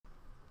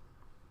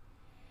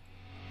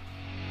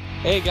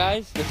Hey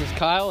guys, this is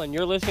Kyle, and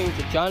you're listening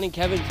to John and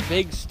Kevin's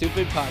Big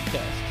Stupid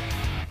Podcast.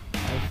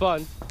 Have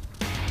fun.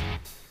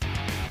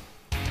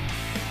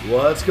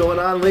 What's going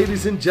on,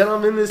 ladies and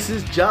gentlemen? This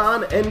is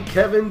John and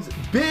Kevin's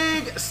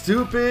Big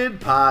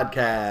Stupid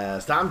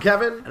Podcast. I'm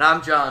Kevin. And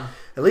I'm John.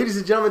 And ladies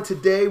and gentlemen,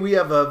 today we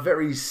have a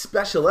very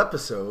special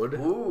episode.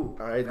 Ooh,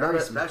 all right, very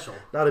special.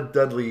 Not a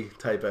Dudley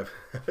type of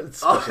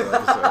special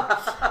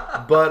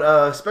episode, but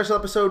a special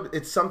episode.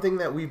 It's something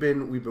that we've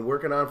been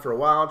working on for a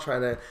while,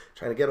 trying to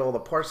get all the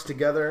parts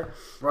together.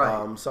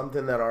 Right.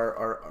 Something that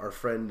our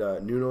friend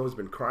Nuno has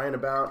been crying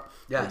about.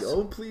 Yes. Like,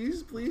 oh,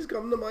 please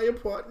come to my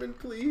apartment,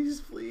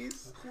 please.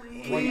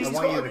 I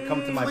want you to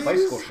come to my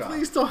bicycle shop.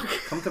 Please talk.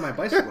 Come to my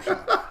bicycle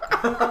shop.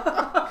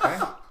 Okay?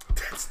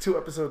 That's 2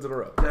 episodes in a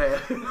row. Yeah.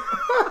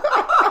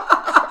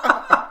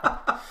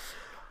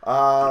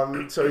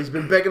 So he's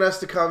been begging us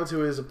to come to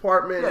his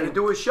apartment. Yeah, to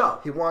do a show.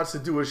 He wants to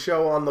do a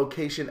show on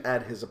location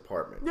at his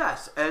apartment.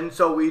 Yes, and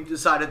so we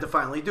decided to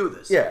finally do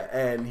this. Yeah,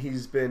 and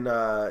he's been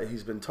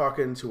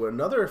talking to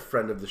another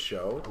friend of the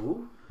show.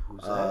 Ooh,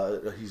 who's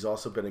that? He's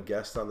also been a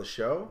guest on the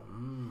show.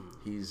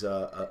 He's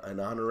an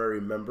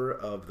honorary member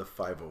of the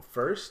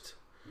 501st.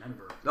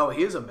 Member. No,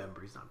 he is a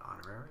member. He's not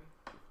honorary.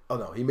 Oh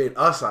no, he made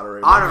us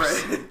honorary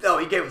members. Honorary? No,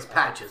 he gave us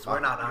patches.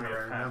 We're not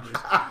honorary members.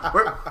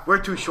 We're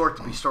too short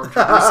to be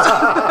stormtroopers.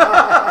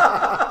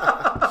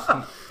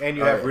 And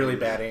you have really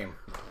bad aim.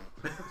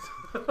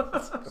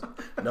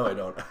 No, I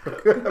don't.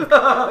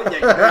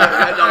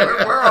 yeah, no,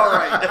 we're all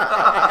right.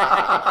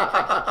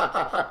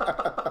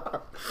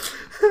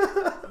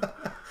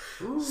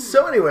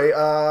 So anyway,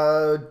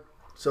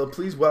 so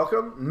please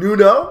welcome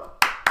Nuno.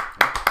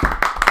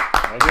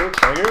 Thank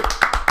you.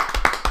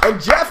 And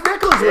Jeff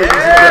Nichols, ladies and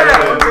Yeah,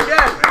 gentlemen, once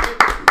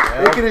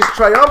again. making his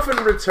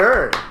triumphant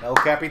return. El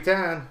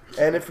Capitan.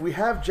 And if we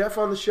have Jeff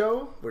on the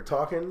show, we're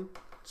talking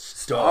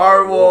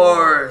Star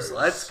Wars.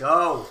 Let's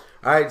go.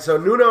 All right, so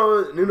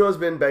Nuno's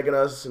been begging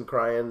us and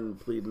crying and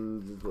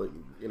pleading, like,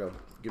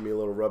 give me a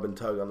little rub and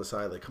tug on the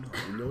side, like, come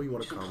on, you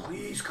want to come.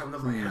 Please come to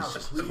my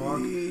house.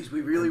 Please,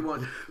 we really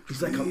want.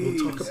 He's like,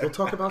 we'll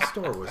talk about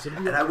Star Wars. It'll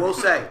be And I will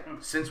say,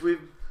 since we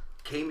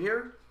came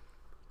here,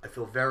 I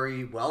feel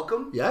very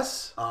welcome.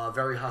 Yes.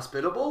 Very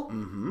hospitable.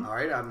 Mm-hmm. All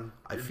right,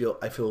 I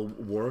feel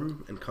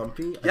warm and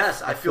comfy.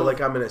 Yes, I feel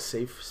like I'm in a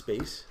safe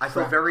space. I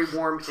feel very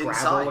warm Travel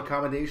inside.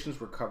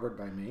 accommodations were covered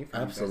by me. For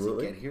Absolutely. You guys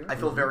to get here. I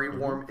feel very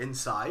warm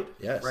inside.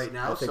 Yes, right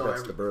now. I think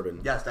that's the bourbon.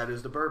 Yes, that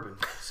is the bourbon.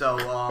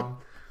 So,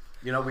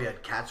 we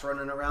had cats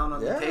running around on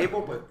the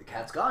table, but the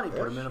cat's gone. He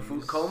put him in a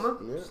food coma,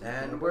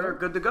 and we're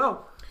good to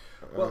go.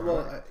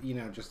 Well,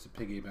 just to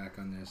piggyback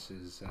on this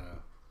is.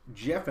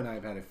 Jeff and I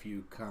have had a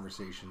few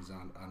conversations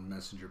on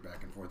Messenger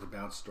back and forth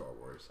about Star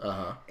Wars.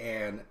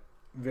 And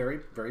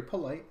very, very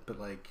polite, but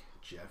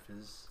Jeff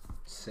is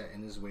set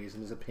in his ways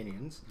and his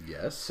opinions.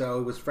 Yes. So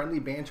it was friendly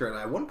banter, and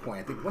at one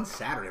point, I think one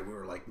Saturday, we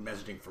were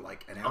messaging for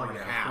an hour and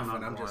a half,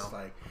 and I'm just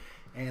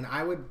and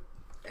I would,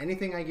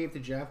 anything I gave to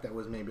Jeff that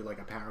was maybe a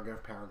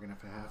paragraph and a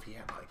half, he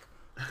had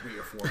 3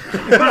 or 4.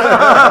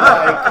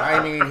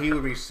 He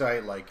would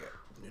recite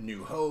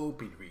New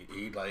Hope,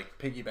 he'd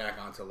piggyback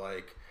onto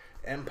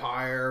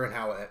Empire and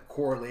how it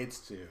correlates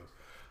to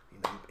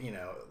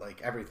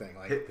everything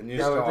the new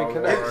Star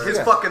Wars. His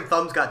fucking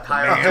thumbs got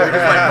tired. He just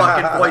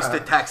fucking voice to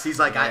text. He's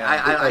like,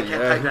 I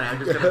can't type that. I'm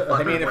just gonna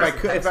fucking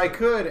if I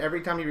could, every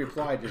time he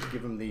replied, just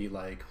give him the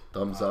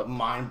thumbs up,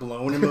 mind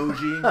blown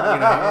emoji.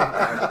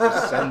 I'd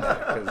just send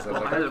that because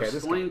I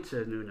explained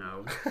to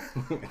Nuno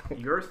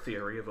your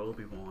theory of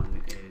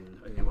Obi-Wan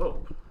in A New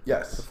Hope.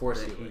 Yes, the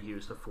Force that healing. He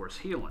used the Force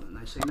healing, and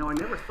I say, no, I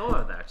never thought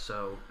of that.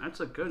 So that's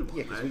a good one.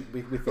 Yeah,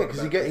 because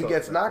because he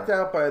gets knocked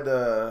out by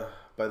the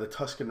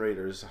Tusken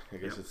Raiders. I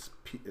guess it's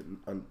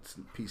on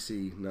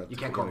PC. Not you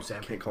can't call them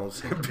Sam. Can't call them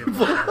Sam.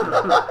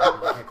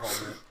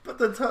 But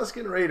the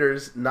Tusken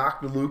Raiders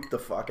knocked Luke the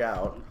fuck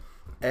out,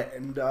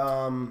 and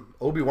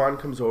Obi-Wan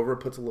comes over,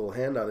 puts a little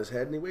hand on his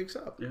head, and he wakes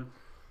up. Yeah.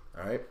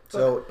 All right.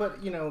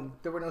 But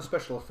there were no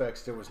special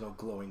effects. There was no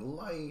glowing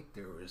light.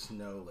 There was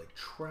no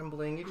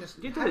trembling. You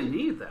didn't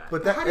need that.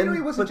 But how do you know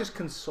he wasn't just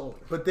consoling?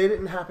 But they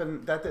didn't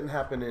happen. That didn't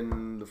happen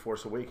in The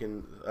Force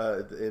Awakens,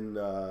 in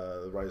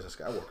The Rise of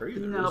Skywalker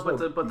either. No, but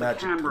the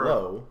camera,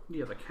 glow.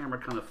 the camera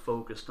kind of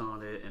focused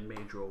on it and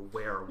made you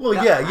aware of. Well,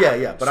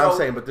 yeah. But I'm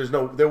saying,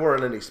 there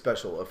weren't any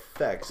special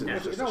effects. Yeah.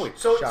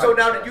 So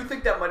now, did you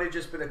think that might have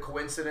just been a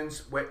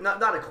coincidence?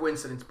 Not a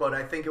coincidence, but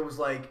I think it was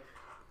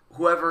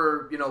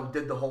whoever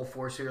did the whole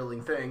Force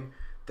healing thing,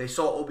 they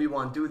saw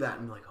Obi-Wan do that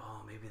and be like,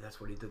 oh, maybe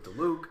that's what he did to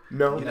Luke.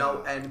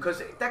 No, and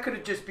because that could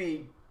have just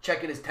be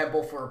checking his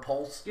temple for a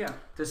pulse. Yeah,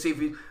 to see if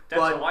he.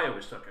 That's how I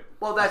always took it.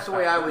 Well, that's the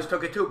way I always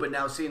took it too. But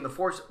now seeing the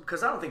Force,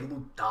 because I don't think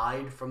Luke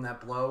died from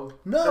that blow.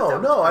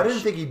 No, I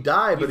didn't think he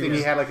died. You But think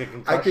he had like a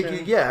concussion?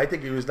 I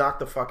think he was knocked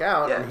the fuck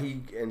out, Yeah.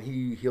 and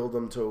he healed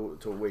him to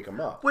wake him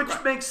up. Which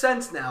makes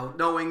sense now,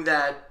 knowing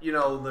that the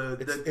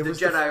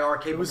Jedi are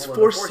capable. It was of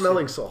Force the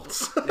smelling healing.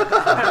 salts.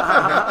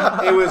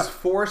 It was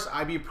Force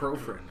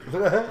ibuprofen.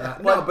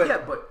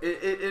 But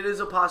it is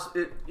a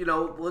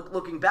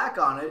looking back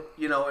on it,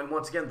 and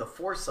once again the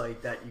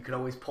foresight that you could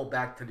always pull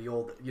back to the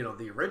old,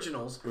 the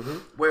originals,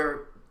 where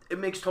it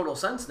makes total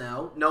sense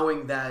now,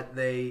 knowing that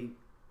they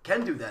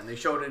can do that. And they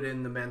showed it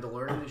in The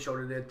Mandalorian. They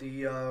showed it at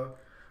the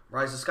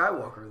Rise of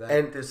Skywalker.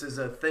 That this is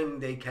a thing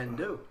they can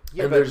do.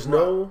 Yeah, and but there's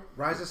no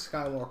Rise of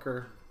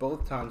Skywalker.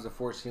 Both times the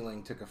Force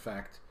healing took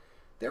effect,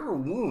 there were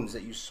wounds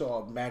that you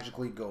saw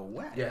magically go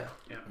away. Yeah.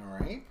 All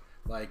right.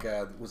 Like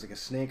was like a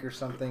snake or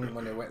something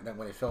when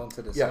they fell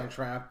into the sand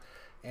trap,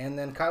 and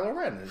then Kylo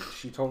Ren,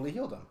 she totally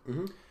healed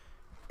him.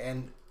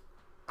 And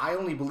I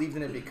only believed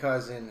in it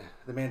because in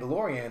The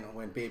Mandalorian,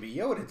 when Baby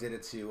Yoda did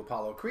it to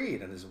Apollo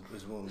Creed, and his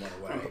wound went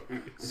away.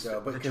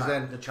 So, but because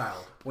then the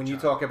child, when you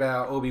talk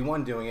about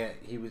Obi-Wan doing it,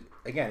 he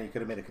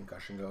could have made a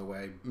concussion go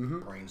away,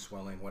 brain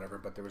swelling, whatever,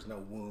 but there was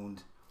no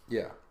wound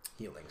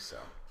healing. So,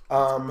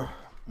 what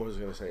was I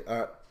going to say?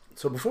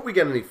 So before we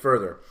get any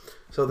further,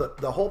 so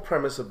the whole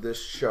premise of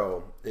this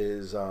show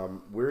is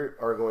we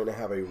are going to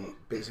have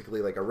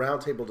basically like a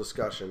roundtable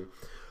discussion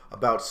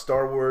about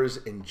Star Wars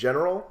in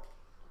general,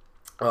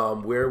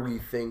 where we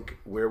think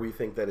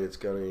that it's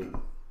going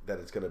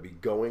to be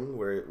going,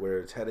 where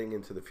it's heading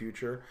into the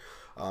future.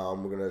 We're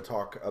going to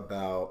talk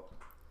about,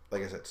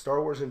 like I said,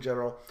 Star Wars in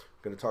general.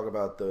 We're going to talk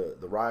about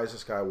the Rise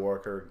of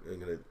Skywalker. We're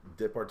going to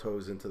dip our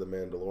toes into the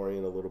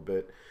Mandalorian a little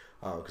bit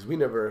because we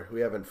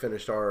haven't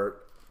finished our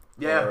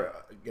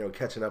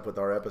catching up with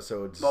our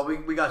episodes. Well,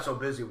 we got so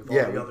busy with all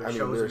the other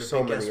shows. There's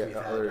so many we've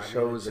other had.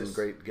 shows and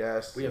great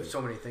guests. We have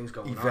so many things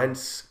going on.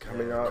 Events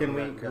coming up. can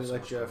we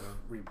let Jeff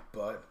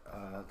rebut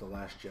The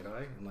Last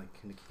Jedi and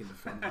can he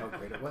defend how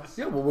great it was?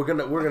 Yeah, well, we're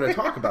gonna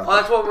talk about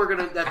that. That's what we're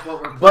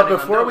planning But on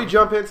before we doing.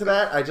 jump into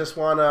that, I just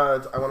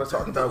wanna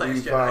talk about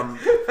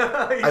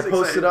I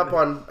posted up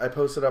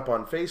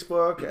on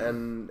Facebook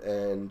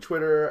and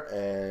Twitter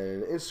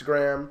and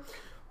Instagram.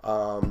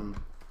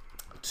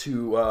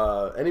 To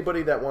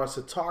anybody that wants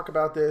to talk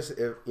about this,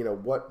 if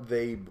what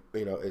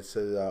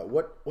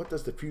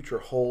does the future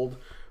hold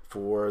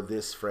for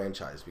this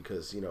franchise?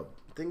 Because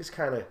things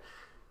kind of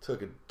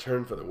took a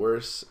turn for the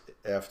worse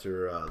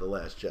after The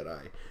Last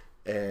Jedi,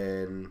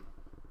 and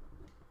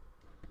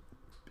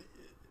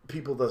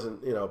people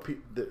doesn't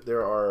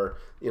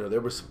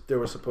there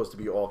were supposed to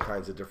be all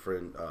kinds of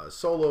different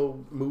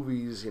solo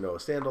movies,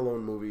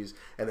 standalone movies,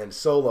 and then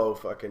Solo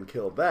fucking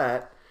killed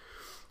that.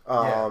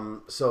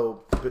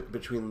 So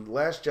between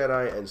Last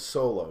Jedi and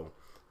Solo,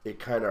 it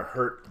kind of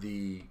hurt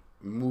the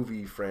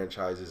movie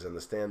franchises and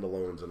the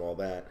standalones and all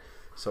that.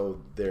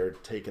 So they're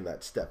taking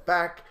that step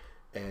back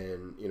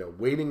and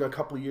waiting a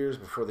couple years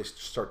before they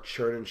start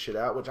churning shit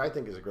out, which I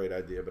think is a great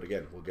idea. But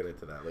again, we'll get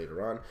into that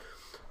later on.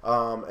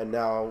 And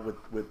now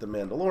with the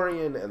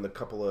Mandalorian and the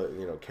couple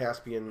of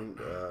Cassian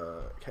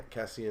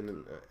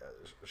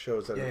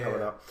shows that are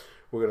coming up.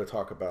 We're going to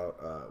talk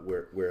about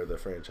where the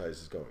franchise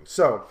is going.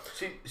 So,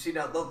 see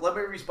now, let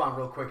me respond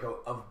real quick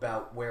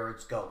about where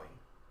it's going.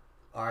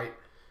 All right,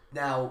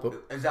 now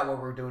is that what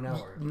we're doing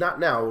now? Or? Not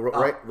now.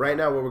 Right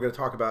now, what we're going to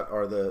talk about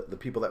are the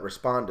people that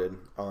responded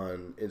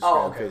on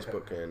Instagram,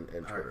 Facebook, and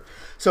Twitter.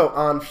 Right. So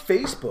on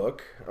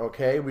Facebook,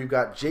 we've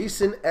got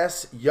Jason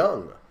S.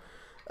 Young.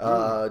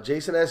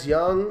 Jason S.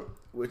 Young,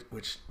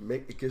 which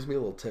it gives me a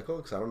little tickle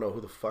because I don't know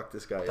who the fuck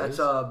this guy is.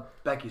 That's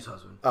Becky's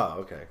husband. Oh,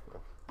 okay.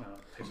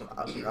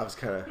 I was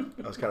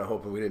kind of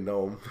hoping we didn't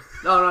know him.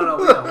 No,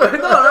 we don't.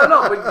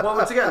 No. But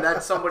once again,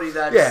 that's somebody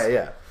that's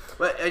yeah.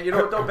 But and you know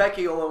what though,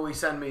 Becky will always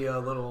send me a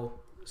little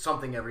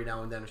something every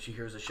now and then if she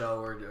hears a show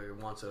or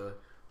wants to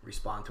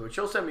respond to it.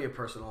 She'll send me a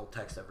personal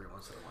text every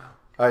once in a while.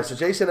 All right, so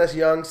Jason S.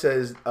 Young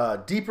says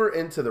deeper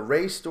into the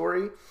Rey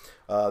story,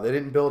 they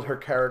didn't build her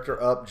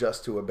character up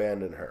just to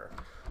abandon her.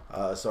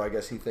 So I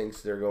guess he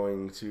thinks they're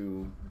going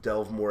to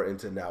delve more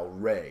into now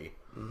Rey.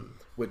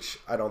 Which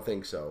I don't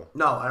think so.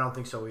 No, I don't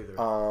think so either.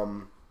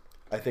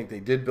 I think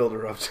they did build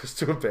her up just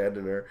to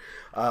abandon her.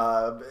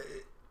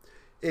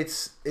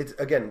 It's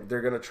again,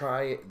 they're gonna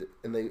try,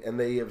 and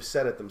they have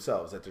said it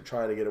themselves that they're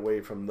trying to get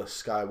away from the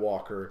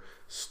Skywalker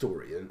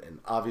story, and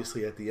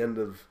obviously at the end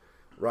of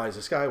Rise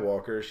of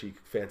Skywalker, she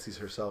fancies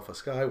herself a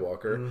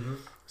Skywalker. Mm-hmm.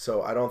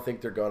 So I don't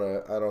think they're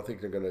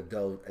gonna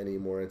delve any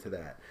more into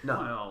that.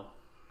 No.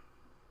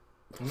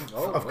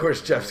 Of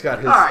course, Jeff's got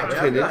his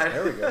opinion.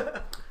 There we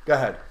go. Go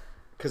ahead.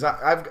 Because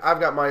I've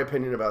got my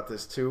opinion about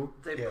this too.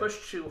 They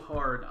pushed too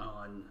hard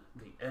on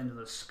the end of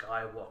the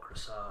Skywalker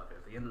saga,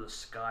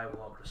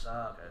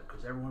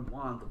 because everyone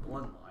wanted the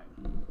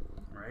bloodline,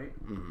 right?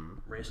 Mm-hmm.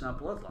 Rey's not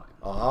bloodline.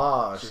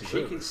 So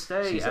she can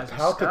stay as a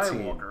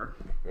Skywalker.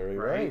 Very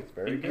right.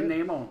 Very good. In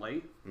name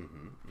only.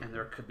 Mm-hmm. And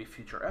there could be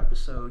future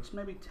episodes,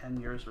 maybe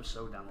 10 years or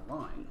so down the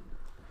line.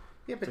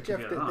 Yeah, but Jeff,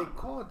 they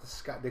call it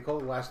they call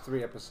the last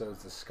 3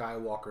 episodes the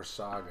Skywalker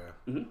Saga.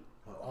 Mm-hmm.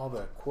 Well, all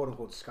the quote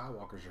unquote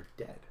Skywalkers are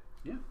dead.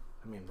 Yeah.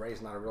 I mean,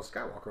 Rey's not a real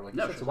Skywalker, like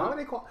No, you said. So she's why not. would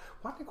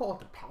they call it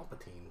the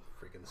Palpatine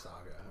freaking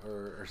saga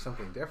or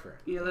something different?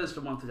 Yeah, that's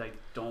the one thing I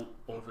don't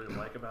overly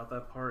like about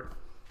that part.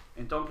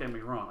 And don't get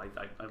me wrong,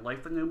 I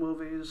like the new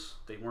movies.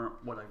 They weren't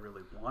what I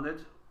really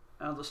wanted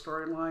out of the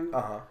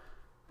storyline.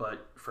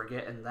 But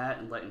forgetting that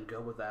and letting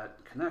go with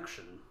that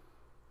connection,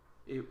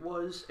 it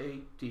was a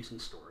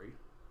decent story,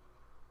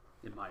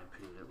 in my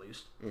opinion at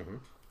least. Mm-hmm.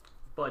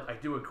 But I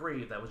do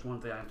agree that was one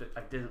thing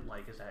I didn't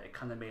like, is that it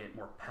kind of made it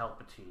more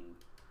Palpatine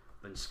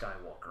than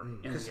Skywalker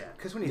in the end.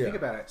 Because when you think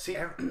about it, See-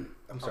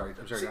 I'm sorry.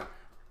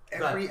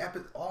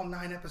 All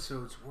 9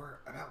 episodes were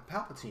about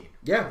Palpatine.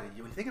 Yeah. Really, when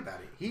you think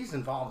about it, he's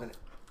involved in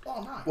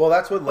all 9. Well,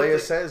 that's what Leia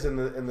says in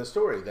the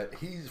story, that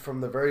he's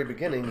from the very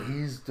beginning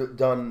he's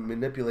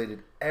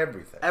manipulated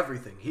everything.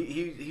 Everything.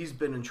 He's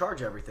been in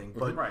charge of everything.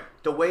 But Right.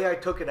 the way I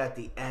took it at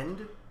the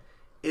end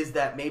is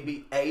that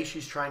maybe A,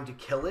 she's trying to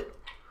kill it,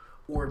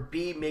 or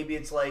B, maybe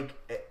it's like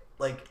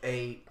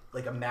a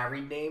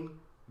married name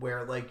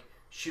where like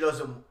she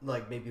doesn't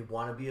like maybe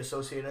want to be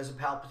associated as a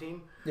Palpatine.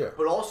 Yeah.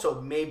 But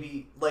also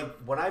maybe like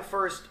when I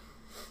first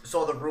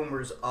saw the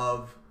rumors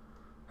of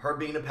her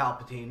being a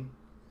Palpatine,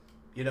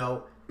 you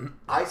know,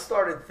 I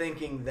started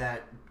thinking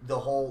that the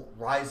whole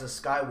Rise of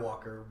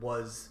Skywalker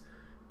was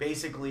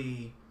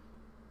basically,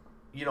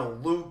 you know,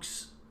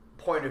 Luke's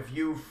point of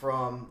view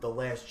from The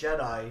Last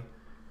Jedi,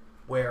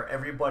 where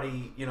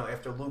everybody, you know,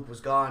 after Luke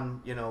was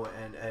gone, you know,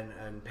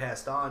 and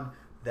passed on,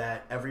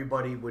 that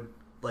everybody would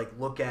like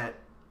look at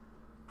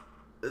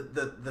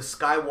the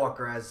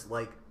Skywalker as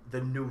like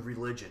the new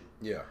religion.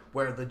 Yeah.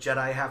 Where the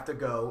Jedi have to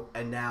go,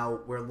 and now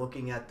we're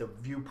looking at the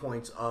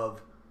viewpoints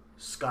of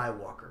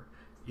Skywalker.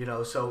 You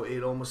know, so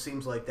it almost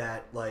seems like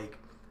that, like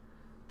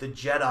the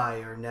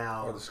Jedi are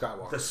now Or the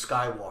Skywalker. The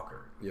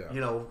Skywalker. Yeah.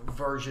 You know,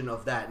 version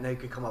of that, and they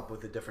could come up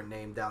with a different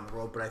name down the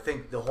road. But I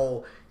think the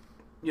whole,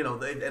 you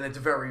know, and it's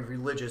a very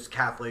religious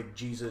Catholic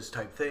Jesus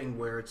type thing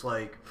where it's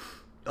like,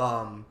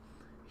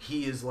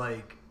 he is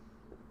like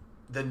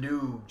the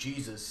new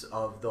Jesus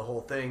of the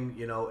whole thing,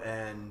 you know,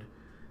 and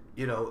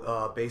you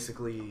know,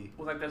 basically.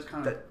 Well, that's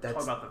kind of that's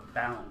talk about the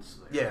balance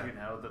there. Yeah. You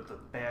know, the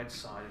bad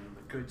side and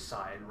the good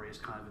side, and Rey's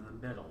kind of in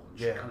the middle. And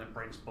Yeah. she kind of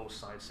brings both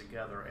sides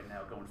together, and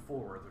now going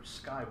forward, there's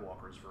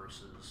Skywalkers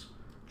versus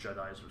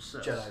Jedis or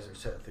Sith. Jedis or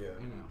Sith, yeah.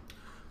 You know.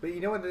 But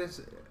you know what it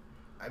is?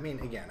 I mean,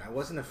 again, I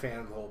wasn't a fan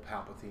of the whole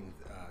Palpatine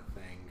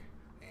thing,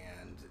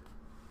 and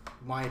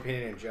my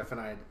opinion, and Jeff and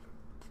I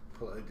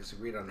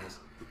disagreed on this.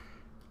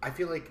 I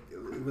feel like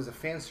it was a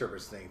fan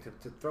service thing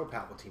to throw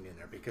Palpatine in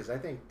there, because I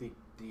think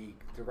the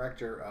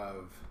director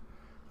of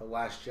The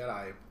Last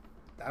Jedi,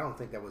 I don't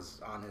think that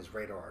was on his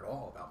radar at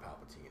all about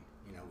Palpatine.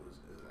 You know,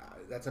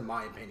 that's in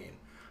my opinion.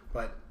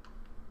 But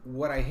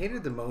what I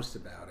hated the most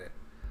about it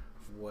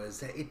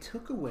was that it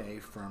took away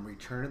from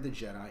Return of the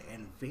Jedi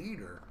and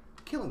Vader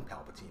killing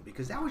Palpatine,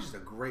 because that was just a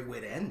great way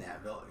to end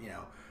that. You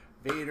know,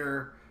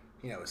 Vader,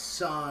 you know, his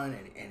son,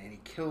 and he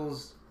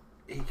kills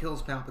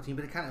Palpatine,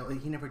 but it kind of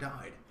he never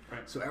died.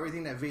 Right. So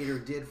everything that Vader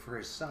did for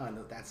his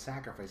son, that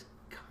sacrifice,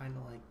 kind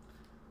of like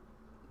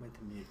went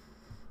to mute,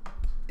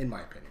 in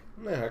my opinion.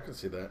 Yeah, I can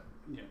see that.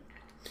 Yeah.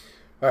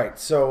 All right,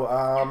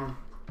 so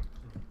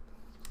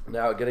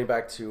now getting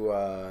back to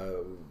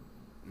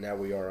now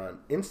we are on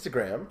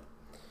Instagram.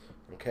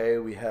 Okay,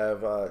 we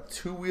have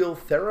Two Wheel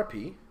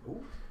Therapy.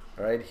 Ooh.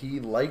 All right, he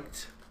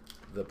liked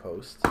the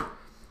post.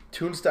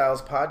 Toon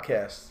Styles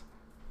Podcast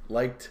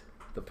liked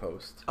the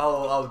post.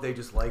 Oh, they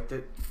just liked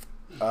it.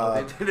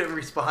 They didn't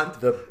respond.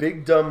 The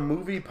Big Dumb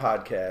Movie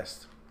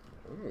Podcast.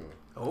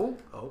 Oh.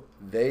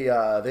 They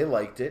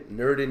liked it.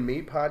 Nerd and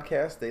Me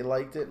Podcast, they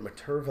liked it.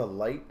 Materva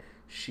Light,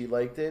 she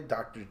liked it.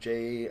 Dr.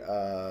 J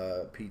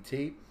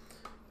PT,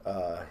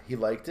 he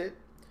liked it.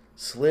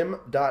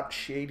 Slim.shady.ip,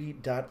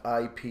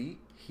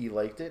 he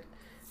liked it.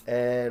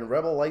 And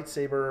Rebel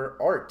Lightsaber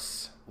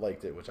Arts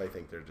liked it, which I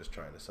think they're just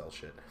trying to sell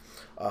shit.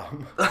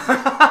 Maybe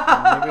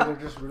they're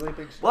just really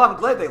big. Well, I'm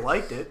glad they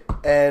liked it.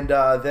 And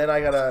then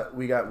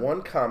we got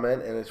one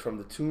comment, and it's from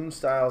the Toon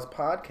Styles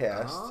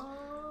Podcast.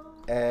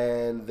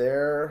 And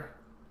there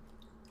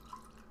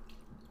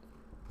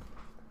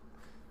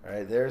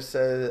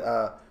says,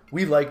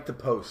 we liked the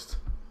post.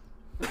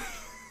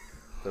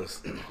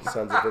 Those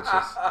sons of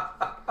bitches.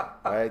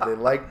 All right,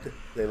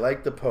 they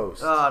liked the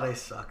post. Oh, they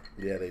suck.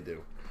 Yeah, they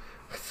do.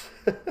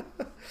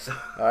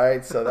 All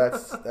right, so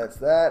that's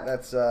that.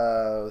 That's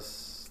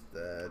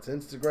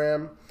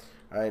Instagram.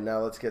 All right, now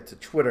let's get to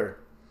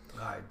Twitter.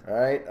 All right.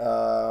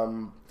 All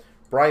right,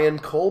 Brian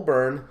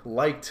Colburn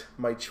liked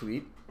my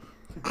tweet.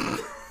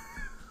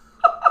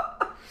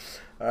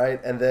 All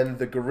right, and then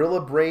the Gorilla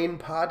Brain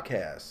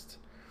Podcast.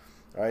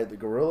 All right, the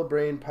Gorilla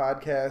Brain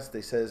Podcast,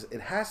 they says,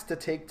 it has to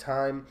take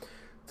time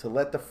to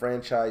let the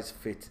franchise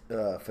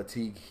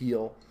fatigue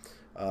heal.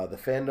 The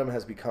fandom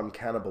has become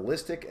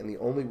cannibalistic, and the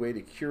only way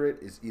to cure it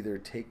is either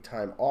take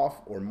time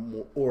off or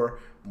more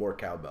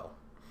cowbell.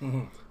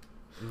 Mm-hmm.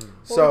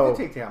 So well, we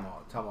did take time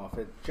off.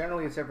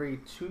 Generally, it's every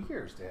 2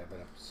 years to have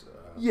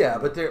Yeah,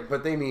 but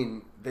they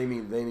mean they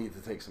need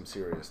to take some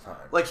serious time.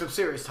 Like some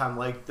serious time,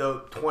 like the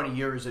 20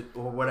 years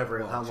or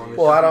whatever. How long?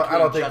 Well, I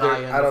don't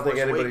think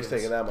anybody's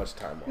taking that much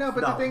time off. No,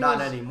 but the thing not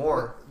was,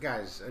 anymore.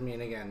 Guys, I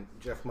mean, again,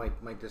 Jeff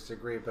might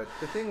disagree, but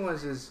the thing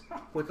is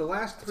with the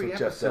last 3 what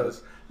Jeff episodes.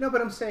 says. No,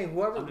 but I'm saying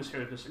whoever. I'm just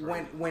here to disagree.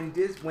 When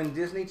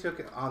Disney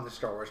took on the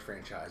Star Wars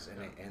franchise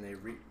and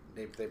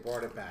they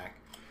brought it back,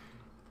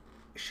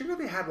 shouldn't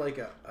they have like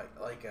a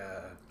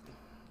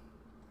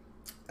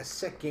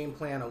set game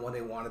plan on what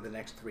they wanted the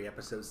next 3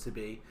 episodes to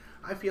be?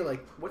 I feel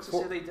like What's to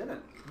say they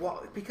didn't?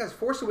 Well, because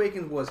Force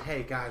Awakens was,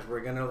 hey guys, we're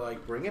gonna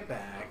like bring it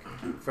back,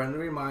 friendly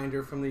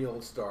reminder from the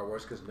old Star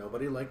Wars because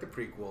nobody liked the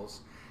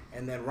prequels,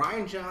 and then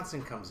Rian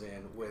Johnson comes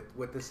in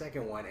with the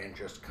second one and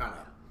just kind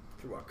of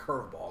threw a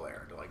curveball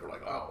there. We're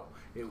like, oh,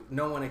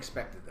 no one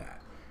expected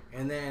that,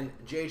 and then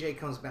JJ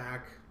comes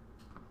back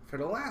for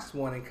the last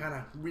one and kind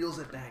of reels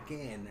it back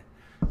in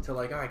to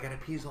like, oh, I gotta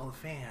appease all the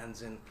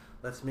fans and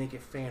let's make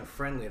it fan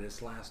friendly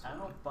this last one. I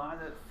don't buy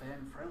that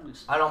fan friendly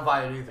stuff. I don't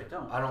buy it either.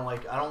 I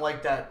don't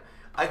like that.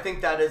 I think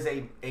that is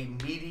a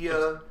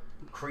media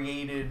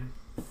created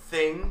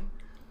thing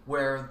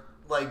where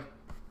like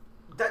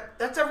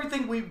that's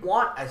everything we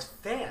want as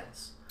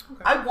fans.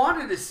 Okay. I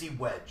wanted to see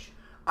Wedge.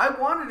 I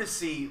wanted to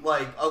see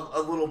like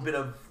a little bit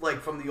of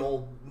like from the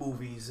old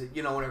movies, and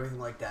everything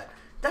like that.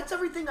 That's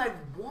everything I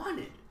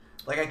wanted.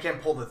 Like I can't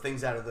pull the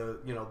things out of the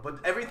but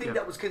everything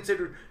that was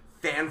considered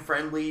fan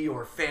friendly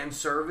or fan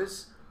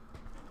service.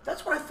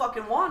 That's what I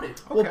fucking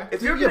wanted. Well, Okay.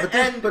 if you're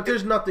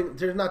there's nothing.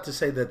 There's not to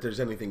say that there's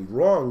anything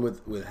wrong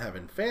with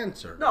having fan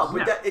service. No,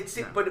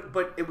 but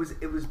but it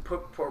was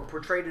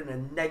portrayed in a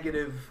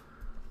negative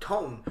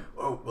tone.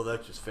 Oh well,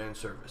 that's just fan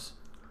service.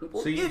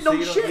 Well, You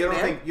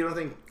don't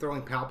think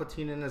throwing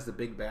Palpatine in as the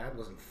big bad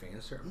wasn't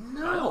fan service?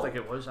 No, I don't think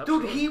it was.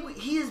 Dude, Absolutely.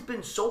 he has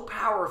been so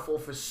powerful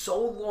for so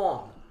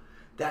long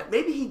that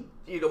maybe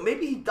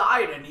he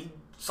died and he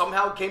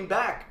somehow came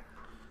back.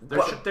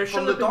 There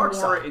should have been dark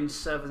more side. in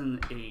 7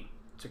 and 8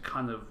 to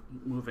kind of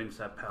move into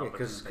that Palpatine.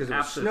 Because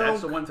that's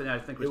the one thing I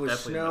think was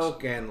definitely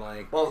Snoke and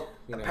like. Well,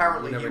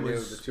 apparently you he never knew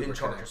was the two in were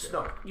charge of connected.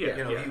 Snoke. Yeah,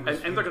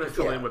 and they're going to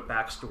fill in with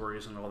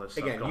backstories and all this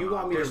stuff. Again, going you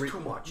want on. me There's too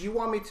much. You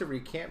want me to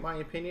recant my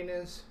opinion?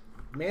 Is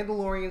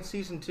Mandalorian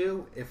season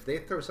 2? If they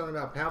throw something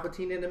about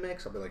Palpatine in the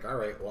mix, I'll be like, all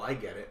right, well, I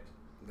get it.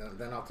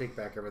 Then I'll take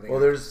back everything. Well,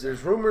 there's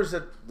rumors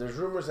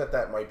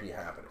that might be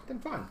happening. Then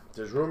fine.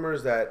 There's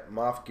rumors that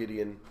Moff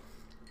Gideon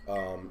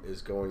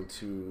is going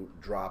to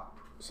drop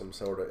some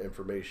sort of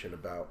information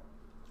about,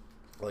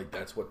 like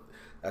that's what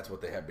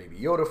they have Baby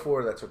Yoda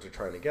for. That's what they're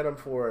trying to get him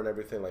for, and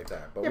everything like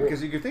that. But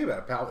Because you can think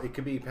about it, it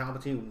could be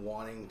Palpatine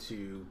wanting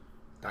to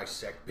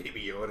dissect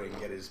Baby Yoda and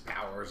get his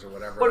powers or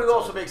whatever. But it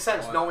also makes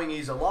sense knowing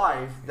he's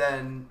alive.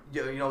 Then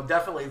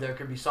definitely there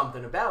could be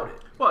something about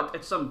it. Well,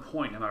 at some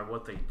point, no matter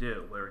what they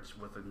do, whether it's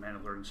with the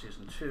Mandalorian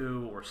season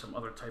 2 or some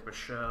other type of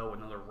show,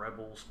 another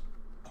Rebels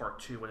Part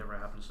 2, whatever it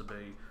happens to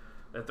be,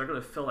 that they're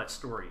going to fill that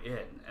story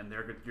in, and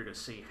you're going to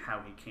see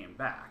how he came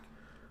back.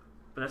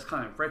 But that's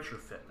kind of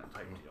retrofitting that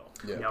type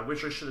deal. Yeah. I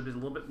wish there should have been a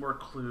little bit more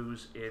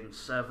clues in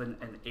 7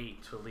 and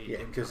 8 to lead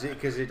into because that.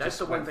 that's That's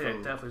the one thing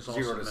from that definitely is 0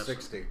 also to missing.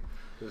 60.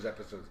 Those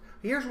episodes.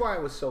 Here's why I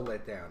was so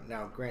let down.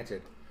 Now,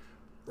 granted,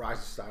 Rise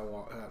of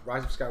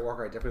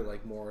Skywalker, I definitely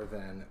like more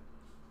than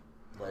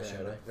Last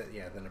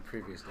Jedi. Than the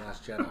previous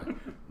Last Jedi.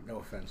 No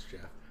offense,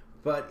 Jeff.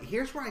 But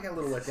here's where I got a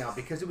little let down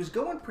because it was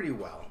going pretty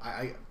well.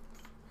 I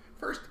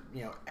first,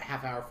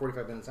 half hour,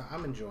 45 minutes,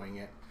 I'm enjoying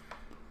it.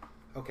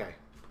 Okay.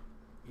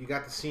 You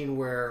got the scene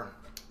where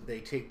they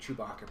take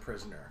Chewbacca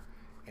prisoner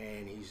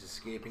and he's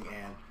escaping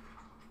and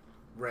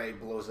Rey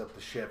blows up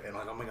the ship and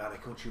like, oh my god, I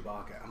killed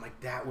Chewbacca. I'm like,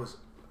 that was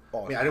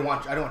awesome. I mean, I don't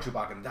want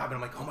Chewbacca to die, but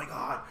I'm like, oh my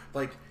god,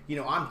 like,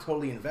 I'm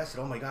totally invested.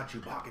 Oh my god,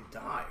 Chewbacca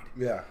died.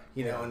 Yeah.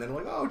 And then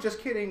like, oh,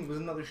 just kidding, it was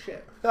another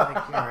ship. Like,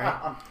 all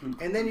right.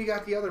 And then you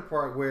got the other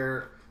part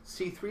where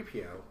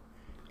C-3PO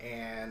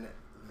and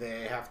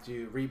they have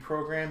to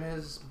reprogram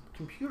his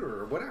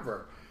computer or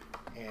whatever.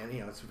 And,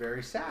 it's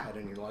very sad.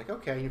 And you're like,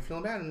 okay, you're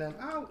feeling bad. And then,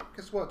 oh,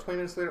 guess what? 20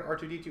 minutes later,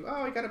 R2-D2,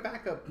 oh, I got a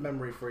backup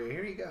memory for you.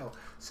 Here you go.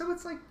 So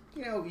it's like,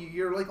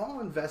 you're like all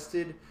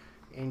invested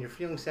and you're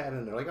feeling sad.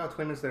 And they're like, oh,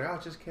 20 minutes later, oh,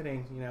 just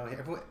kidding.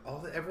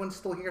 Everyone's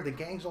still here. The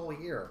gang's all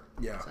here.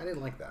 Yeah. So I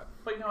didn't like that.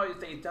 But, if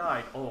they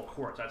died, of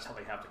course, that's how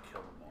they have to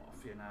kill them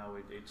off.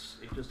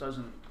 It just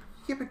doesn't...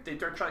 Yeah, but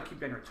they're trying to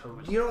keep you on your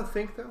toes. You don't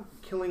think, though,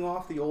 killing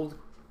off the old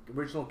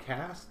original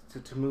cast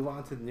to move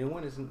on to the new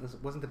one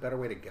wasn't the better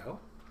way to go?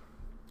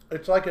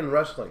 It's like in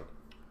wrestling.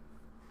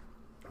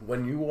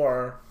 When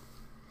you're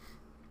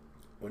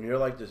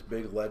like this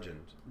big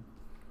legend,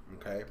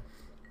 okay,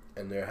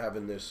 and they're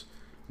having this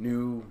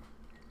new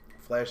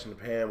flash in the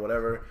pan,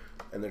 whatever,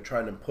 and they're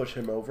trying to push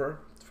him over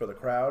for the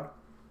crowd,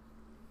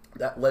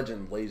 that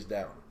legend lays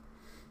down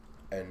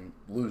and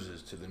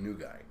loses to the new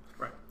guy.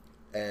 Right.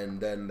 And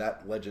then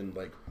that legend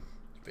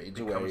fades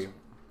away,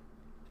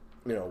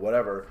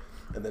 whatever,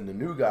 and then the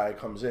new guy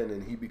comes in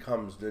and he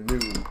becomes the new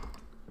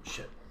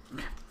Shit.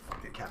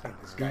 He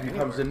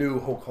becomes the new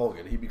Hulk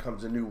Hogan. He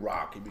becomes the new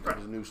Rock. He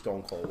becomes the new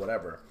Stone Cold.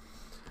 Whatever.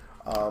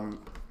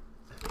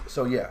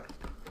 So yeah,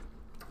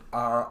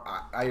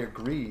 I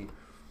agree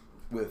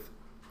with,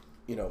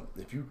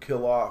 if you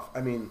kill off,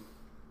 you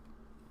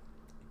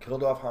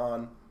killed off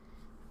Han,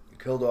 you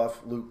killed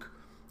off Luke,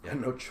 you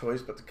had no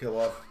choice but to kill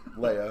off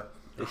Leia.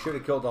 They should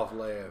have killed off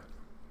Leia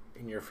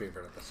in your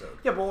favorite episode.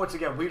 Yeah, but once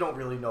again, we don't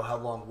really know how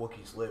long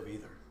Wookiees live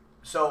either.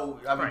 So,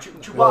 I mean,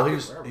 Chewbacca...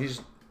 Well,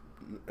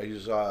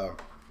 he's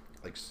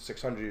like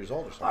 600 years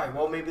old or something. All right,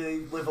 well, maybe they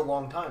live a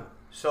long time.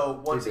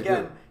 So, once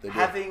again,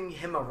 having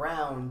him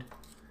around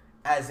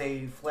as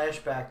a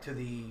flashback to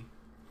the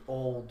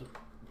old,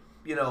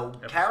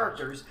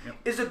 characters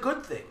is a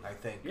good thing, I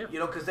think. Yeah.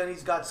 Because then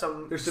he's got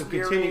some There's some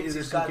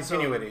experience,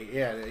 continuity.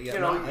 Yeah.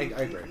 I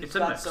agree. It's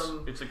a mix.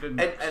 It's a good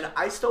mix. And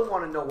I still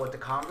want to know what the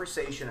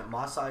conversation at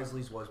Mos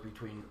Eisley's was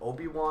between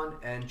Obi-Wan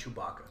and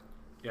Chewbacca.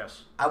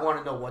 Yes. I want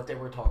to know what they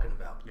were talking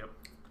about. Yep.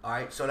 All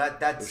right, so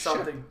that's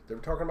something. Ship. They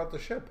were talking about the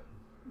ship.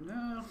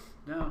 No.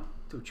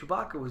 Dude,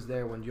 Chewbacca was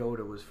there when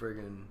Yoda was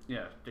friggin'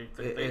 Yeah, they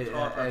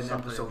talked about in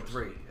something episode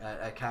 3 interesting.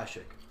 at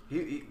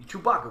Kashyyyk.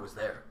 Chewbacca was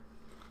there,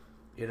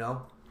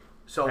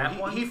 So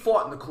he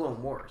fought in the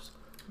Clone Wars.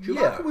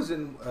 Chewbacca was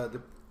in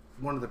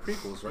one of the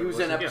prequels, right? He was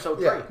in episode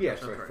 3. Yeah,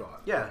 that's what I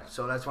thought. Yeah,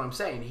 so that's what I'm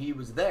saying. He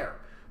was there.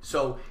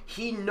 So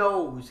he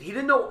knows. He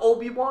didn't know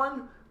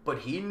Obi-Wan, but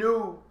he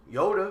knew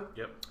Yoda.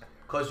 Yep.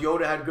 Because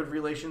Yoda had good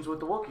relations with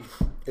the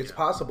Wookiees. It's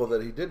possible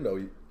that he did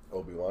know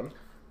Obi-Wan.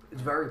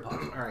 It's very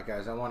possible. All right,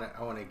 guys, I want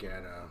to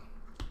get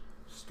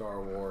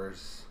Star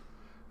Wars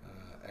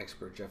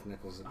expert Jeff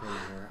Nichols' opinion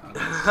here on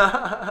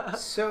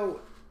this.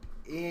 So,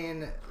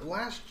 in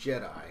Last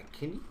Jedi,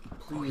 can you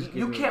please give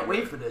You me can't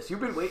wait for this.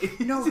 You've been waiting.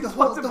 No, the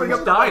whole whole He's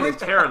dying to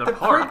tear it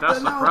apart. That's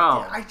the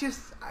problem.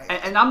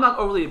 And I'm not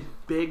overly a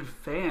big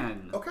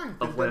fan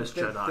of Last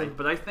Jedi,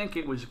 but I think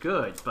it was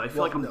good. But I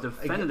feel like I'm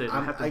defending it.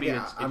 I have to be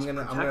its I'm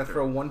gonna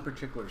throw one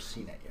particular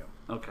scene at you.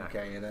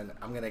 Okay, and then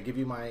I'm gonna give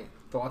you my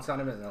thoughts on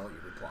it, and then I'll let you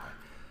reply.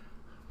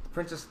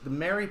 The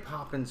Mary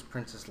Poppins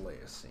Princess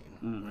Leia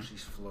scene, where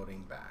she's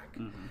floating back.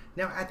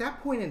 Now, at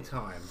that point in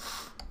time,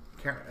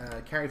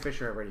 Carrie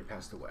Fisher already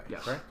passed away,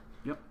 correct?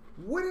 Yep.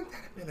 Wouldn't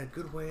that have been a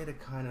good way to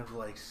kind of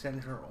like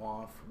send her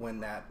off when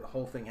that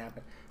whole thing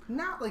happened?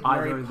 Not like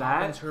Either Mary that,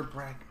 Poppins her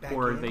back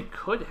or in. they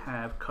could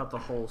have cut the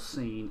whole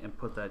scene and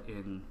put that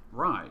in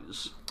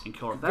Rise and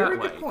kill her that Very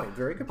way. good point.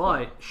 Very good but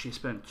point. she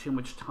spent too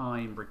much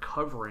time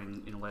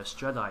recovering in Last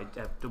Jedi.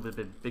 That would have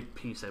been a big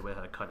piece they would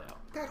have had to cut out.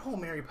 That whole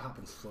Mary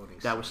Poppins floating scene.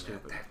 That was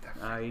stupid.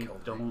 That I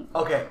killed don't. me.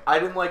 Okay, I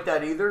didn't like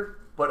that either,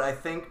 but I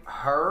think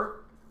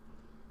her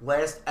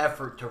last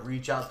effort to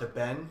reach out to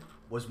Ben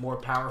was more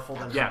powerful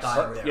than Yes. her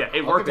dying there. Yeah,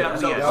 it worked out.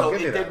 So, in the I'll end. so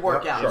give you it did that.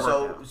 work Yep, out.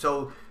 sure.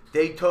 So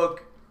they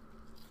took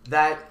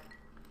that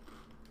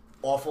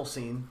awful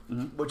scene,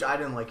 which I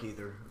didn't like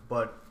either,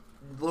 but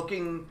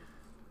looking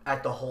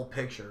at the whole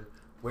picture,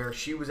 where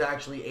she was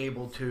actually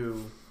able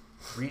to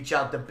reach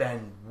out to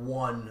Ben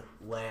one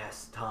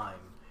last time,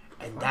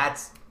 and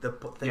that's the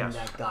thing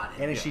that got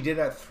him. And she did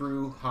that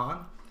through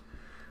Han.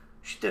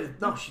 She did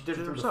it. No, she did it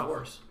through the herself.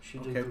 Force. She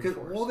did Okay, it through the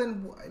Force. well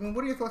then,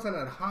 what are your thoughts on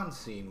that Han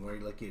scene where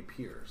he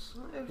appears?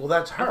 Well,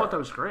 that's her. I thought that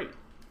was great.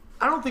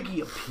 I don't think he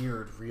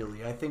appeared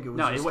really. I think it was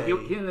No, just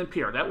he didn't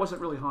appear. That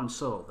wasn't really Han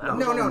Solo. That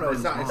was No, only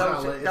it's Ben's not. It's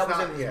mom. not. It's that was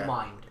not, in his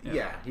mind.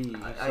 Yeah, he.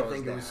 I saw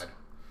think his it was-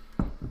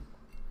 dad.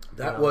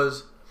 That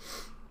was.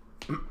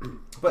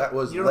 But that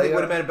was you don't think it Leia.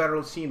 would have been better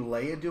to see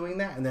Leia doing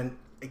that and then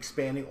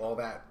expanding all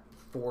that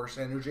Force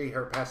energy,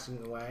 her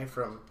passing away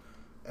from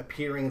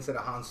appearing instead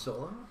of Han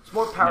Solo? It's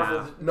more powerful.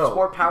 Nah. No. It's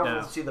more powerful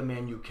No. to see the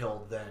man you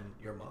killed than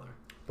your mother.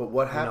 But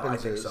what I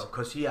happens think is so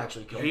because he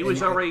actually killed. He him.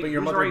 was already, but he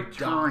your was mother already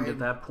turned died. at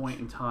that point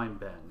in time,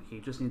 Ben. He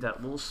just needed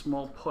that little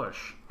small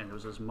push, and it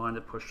was his mind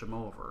that pushed him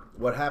over.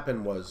 what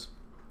happened was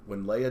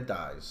when Leia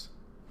dies,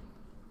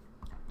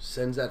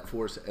 sends that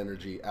Force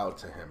energy out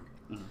to him,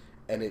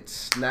 and it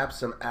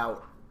snaps him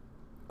out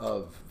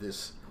of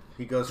this.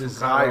 He goes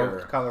Desire.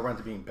 from Kylo Ren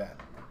to being Ben.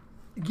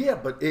 Yeah,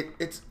 but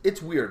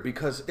it's weird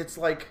because it's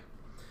like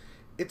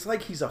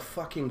he's a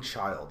fucking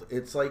child.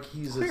 It's like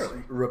he's a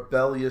Clearly.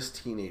 rebellious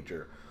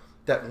teenager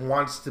that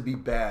wants to be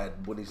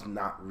bad when he's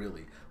not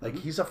really. Like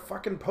he's a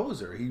fucking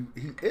poser. He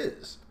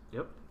is.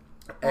 Yep.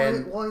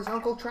 And well, his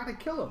uncle tried to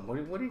kill him.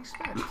 What do you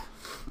expect?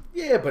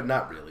 yeah, but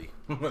not really.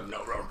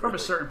 From a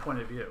certain point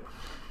of view.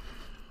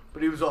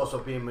 But he was also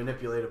being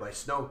manipulated by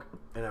Snoke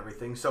and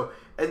everything. So,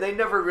 and they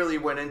never really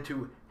went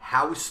into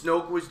how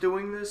Snoke was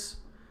doing this,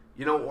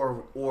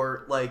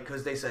 or like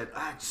because they said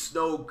it's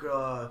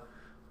Snoke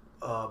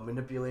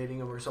manipulating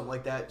him or something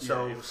like that.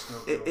 So it was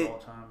Snoke the whole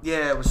time.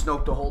 Yeah, it was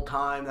Snoke the whole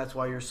time. That's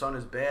why your son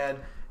is bad.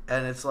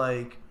 And it's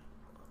like,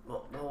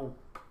 well,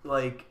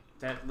 like.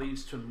 That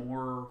leads to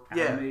more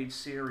Yeah. animated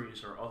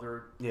series or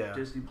other Yeah.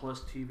 Disney Plus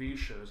TV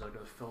shows that are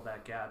going to fill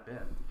that gap in.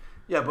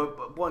 Yeah,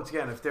 but once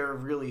again, if they're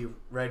really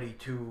ready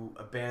to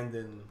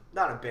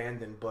not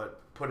abandon,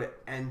 but put an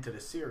end to the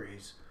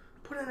series,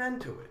 put an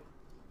end to it.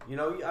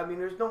 I mean,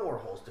 there's no more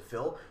holes to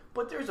fill,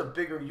 but there's a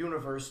bigger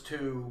universe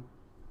to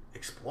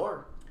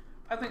explore.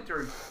 I think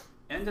they're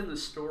ending the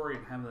story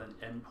and having an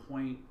end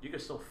point, you can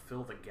still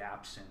fill the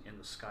gaps in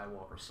the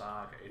Skywalker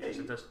saga.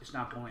 It's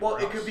not going. Well,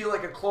 it could be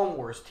like a Clone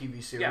Wars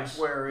TV series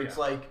where it's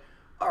like,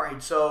 all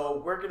right,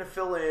 so we're gonna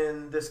fill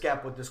in this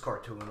gap with this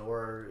cartoon,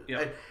 or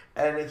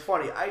and it's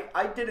funny.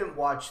 I didn't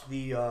watch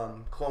the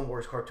Clone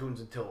Wars cartoons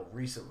until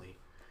recently,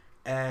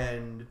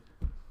 and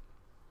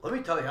let me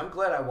tell you, I'm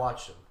glad I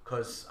watched them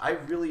because I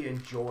really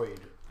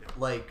enjoyed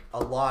like a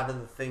lot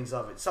of the things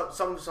of it. Some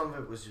of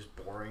it was just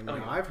boring.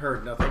 Oh, I've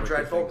heard nothing but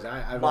good things.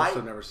 I've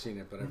also never seen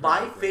it, but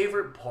my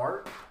favorite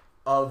part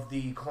of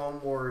the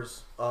Clone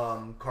Wars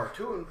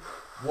cartoon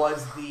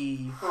was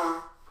the.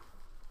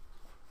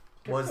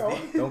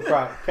 Don't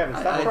cry, Kevin.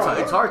 Stop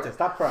crying. It's hard to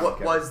stop crying.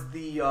 What was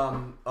the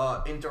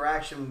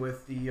interaction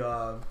with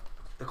the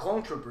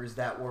clone troopers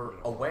that were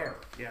aware?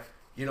 Yeah.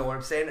 You know what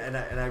I'm saying? And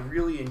I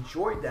really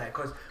enjoyed that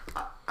because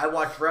I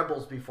watched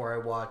Rebels before I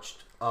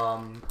watched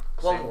Clone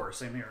Wars.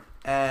 Same here.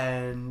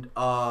 And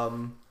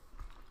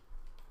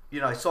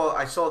you know, I saw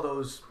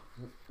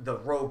the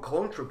rogue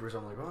clone troopers.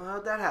 I'm like, oh,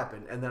 how'd that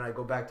happen? And then I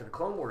go back to the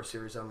Clone Wars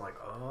series. I'm like,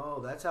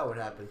 oh, that's how it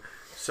happened.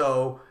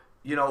 So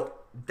you know,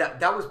 that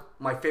was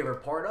my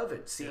favorite part of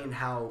it, seeing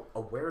how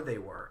aware they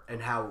were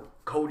and how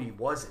Cody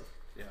wasn't.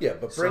 Yeah,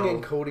 but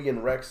bringing Cody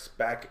and Rex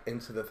back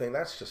into the thing,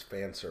 that's just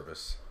fan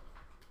service.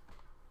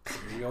 Here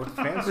you go with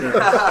the fan service. Here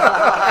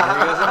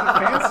he goes with the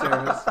fan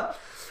service.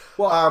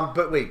 Well,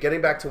 but wait,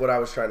 getting back to what I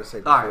was trying to say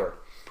before.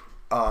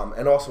 Right.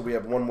 And also we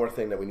have one more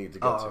thing that we need to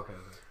get to. Okay.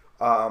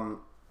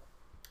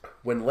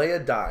 When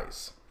Leia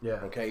dies,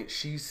 okay,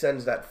 she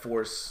sends that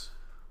force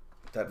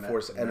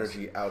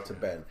energy out to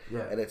Ben,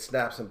 and it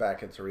snaps him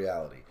back into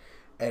reality.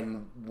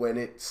 And when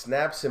it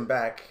snaps him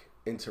back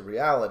into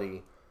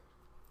reality,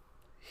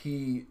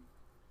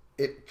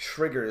 it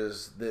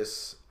triggers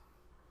this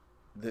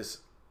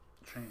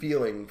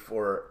feeling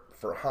for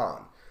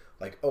Han,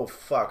 like, oh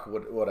fuck,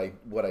 what I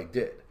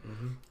did.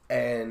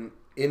 And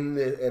in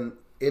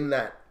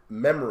that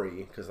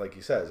memory, because like he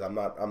says, I'm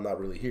not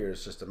really here.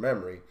 It's just a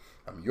memory.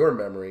 I'm your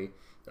memory.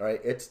 All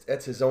right,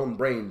 it's his own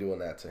brain doing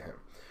that to him.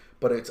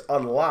 But it's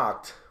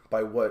unlocked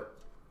by what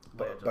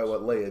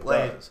Leia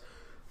does.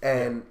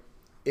 And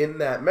in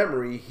that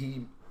memory,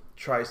 he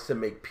tries to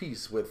make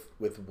peace with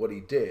what he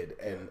did,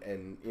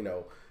 and you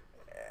know,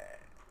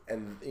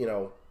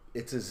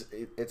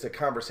 it's a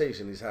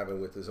conversation he's having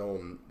with his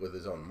own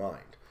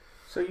mind.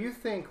 So you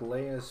think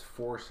Leia's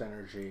force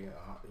energy,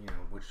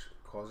 which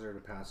caused her to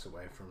pass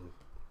away from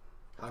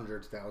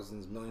hundreds,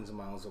 thousands, millions of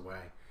miles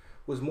away,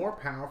 was more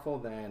powerful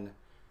than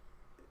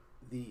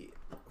the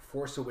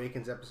Force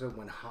Awakens episode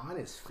when Han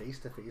is face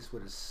to face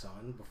with his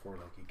son before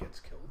he gets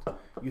killed?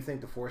 You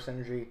think the Force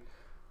energy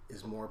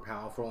is more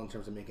powerful in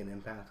terms of making an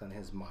impact on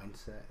his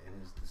mindset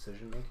and his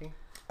decision making?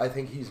 I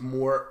think he's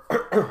more.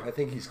 I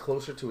think he's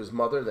closer to his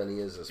mother than he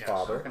is his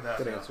father.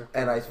 Good answer.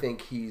 And I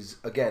think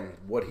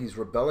what he's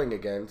rebelling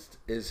against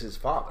is his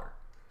father.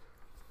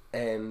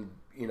 And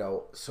you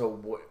know,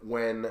 so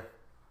when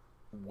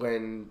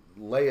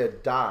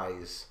Leia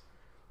dies,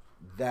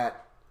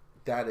 that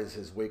is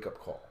his wake up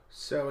call.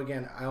 So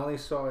again, I only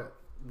saw it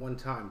one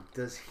time.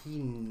 Does he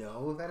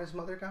know that his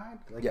mother died?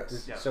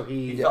 Yes. So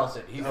he felt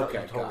it. He felt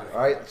it. Totally.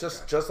 All right.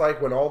 Just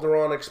like when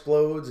Alderaan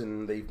explodes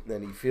and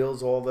he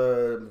feels all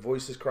the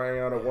voices crying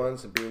out at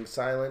once and being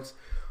silenced.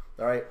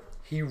 All right.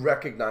 He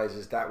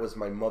recognizes that was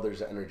my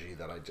mother's energy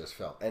that I just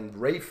felt, and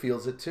Rey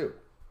feels it too,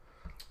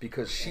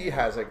 because she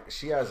has a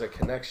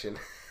connection.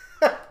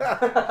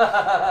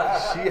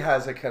 She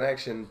has a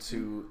connection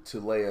to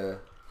Leia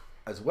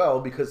as well,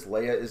 because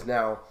Leia is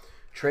now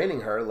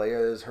training her.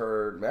 Leia is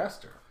her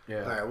master.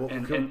 Yeah. All right, well,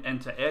 and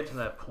to add to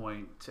that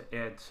point, to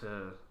add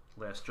to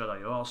Last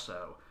Jedi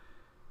also,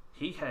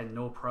 he had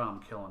no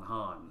problem killing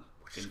Han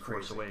in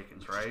Force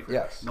Awakens, right?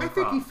 Yes. I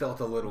think he felt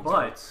a little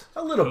bit.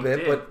 A little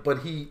bit,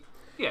 but he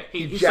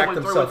jacked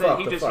himself up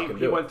to fucking do it.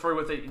 He went through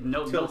with it,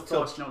 no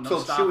thoughts, no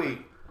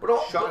stopping.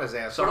 Shot his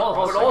ass. But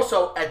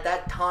also, at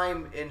that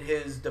time in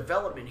his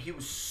development, he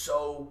was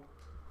so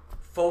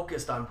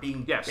focused on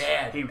being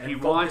bad. He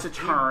wanted to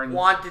turn. He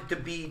wanted to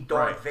be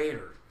Darth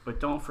Vader. But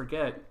don't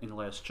forget, in The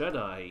Last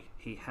Jedi,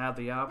 he had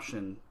the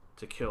option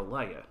to kill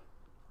Leia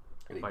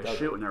by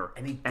shooting her,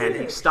 and he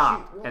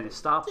stopped. And he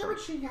stopped her. But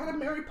she had a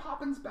Mary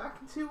Poppins back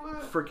into.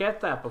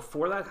 Forget that.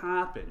 Before that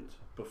happened,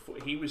 before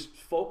he was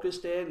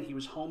focused in, he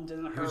was homed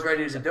in on her. He was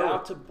ready to do it.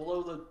 About to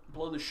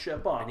blow the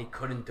ship up, and he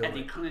couldn't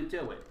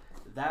do it.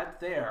 That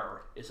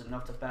there is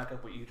enough to back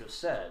up what you just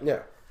said.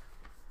 Yeah.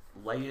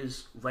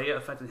 Leia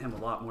affected him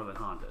a lot more than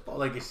Han did. Well,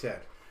 like you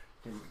said,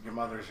 your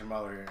mother's your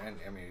mother, and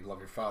I mean, you love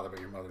your father, but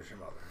your mother's your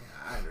mother.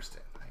 Yeah, I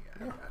understand. I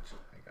got you.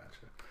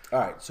 All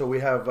right, so we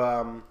have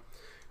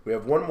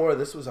one more.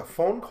 This was a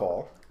phone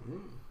call.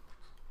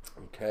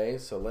 Okay,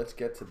 so let's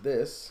get to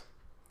this.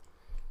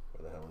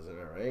 Where the hell is it?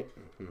 All right.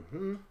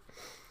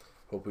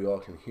 Hope we all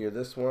can hear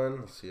this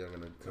one. Let's see. I'm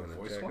gonna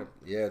check it.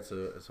 Yeah, it's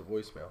a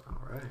voicemail.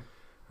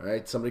 All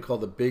right, somebody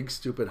called the Big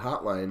Stupid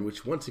Hotline,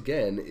 which once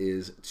again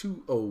is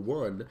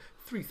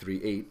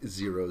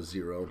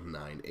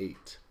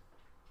 201-338-0098.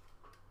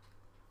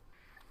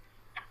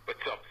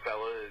 What's up,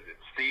 fellas?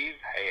 It's Steve.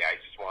 Hey, I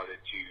just wanted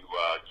wanted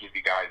to give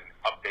you guys an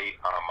update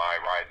on my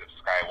Rise of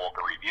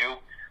Skywalker review.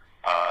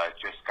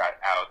 Just got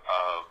out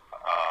of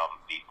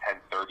the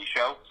 10:30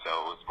 show, so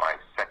it was my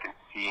second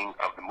seeing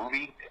of the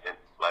movie in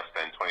less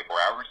than 24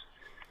 hours.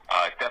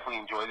 Definitely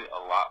enjoyed it a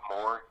lot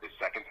more the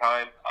second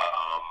time.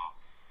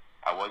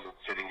 I wasn't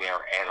sitting there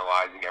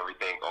analyzing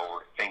everything,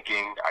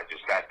 overthinking. I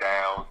just sat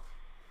down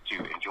to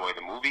enjoy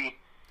the movie,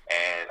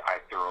 and I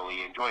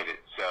thoroughly enjoyed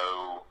it.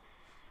 So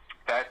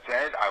that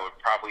said, I would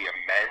probably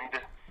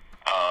amend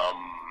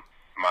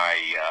my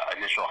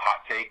initial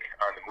hot take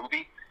on the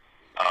movie.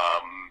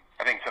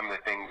 I think some of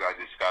the things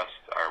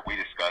we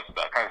discussed,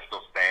 kind of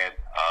still stand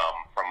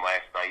from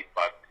last night,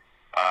 but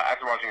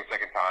after watching it a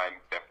second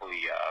time,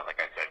 definitely, like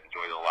I said,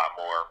 enjoyed it a lot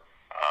more.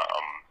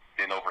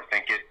 Didn't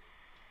overthink it.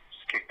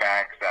 Just kicked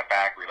back, sat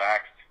back,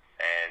 relaxed,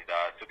 and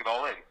took it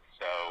all in.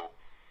 So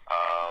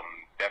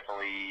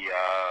definitely,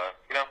 I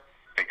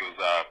think it was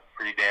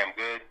pretty damn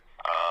good.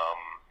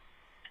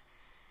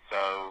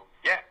 So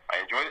yeah,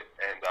 I enjoyed it,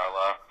 and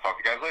I'll talk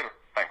to you guys later.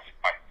 Thanks.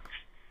 Bye.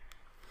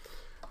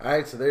 All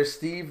right, so there's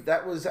Steve.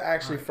 That was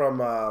actually from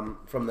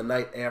the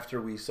night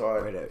after we saw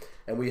it,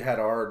 and we had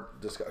our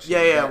discussion.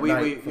 Yeah, that we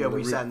night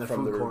sat in the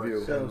from food the court.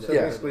 review. So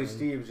Yeah. basically,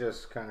 Steve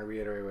just kind of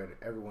reiterated what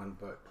everyone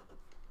but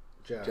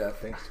Jeff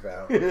thinks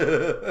about.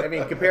 I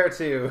mean, compared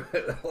to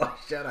The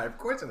Last Jedi, of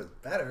course it was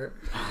better.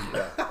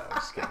 No, I'm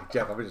just kidding.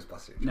 Jeff, I'm just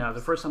busting. Now,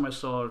 the first time I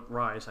saw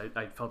Rise,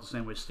 I felt the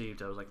same way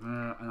Steve. I was like,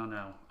 I don't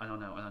know.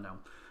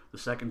 The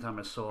second time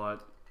I saw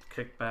it,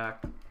 kicked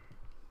back,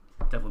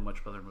 definitely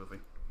much better movie.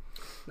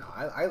 No,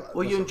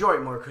 Well, you enjoy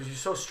it more because you're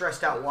so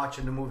stressed out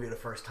watching the movie the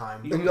first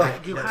time. You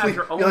have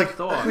your own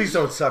thoughts. Please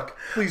don't suck.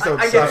 Please don't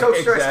I suck. get so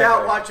stressed Exactly.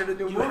 out watching a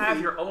new You movie.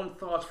 have your own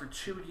thoughts for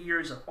 2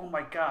 years of, oh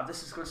my god,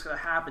 this is what's going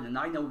to happen, and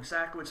I know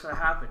exactly what's going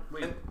to happen.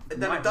 Wait,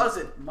 And then it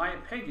doesn't. My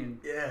opinion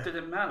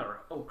didn't matter.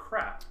 Oh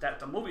crap,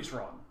 the movie's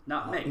wrong,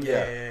 not me.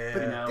 Yeah.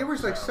 But there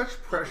was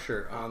such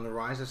pressure on the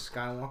Rise of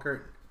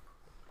Skywalker.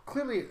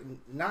 Clearly,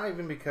 not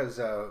even because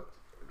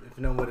if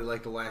nobody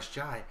liked The Last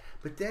Jedi,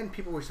 but then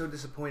people were so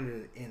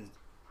disappointed in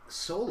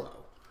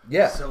Solo.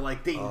 Yeah. So you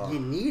had to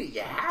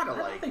I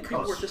don't think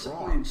people were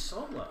disappointed in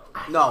Solo.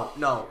 No.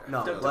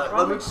 The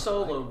problem with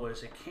Solo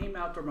was it came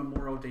out during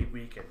Memorial Day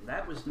weekend.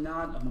 That was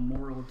not a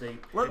Memorial Day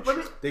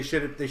picture. They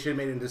should have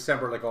made it in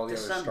December like all the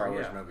other Star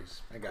Wars yeah.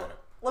 movies. I got it.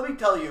 Let me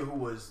tell you who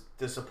was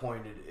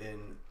disappointed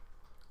in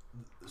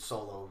the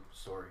Solo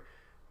story.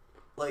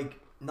 Like,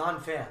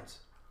 non-fans.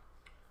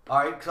 All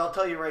right? Because I'll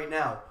tell you right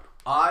now,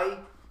 I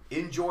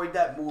enjoyed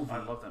that movie. I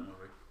love that movie.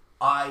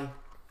 I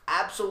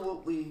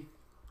absolutely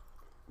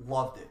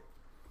loved it.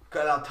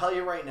 And I'll tell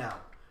you right now,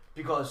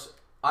 because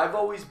I've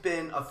always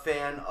been a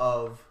fan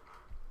of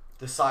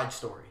the side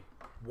story.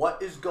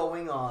 What is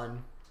going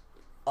on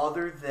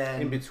other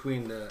than In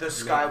between the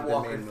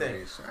Skywalker main thing?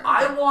 movies.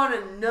 I want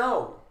to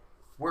know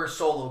where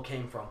Solo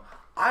came from.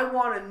 I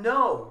want to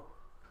know,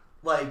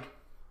 like,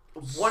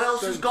 what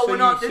else is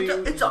going on.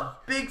 It's a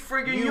big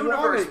friggin'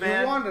 universe,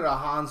 man. You wanted a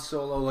Han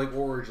Solo like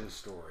origin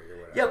story or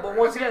whatever. Yeah, but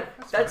once again,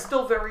 that's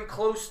still very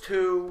close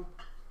to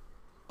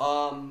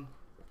the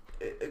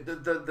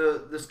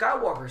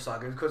Skywalker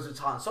saga because it's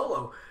Han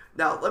Solo.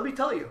 Now, let me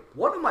tell you,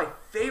 one of my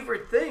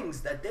favorite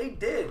things that they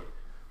did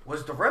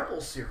was the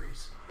Rebels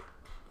series.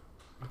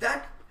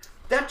 That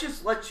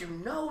just lets you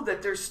know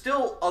that there's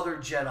still other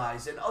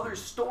Jedis and other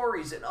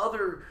stories and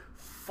other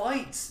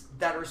fights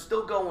that are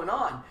still going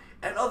on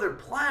and other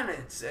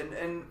planets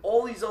and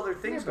all these other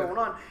things going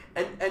on.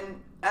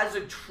 And as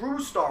a true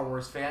Star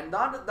Wars fan,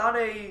 not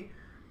a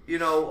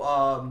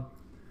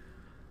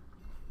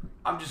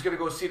I'm just gonna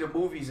go see the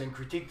movies and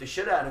critique the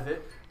shit out of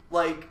it.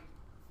 Like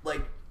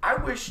I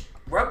wish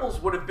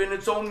Rebels would have been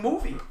its own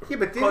movie. Yeah,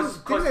 but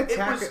didn't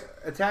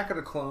Attack of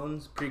the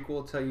Clones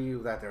prequel tell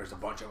you that there's a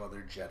bunch of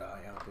other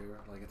Jedi out there?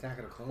 Like Attack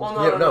of the Clones?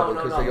 Well, no,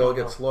 because they all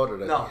get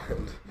slaughtered at the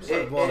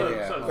end.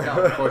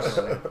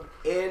 Unfortunately.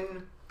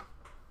 In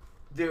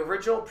the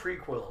original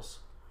prequels,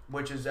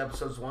 which is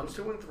episodes 1,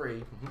 2, and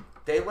 3,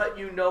 they let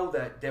you know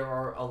that there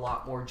are a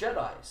lot more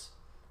Jedis.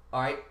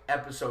 All right,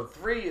 episode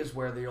 3 is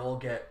where they all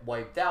get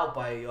wiped out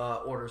by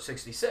Order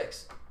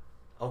 66.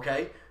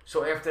 Okay,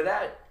 so after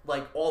that,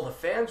 like, all the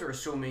fans are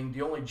assuming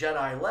the only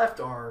Jedi left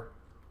are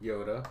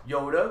Yoda,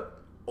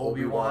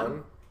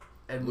 Obi-Wan,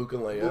 and Luke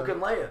and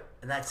Leia.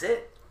 And that's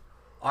it.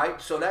 All right,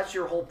 so that's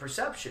your whole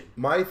perception.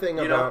 My thing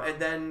about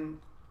and then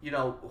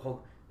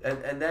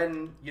and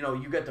then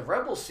you get the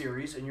Rebel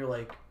series, and you're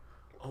like,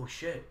 oh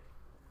shit,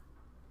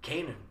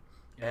 Kanan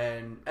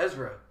and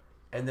Ezra,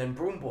 and then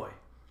Broom Boy.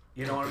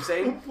 You know what I'm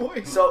saying?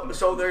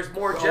 So there's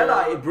more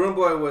Jedi. Broom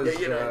Boy was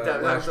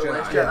that Last was the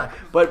Last Jedi.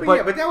 Jedi.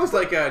 Yeah. But that was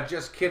like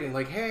just kidding.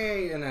 Like,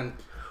 hey, and then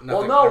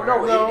Well,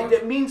 no.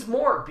 It means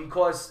more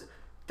because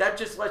that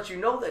just lets you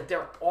know that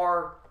there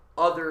are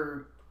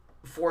other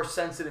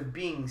Force-sensitive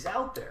beings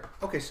out there.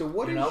 Okay, so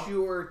what is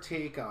your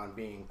take on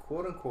being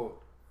quote-unquote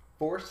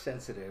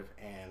Force-sensitive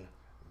and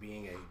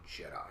being a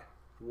Jedi?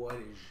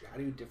 How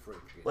do you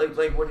differentiate? Like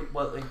what?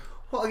 Well,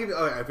 I'll give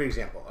you for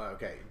example.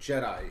 Okay,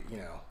 Jedi.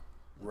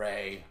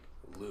 Rey,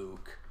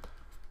 Luke,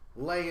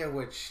 Leia,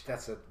 which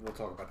we'll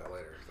talk about that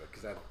later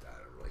because I don't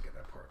really get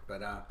that part.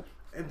 But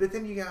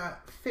then you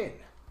got Finn,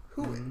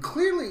 who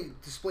clearly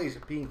displays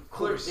being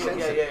force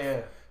sensitive.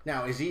 Yeah.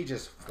 Now, is he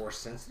just force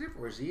sensitive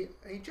or is he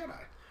a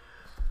Jedi?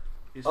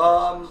 He's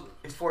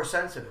force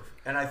sensitive,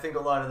 and I think a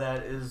lot of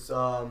that is.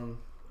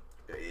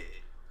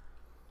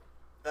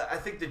 I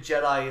think the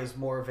Jedi is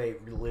more of a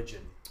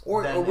religion,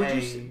 or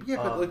would you?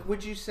 But like,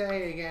 would you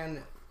say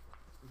again,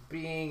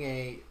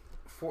 being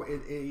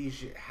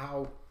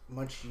how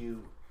much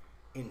you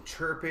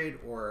interpret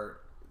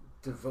or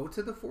devote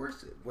to the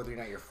Force, whether or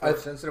not you're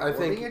force sensitive or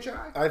being a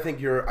Jedi? I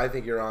think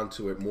you're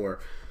onto it more,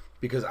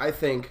 because I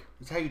think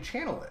it's how you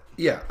channel it.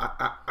 Yeah,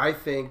 I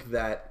think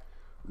that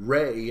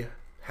Rey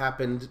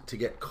happened to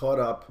get caught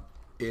up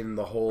in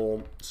the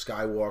whole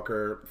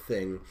Skywalker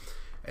thing,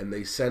 and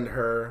they send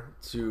her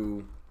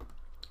to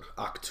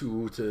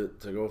Ahch-To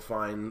to go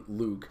find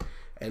Luke,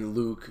 and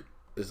Luke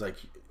is like,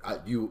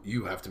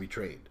 you have to be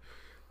trained.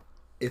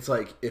 It's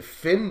like, if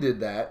Finn did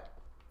that,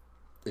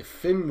 if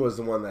Finn was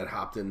the one that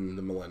hopped in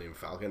the Millennium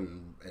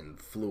Falcon and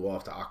flew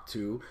off to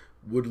Ahch-To,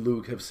 would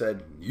Luke have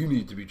said, you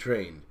need to be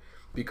trained?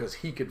 Because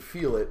he could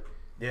feel it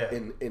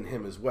in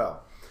him as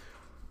well.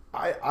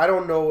 I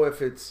don't know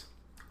if it's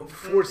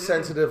force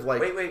sensitive.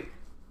 Like, wait.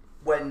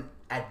 When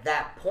at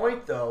that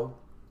point though,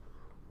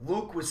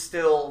 Luke was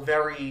still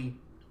very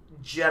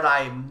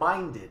Jedi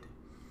minded,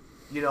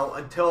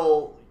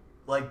 until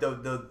like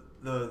that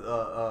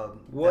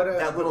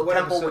little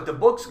temple with the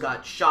books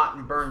got shot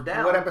and burned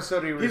down. What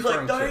episode are you referring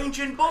to? He's like, the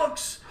ancient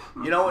books,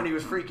 and he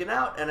was freaking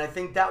out. And I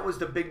think that was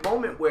the big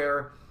moment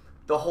where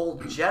the whole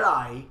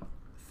Jedi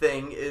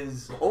thing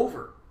is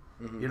over.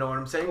 You know what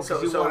I'm saying? Well,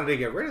 he wanted to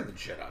get rid of the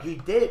Jedi. He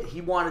did.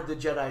 He wanted the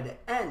Jedi to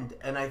end.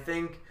 And I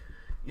think,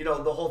 the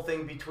whole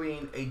thing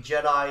between a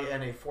Jedi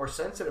and a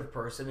Force-sensitive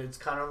person, it's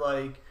kind of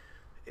like,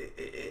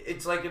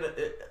 it's like an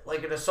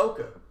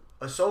Ahsoka.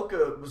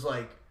 Ahsoka was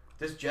like,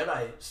 this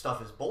Jedi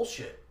stuff is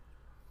bullshit,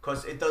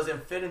 because it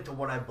doesn't fit into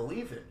what I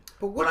believe in.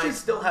 But I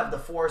still have the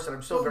Force, and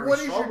I'm still very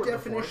strong with the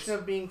Force. What is your definition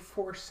of being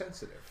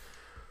Force-sensitive?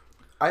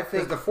 I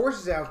think the Force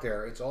is out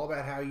there. It's all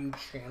about how you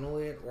channel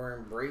it or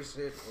embrace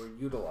it or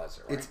utilize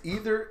it. Right?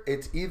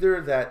 It's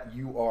either that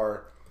you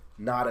are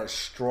not as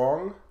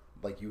strong,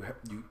 like you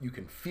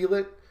can feel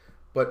it,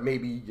 but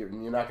maybe you're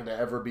not going to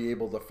ever be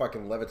able to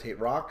fucking levitate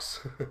rocks.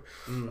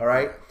 All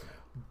right,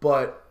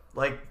 but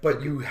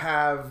you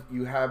have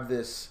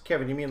this.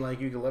 Kevin, you mean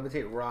like you can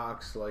levitate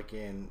rocks, like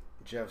in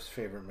Jeff's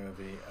favorite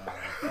movie,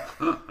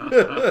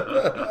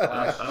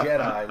 Last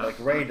Jedi, like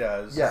Rey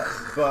does. Yes.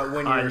 But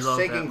when you're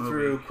sinking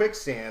through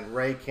quicksand,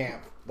 Rey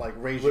can't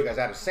raise you guys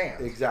out of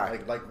sand. Exactly.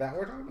 Like that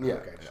we're talking about? Yeah.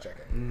 Okay, just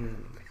checking.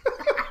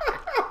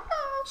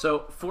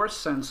 So, Force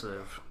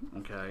sensitive,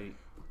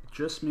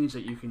 just means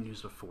that you can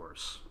use the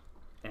Force.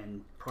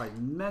 And probably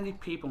many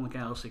people in the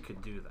galaxy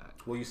could do that.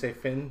 Will you say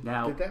Finn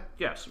did that?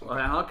 Yes. Okay.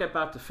 And I'll get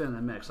back to Finn in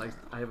a minute.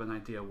 I have an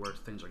idea where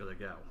things are going to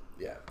go.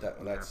 Yeah, that's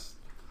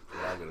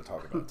what I'm going to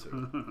talk about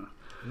too.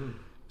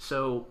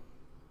 So,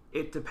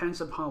 it depends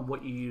upon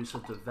what you use to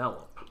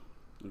develop.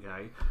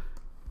 Okay?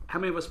 How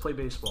many of us play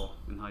baseball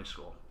in high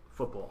school?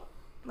 Football?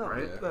 No,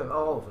 right?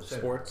 All of us.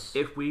 Sports.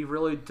 If we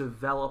really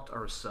developed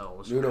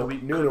ourselves, Nuno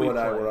and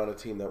I were on a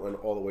team that went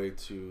all the way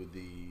to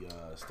the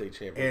state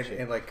championship.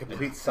 And like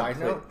complete side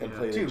note, and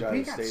played dude, in Giant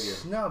we got Stadium.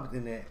 snubbed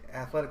in the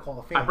Athletic Hall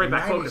of Fame. I bring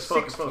back The focus.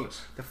 96 team.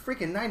 The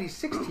freaking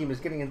 '96 team is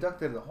getting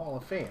inducted into the Hall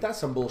of Fame. That's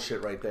some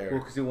bullshit right there.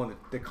 Well, because he won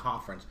the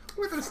conference.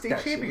 We went to the state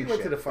That shit. championship. We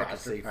went to the fucking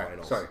Bastard. state All right,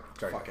 finals. Sorry.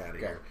 Fuck out of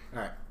here.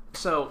 All right.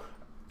 So,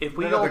 if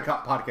we Another all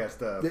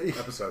podcast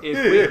episode. if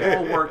we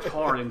all worked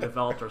hard and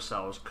developed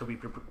ourselves, could we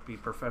be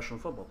professional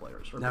football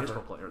players or Never.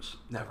 baseball players?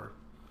 Never.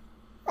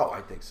 Oh,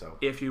 I think so.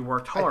 If you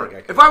worked I hard, think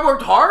I could. If I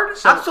worked hard,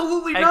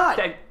 absolutely and- not.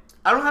 and-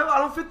 I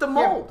don't fit the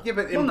mold. Yeah,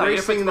 but Well, no, if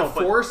embracing it's the not,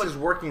 but- Force but is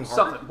working hard.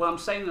 something. What I'm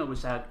saying though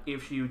is that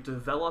if you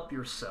develop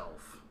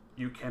yourself,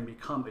 you can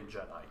become a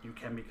Jedi. You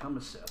can become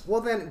a Sith.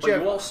 Well, then, But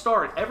Jeff. you all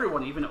start.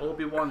 Everyone, even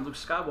Obi-Wan and Luke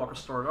Skywalker,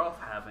 started off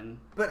having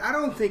But I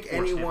don't think Force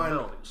anyone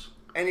capabilities.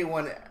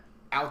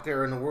 out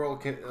there in the world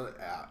can,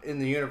 in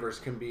the universe,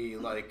 can be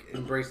like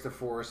embrace the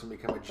Force and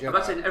become a Jedi. I'm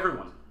not saying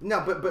everyone.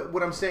 No, but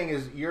what I'm saying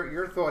is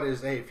your thought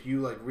is, hey, if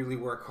you like really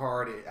work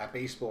hard at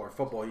baseball or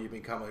football, you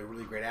become a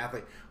really great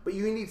athlete. But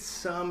you need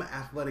some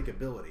athletic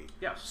ability.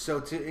 Yes. So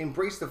to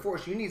embrace the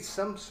Force, you need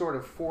some sort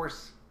of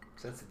Force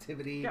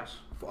sensitivity. Yes.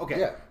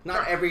 Okay. Yeah.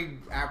 Not every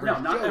average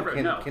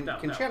Joe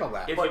can channel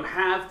that. If But you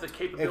have the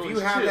capabilities, if you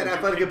have that you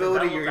athletic can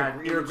ability, develop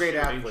that you're a great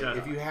into athlete. Jedi.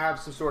 If you have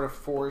some sort of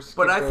Force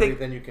But I capability, think-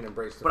 then you can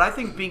embrace the But I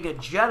think being a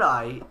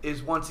Jedi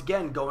is once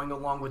again going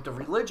along with the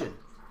religion,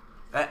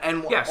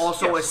 and Yes,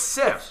 also yes, a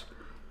Sith.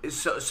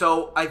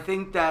 So I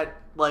think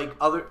that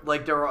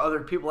there are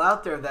other people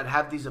out there that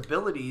have these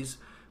abilities,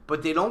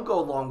 but they don't go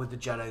along with the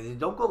Jedi. They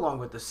don't go along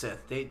with the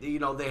Sith.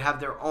 They have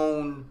their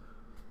own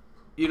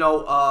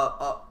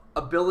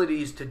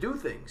abilities to do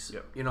things.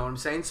 Yep. You know what I'm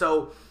saying?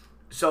 So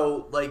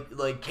like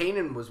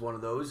Kanan was one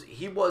of those.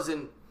 He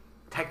wasn't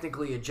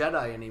technically a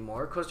Jedi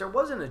anymore because there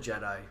wasn't a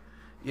Jedi.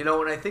 You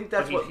know, and I think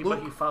that's what Luke...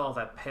 But he followed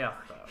that path,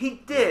 though.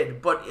 He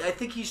did, but I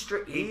think he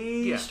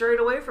strayed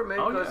away from it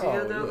because he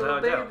had that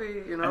little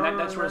baby, you know. And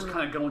that's where it's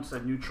kind of going to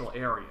the neutral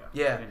area.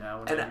 Yeah. You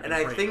know, and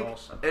I think,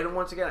 and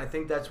once again, I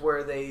think that's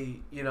where they,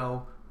 you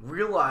know,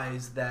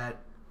 realize that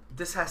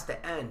this has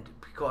to end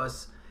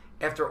because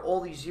after all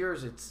these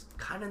years, it's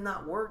kind of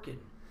not working.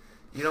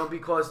 You know,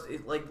 because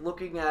like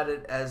looking at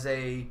it as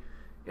a,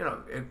 you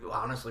know, it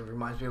honestly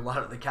reminds me a lot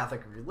of the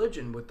Catholic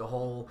religion with the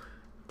whole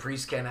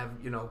priests can't have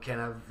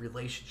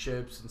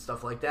relationships and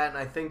stuff like that. And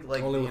I think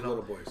like only with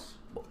little boys.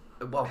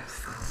 Well,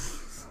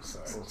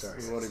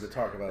 sorry. We won't even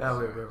talk about that.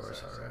 We're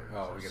sorry.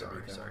 Oh, we gotta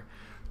be sorry.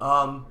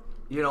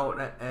 You know,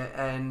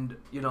 and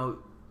you know,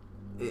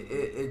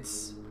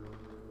 it's.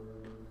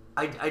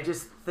 I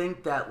just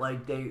think that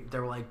like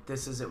they're like,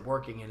 this isn't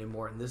working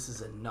anymore and this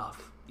is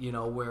enough. You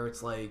know, where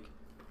it's like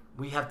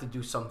we have to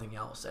do something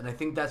else, and I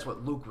think that's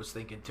what Luke was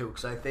thinking too.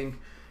 Because I think,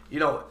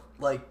 you know,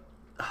 like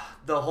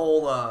the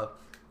whole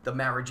the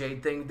Mara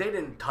Jade thing, they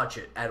didn't touch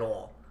it at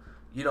all.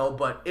 You know,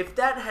 but if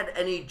that had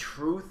any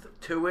truth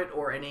to it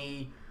or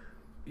any,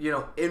 you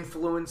know,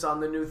 influence on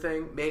the new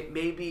thing,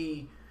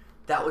 maybe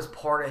that was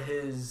part of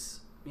his,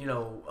 you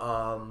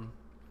know,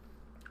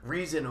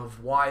 reason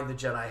of why the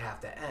Jedi have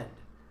to end.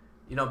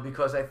 You know,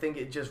 because I think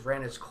it just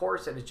ran its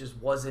course and it just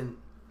wasn't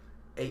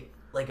a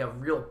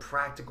real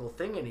practical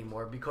thing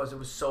anymore because it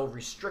was so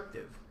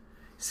restrictive.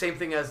 Same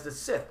thing as the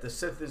Sith. The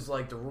Sith is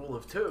like the rule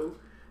of two.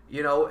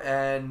 You know,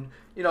 and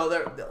you know,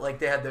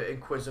 they had the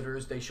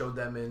Inquisitors. They showed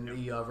them in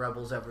the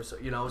Rebels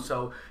episode. You know,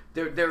 so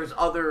there's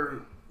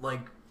other like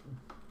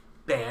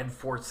bad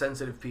Force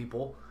sensitive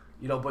people.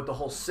 You know, but the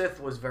whole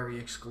Sith was very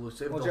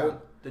exclusive.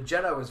 Well, the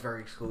Jedi was very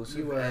exclusive.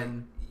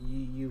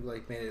 You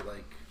like made it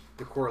like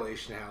the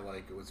correlation how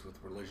like it was with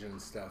religion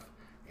and stuff.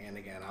 And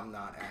again, I'm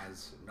not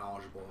as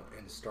knowledgeable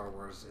in Star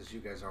Wars as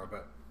you guys are,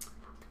 but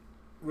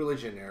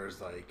religion there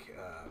is like.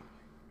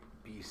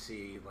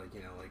 BC, like,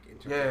 you know, like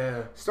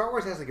yeah. Star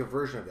Wars has like a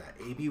version of that,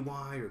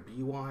 ABY or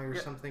BY or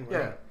something,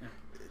 right? Yeah.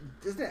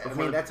 Doesn't it? I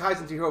mean, that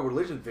ties into your whole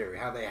religion theory,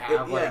 how they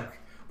have like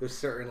there's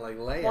certain like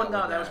layout. Well,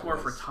 no, that was more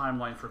for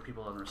timeline for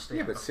people to understand.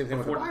 Yeah, but same thing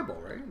with the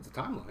Bible, right? It's a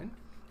timeline.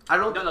 I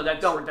don't. No,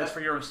 that's for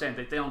your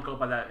understanding. They don't go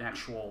by that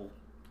actual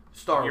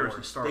Star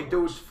Wars. They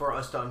do it for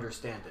us to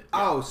understand it.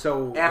 Oh,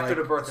 so after like,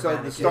 the birth of so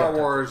Anakin. the Star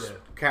Wars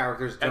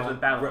characters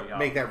don't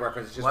make that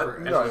reference just what?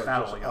 for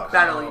Battle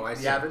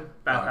Yavin.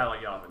 Battle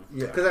Yavin.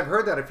 Yeah, because I've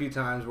heard that a few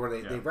times where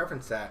they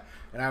reference that,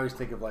 and I always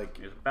think of like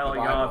Battle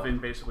Yavin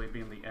basically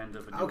being the end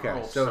of a new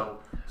world. So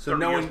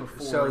knowing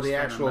the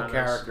actual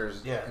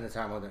characters in the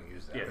timeline don't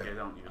use that. Yeah, they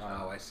don't use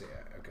that. Oh, I see it.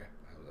 Okay,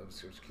 I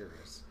was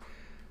curious.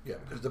 Yeah,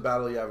 because the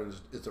Battle of Yavin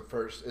is the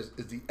first is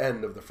the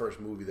end of the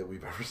first movie that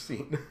we've ever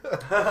seen.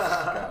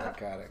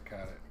 Got it.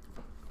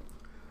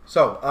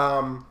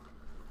 So,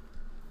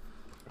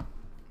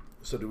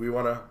 so do we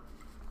want to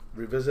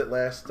revisit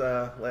Last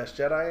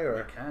Jedi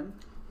or? We can.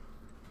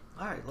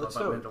 All right, let's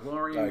do it.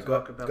 All right,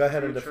 go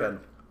ahead and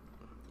defend.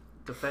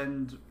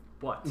 Defend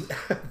what?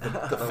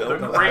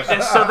 the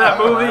greatness of that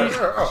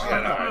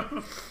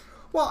movie.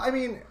 Well, I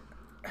mean,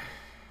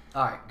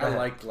 all right, I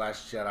liked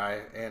Last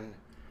Jedi, and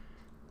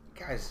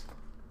guys,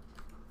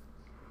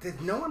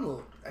 did no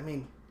one? I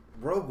mean,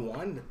 Rogue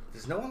One.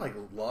 Does no one like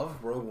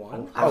love Rogue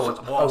One?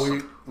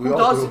 Awesome. We Who all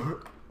doesn't?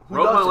 do.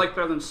 Rogue One I like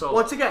better than Solo.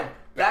 Once again,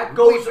 that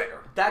goes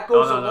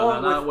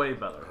along with way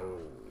better.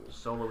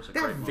 Solo was a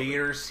that great movie.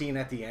 Vader scene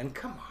at the end.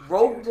 Come on,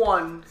 Rogue dude.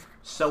 One.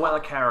 So out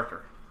of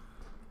character.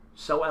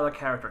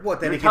 What?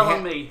 Then You're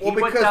telling me he went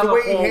because down the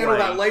way he hallway. handled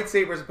that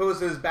lightsaber as opposed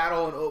to his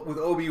battle with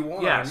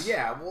Obi-Wan. Yes.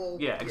 Yeah. Well.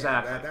 Yeah.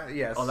 Exactly.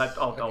 Yes. Okay.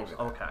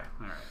 All right.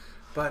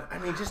 But I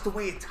mean, just the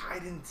way it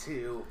tied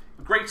into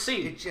great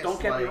scene. it just, Don't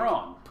get me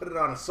wrong. Put it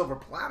on a silver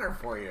platter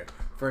for you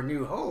for A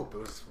New Hope. It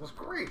was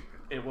great.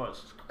 It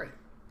was Great.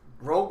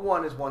 Rogue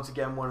One is once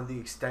again one of the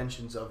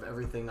extensions of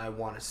everything I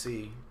want to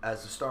see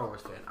as a Star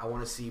Wars fan. I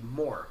want to see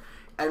more.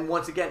 And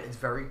once again, it's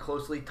very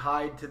closely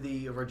tied to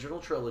the original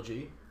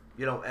trilogy,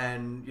 you know,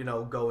 and, you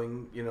know,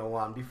 going, you know,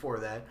 on before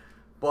that.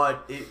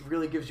 But it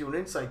really gives you an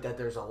insight that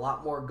there's a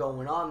lot more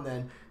going on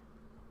than,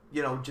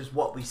 you know, just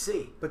what we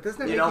see. But doesn't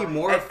that you make know? you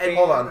more and, fan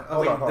hold on.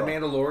 The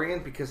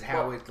Mandalorian because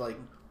how it like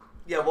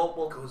yeah,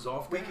 well goes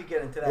off we there? could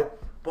get into that.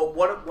 But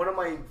one of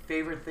my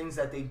favorite things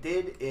that they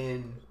did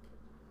in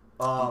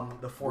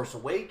The Force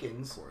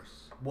Awakens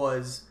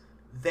was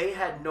they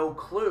had no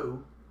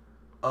clue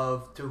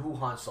to who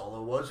Han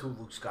Solo was, who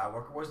Luke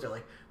Skywalker was. They're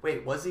like,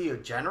 wait, was he a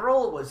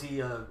general? Was he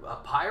a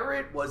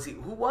pirate?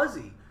 Who was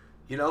he?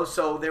 You know,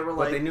 so they were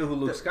like... But they knew who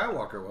Luke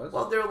Skywalker was.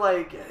 Well, they're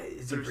like,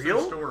 is he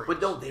real? Stories.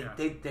 But no,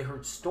 they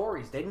heard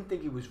stories. They didn't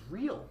think he was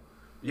real.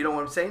 You know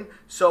what I'm saying?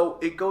 So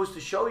it goes to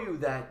show you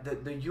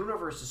that the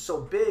universe is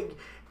so big,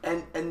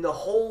 and the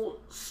whole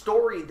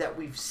story that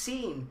we've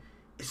seen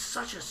is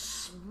such a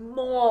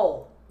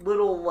small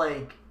little,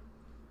 like,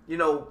 you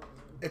know,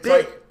 It's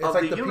bit like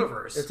of the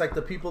universe. It's like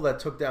the people that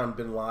took down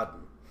Bin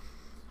Laden.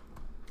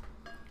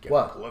 Getting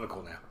What?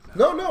 political now.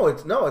 No,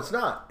 it's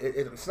not.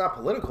 It's not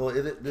political.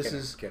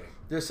 This Kidding.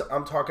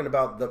 I'm talking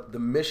about the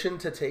mission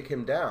to take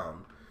him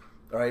down.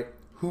 All right.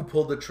 who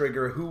pulled the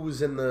trigger, who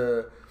was in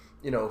the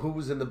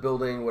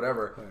building,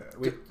 whatever.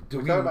 We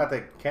talking about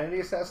the Kennedy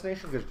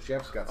assassination because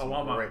Jeff's got some.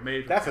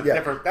 Great. That's a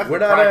different. That's we're a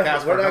not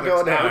podcast. we're not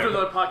going there. We'll do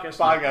another podcast.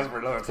 For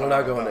another time. We're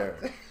not going there.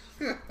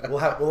 We'll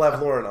have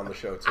Lauren on the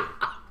show too.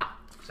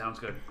 Sounds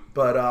good.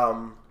 But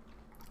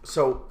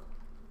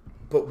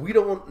but we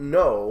don't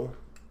know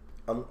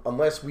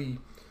unless we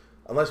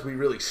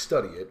really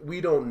study it.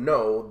 We don't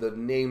know the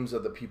names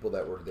of the people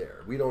that were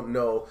there. We don't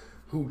know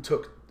who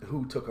took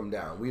them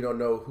down. We don't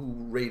know who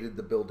raided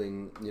the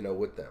building,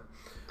 with them.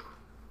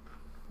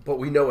 But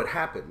we know it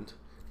happened.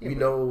 Yeah, we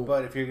know.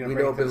 But if you're going to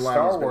bring up the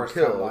Star Wars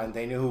timeline,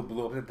 they knew who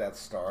blew up the Death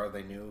Star.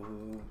 They knew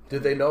who.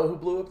 Did they know who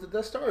blew up the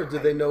Death Star, or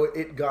did they know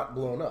it got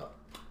blown up?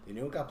 They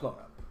knew it got blown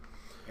up.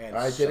 And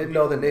I didn't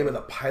know the name of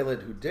the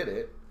pilot who did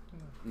it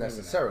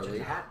necessarily.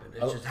 It happened.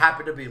 It just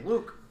happened to be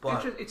Luke.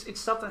 But it's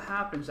stuff that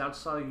happens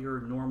outside your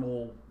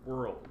normal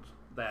world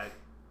that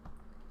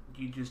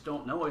you just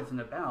don't know anything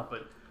about.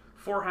 But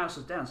 4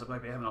 houses down, somebody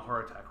might be having a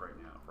heart attack right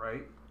now,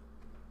 right?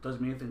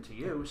 Doesn't mean anything to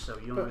you, so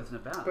you don't know anything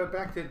about it. But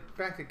back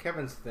to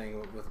Kevin's thing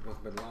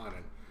with Bin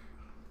Laden,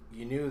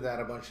 you knew that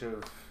a bunch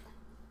of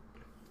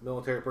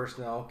military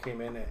personnel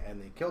came in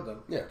and they killed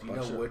him. Yeah, do you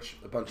know which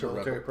bunch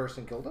military of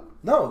person killed him?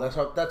 No, that's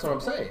what I'm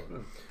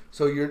saying.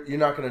 So you're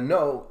not going to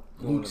know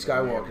Luke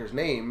Skywalker's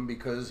name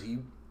because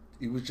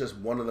he was just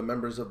one of the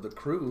members of the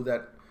crew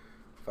that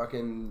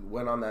fucking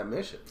went on that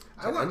mission.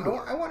 I want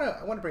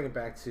to bring it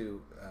back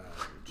to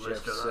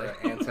Jeff's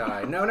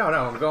anti. No.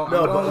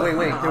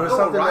 Wait.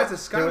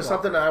 There was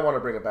something that I want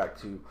to bring it back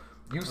to.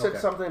 You said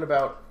something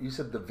about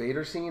the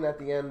Vader scene at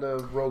the end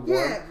of Rogue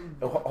One.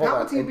 Hold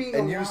on,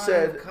 and you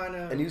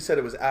said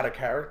it was out of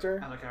character.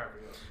 Out of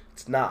character, yes.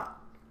 It's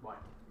not. Why?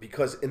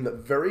 Because in the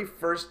very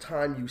first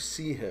time you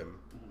see him,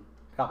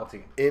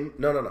 Palpatine.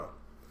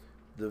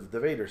 The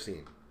Vader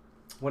scene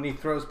when he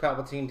throws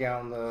Palpatine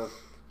down the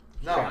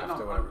shaft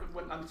or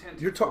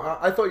whatever.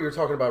 I thought you were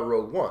talking about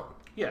Rogue One.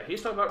 Yeah,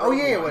 he's talking about.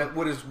 Rogue One.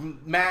 What his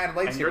mad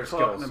lightsaber and you're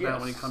talking skills. about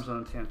when he comes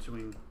on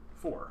Tatooine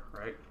 4,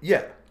 right?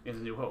 Yeah. In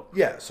The New Hope.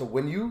 Yeah, so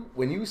when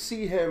you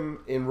see him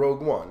in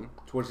Rogue One,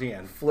 towards the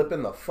end,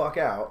 flipping the fuck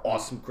out,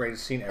 awesome,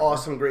 greatest scene ever.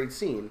 Awesome, great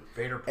scene.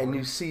 Vader and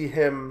you see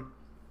him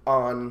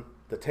on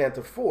the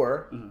Tantive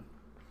 4,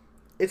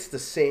 it's the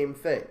same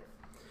thing.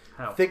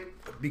 How?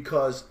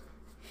 Because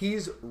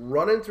he's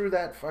running through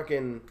that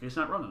fucking. He's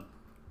not running.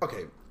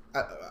 Okay,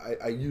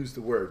 I use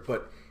the word,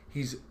 but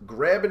he's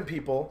grabbing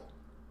people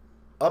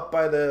up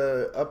by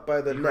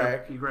the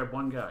neck. He grabbed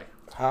one guy.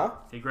 Huh?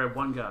 He grabbed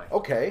one guy.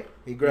 Okay,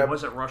 he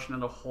wasn't rushing in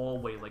the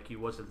hallway like he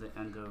was at the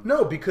end of.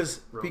 No,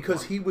 because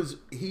he was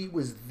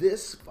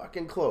this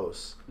fucking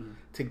close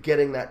to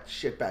getting that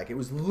shit back. It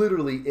was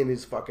literally in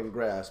his fucking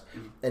grasp,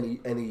 and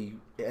he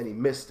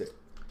missed it.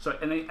 So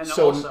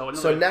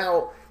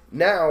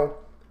now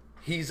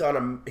he's on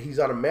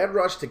a mad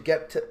rush to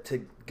get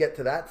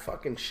to that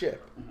fucking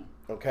ship.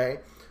 Okay,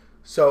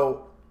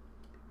 so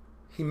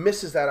he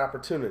misses that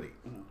opportunity,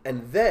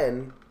 and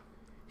then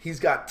he's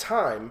got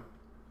time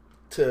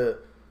to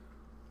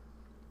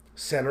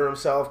center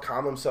himself,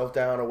 calm himself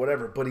down, or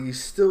whatever, but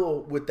he's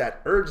still with that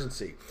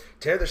urgency.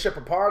 Tear the ship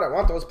apart. I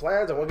want those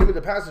plans. I want to give me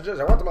the passengers.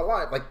 I want them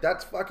alive. Like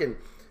that's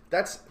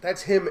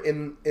him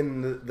in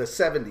the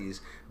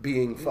 70s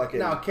being fucking.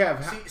 Now,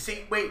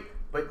 Kev, wait,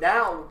 but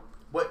now,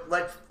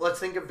 let's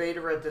think of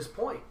Vader at this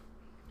point.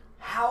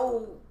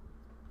 How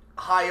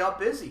high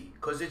up is he?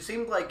 Because it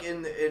seemed like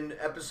in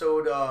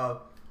episode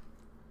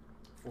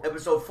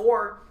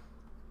 4,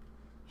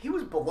 he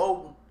was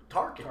below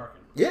Tarkin.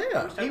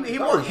 Yeah, he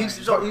was. He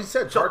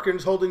said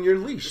Tarkin's holding your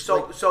leash.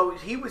 So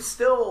he was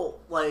still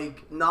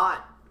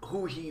not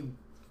who he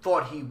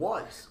thought he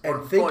was.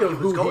 And think of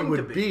who he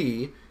would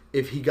be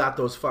if he got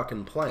those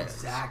fucking plans.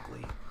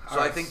 Exactly. So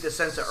I think the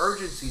sense of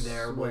urgency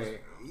there was.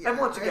 And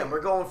once again,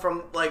 we're going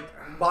from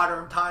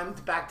modern time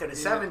back to the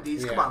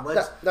 70s. Come on,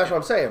 let's. That's what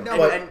I'm saying.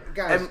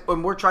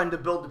 And we're trying to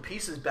build the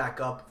pieces back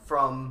up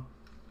from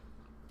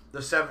the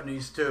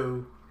 70s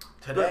to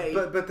today.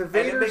 But the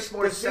Vader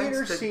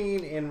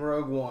scene in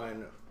Rogue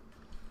One,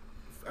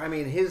 I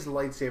mean, his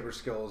lightsaber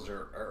skills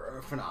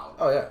are phenomenal.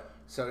 Oh yeah.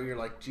 So you're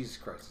like, Jesus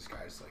Christ, this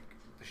guy's like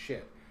the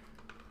shit.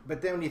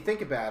 But then when you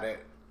think about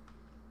it,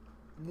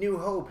 New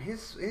Hope,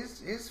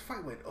 his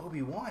fight with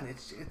Obi-Wan,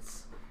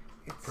 it's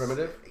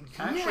primitive.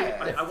 Actually,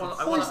 yeah, I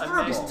want to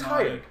amend. He's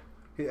tired.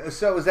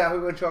 So is that how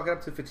we want to chalk it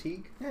up to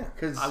fatigue? Yeah.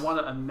 Because I want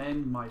to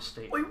amend my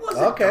statement. Well, he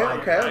wasn't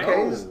tired.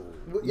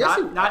 Yes,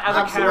 not as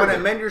a character. You want to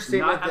amend your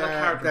statement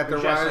that the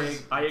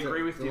rise. I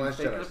agree with you. I'm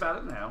thinking about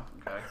it now.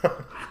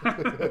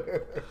 Okay.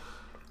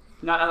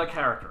 Not as a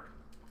character.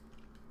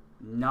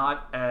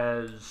 Not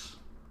as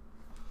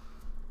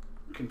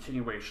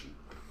continuation.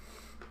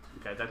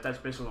 Okay, that's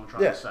basically what I'm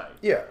trying to say.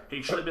 Yeah.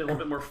 He should have been a little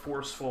bit more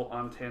forceful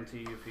on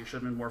Tantive. He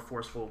should have been more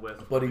forceful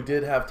with. But he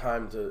did have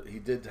time to. He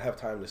did have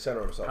time to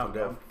center himself and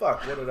go,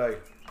 "Fuck, what did I?"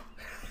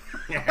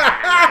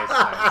 Nice.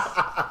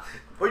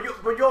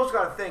 but you also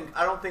got to think.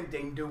 I don't think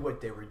they knew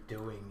what they were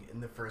doing in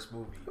the first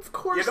movie. Of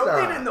course you know,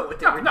 not. They didn't know what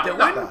they were doing.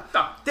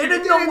 No. They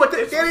didn't know what They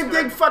this didn't was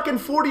think gonna- fucking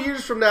 40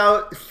 years from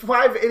now,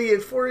 four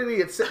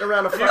idiots sitting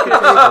around a fucking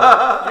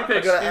table. You could They're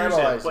excuse gonna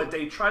analyze it, but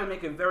they tried to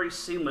make it very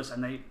seamless,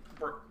 and they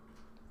were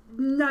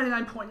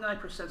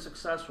 99.9%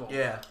 successful.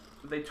 Yeah.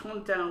 They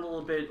toned down a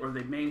little bit, or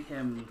they made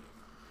him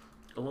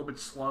a little bit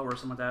slower or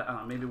something like that. I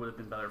don't know, maybe it would have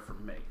been better for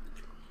me.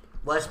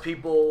 Less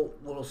people,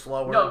 a little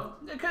slower. No,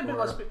 it could have been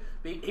less.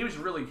 He was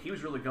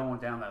really going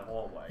down that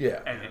hallway.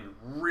 Yeah. And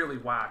really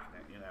whacking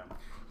it, you know.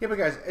 Yeah, but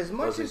guys, as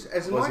much Was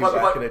as he much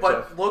whacking as it,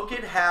 But Jeff? look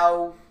at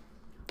how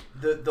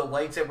the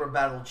lightsaber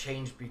battle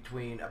changed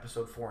between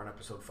episode 4 and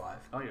episode 5.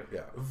 Oh yeah.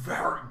 Yeah.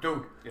 Very,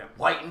 dude. Yeah.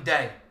 Light and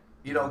day.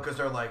 You know, because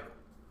they're like,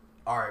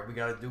 all right, we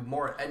got to do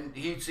more. And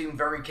he seemed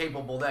very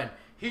capable then.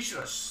 He should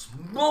have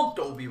smoked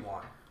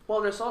Obi-Wan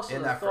Well, there's also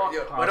in the that. thought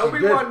When process.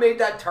 Obi-Wan made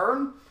that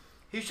turn,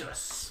 he should have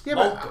yeah,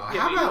 smoked but him. how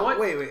Yeah, but you know about what?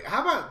 wait?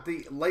 How about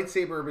the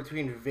lightsaber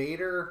between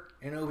Vader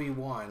and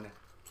Obi-Wan?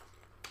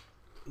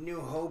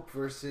 New Hope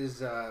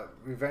versus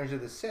Revenge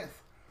of the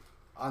Sith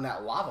on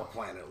that lava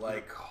planet.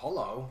 Like,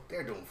 hello,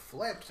 they're doing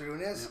flips, they're doing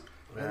this,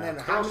 and then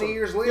how many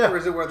years later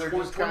is it where they're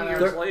just 20 kind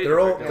years of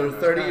later. They're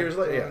 30 years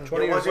later. Yeah,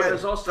 20 years Yeah, later.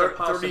 There's also a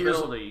 30 years-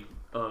 possibility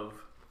of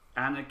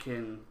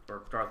Anakin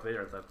or Darth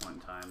Vader at that point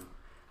in time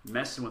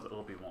messing with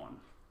Obi-Wan.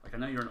 Like, I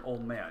know you're an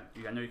old man.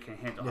 I know you can't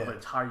handle it. I'm going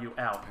to tire you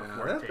out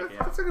before I take you out.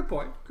 That's a good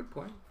point. Good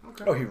point.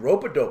 Okay. Oh, he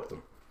rope-a-doped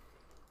them.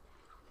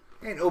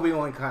 And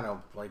Obi-Wan kind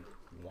of like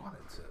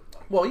wanted to.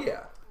 Like, Well,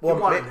 yeah. Well,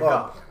 wanted to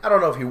go. I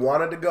don't know if he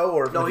wanted to go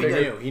or if No, he he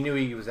figured. did. He knew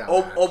he was out.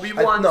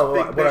 Obi-Wan's no,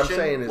 big what I'm mission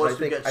saying is was I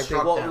think- to get I think-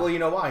 struck Well, down. well, you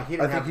know why? He I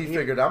didn't think have. he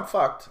figured I'm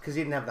fucked. because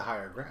he didn't have the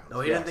higher ground. No,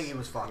 he didn't think he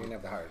was fucked. He didn't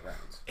have the higher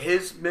grounds.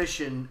 His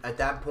mission at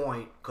that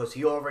point, because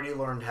he already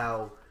learned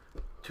how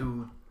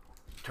to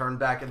turn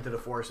back into the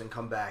Force and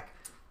come back,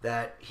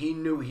 that he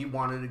knew he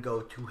wanted to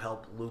go to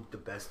help Luke the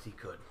best he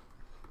could.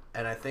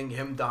 And I think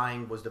him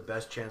dying was the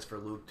best chance for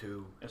Luke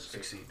to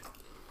succeed.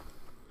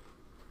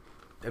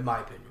 In my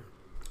opinion.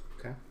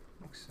 Okay,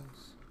 makes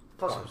sense.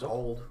 Plus, he was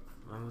old.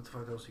 I mean, what the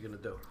fuck else are you going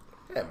to do?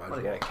 Yeah, might What,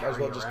 as you well, gotta might as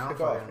well carry just around kick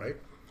for off, him? right?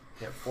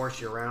 Yeah,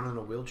 force you around in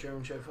a wheelchair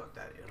and shit? Fuck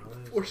that, you know?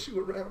 It's- Force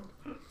you around.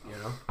 You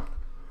know?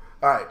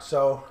 All right,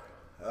 so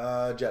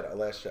Jedi,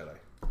 Last Jedi.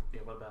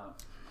 Yeah, what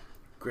about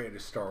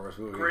Greatest Star Wars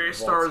movie.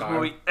 greatest of all Star Wars time.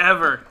 movie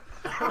ever?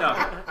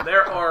 No,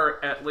 there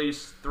are at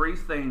least 3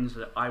 things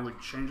that I would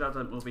change out of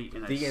that movie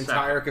in a The second.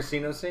 entire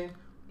casino scene.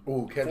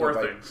 Ooh, 4 Kento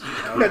Bite. things.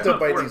 Kento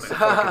Bite 4 needs to things.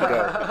 fucking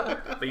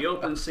go. The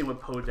opening scene with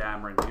Poe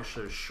Dameron, you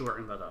should have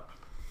shortened that up.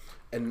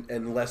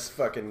 And less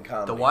fucking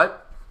comedy. The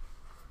what?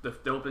 The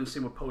opening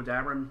scene with Poe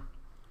Dameron.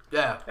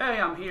 Yeah. Hey,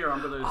 I'm here.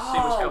 I'm going to see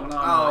what's going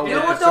on. Oh, You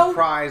know yeah, what, though?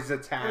 surprise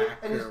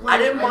attack. or I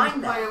didn't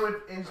mind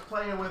that. He's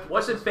playing with.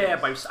 Wasn't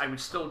bad, but I would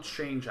still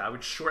change it. I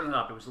would shorten it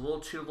up. It was a little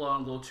too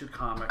long, a little too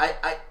comic.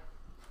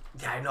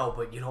 Yeah, I know,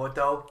 but you know what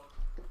though?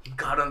 He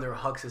got under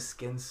Hux'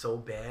 skin so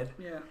bad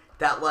yeah.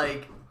 that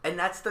like, and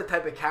that's the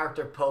type of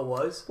character Poe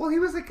was. Well, he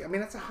was like, I mean,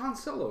 that's a Han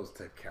Solo's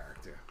type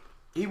character.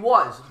 He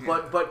was,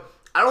 but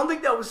I don't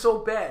think that was so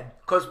bad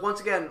because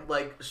once again,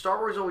 like Star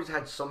Wars always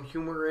had some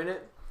humor in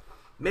it.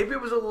 Maybe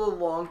it was a little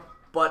long,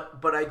 but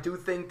I do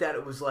think that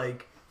it was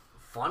like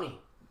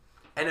funny,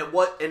 and it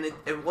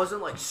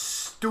wasn't like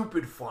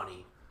stupid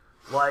funny,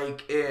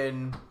 like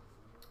in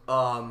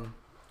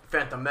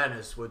Phantom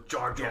Menace with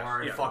Jar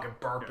Jar and fucking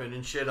burping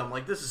and shit. I'm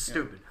like, this is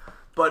stupid,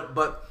 but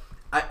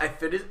I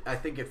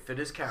think it fit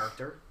his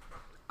character.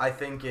 I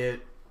think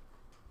it,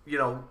 you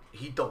know,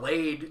 he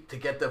delayed to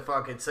get the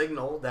fucking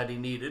signal that he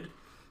needed,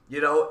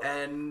 you know,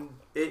 and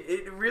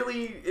it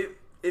really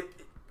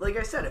like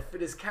I said, it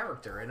fit his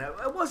character, and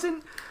it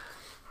wasn't.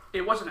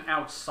 It wasn't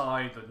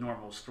outside the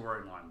normal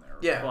storyline there.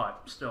 Yeah.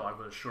 But still, I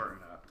would have shortened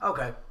that.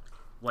 Okay.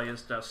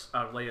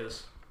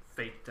 Leia's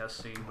fake death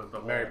scene with the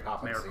Mary whole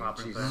Poppins Mary scene.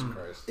 Poppins Jesus thing.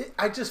 Christ.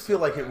 I just feel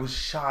like it was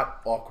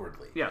shot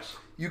awkwardly. Yes.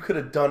 You could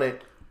have done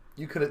it.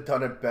 You could have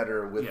done it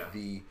better with Yeah.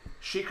 the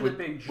She could with, have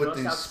been just with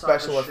the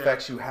outside special the ship.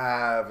 effects you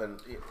have,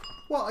 and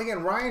Well, again,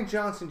 Rian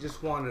Johnson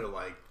just wanted to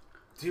like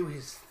do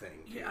his thing.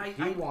 Yeah,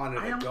 he wanted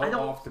I to don't- go I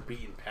don't- off the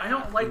beaten path. I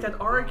don't like He that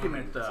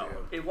argument, wanted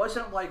though. to. It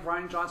wasn't like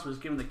Rian Johnson was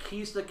given the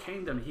keys to the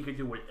kingdom. He could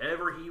do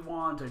whatever he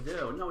wanted to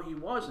do. No, he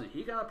wasn't.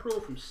 He got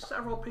approval from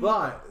several people.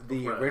 But the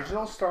before that.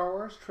 original Star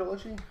Wars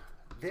trilogy,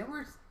 there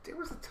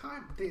was a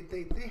time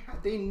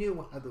they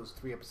knew how those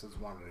 3 episodes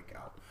wanted to go.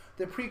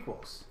 The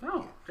prequels.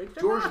 No, they did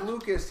George not.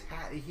 Lucas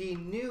he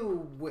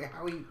knew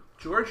how he.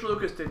 George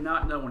Lucas did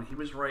not know when he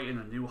was writing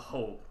A New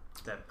Hope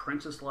that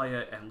Princess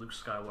Leia and Luke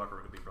Skywalker were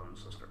going to be brother and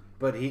sister.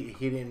 But he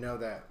didn't know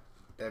that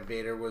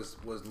Vader was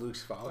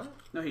Luke's father.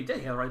 No, he did.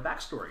 He had the right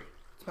backstory.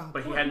 my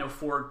But he point. had no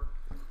forward.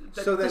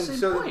 So then,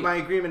 point. my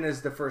agreement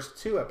is the first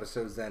 2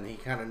 episodes. Then he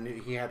kind of knew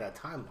he had that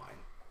timeline.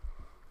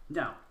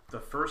 No, the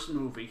first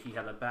movie, he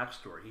had a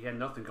backstory. He had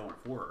nothing going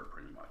forward,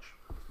 pretty much.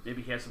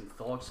 Maybe he had some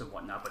thoughts and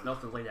whatnot, but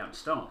nothing laid out in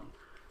stone,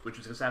 which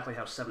is exactly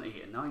how 7,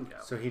 8, and 9 go.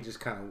 So he just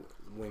kind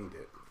of winged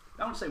it.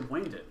 I wouldn't say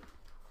winged it,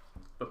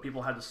 but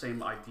people had the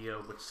same idea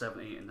with 7,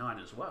 8, and 9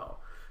 as well.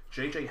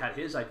 JJ had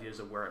his ideas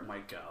of where it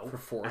might go For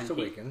Force and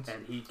Awakens.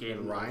 and he gave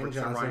And it over Ryan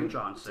to Ryan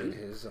Johnson did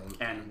his own and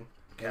thing.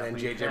 And then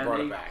Kathleen JJ brought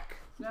Kennedy. it back.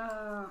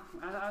 No,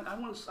 I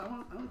don't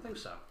think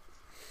so.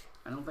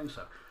 I don't think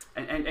so.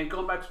 And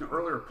going back to an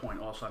earlier point,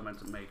 also I meant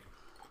to make,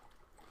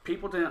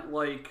 people didn't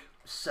like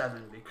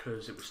 7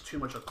 because it was too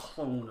much a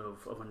clone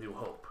of A New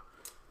Hope.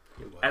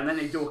 And then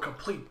they do a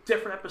complete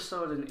different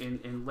episode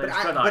in Last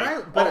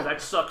Jedi.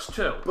 That sucks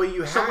too. But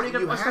you had, Somebody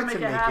you must had make to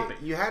it make happen.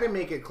 it. You had to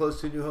make it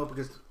close to New Hope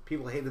because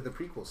people hated the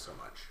prequels so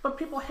much. But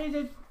people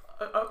hated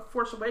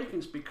Force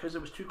Awakens because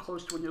it was too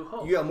close to A New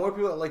Hope. You got more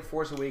people that like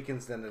Force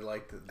Awakens than that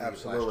like the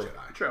Absolutely. Last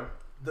Jedi. True.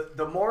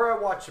 The more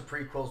I watch the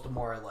prequels, the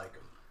more I like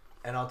them,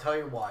 and I'll tell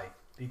you why.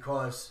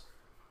 Because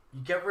you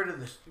get rid of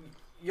this.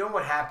 You know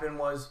what happened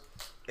was,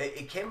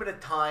 it came at a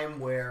time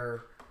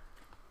where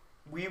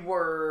we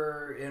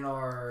were in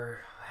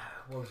our,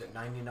 what was it,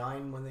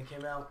 99 when they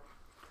came out?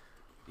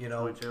 You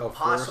know, 22.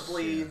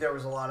 possibly there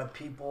was a lot of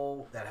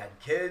people that had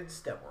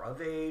kids that were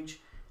of age,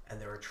 and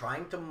they were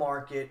trying to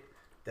market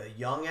the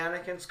young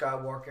Anakin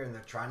Skywalker, and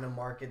they're trying to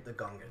market the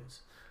Gungans.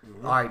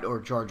 Mm-hmm. All right, or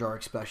Jar Jar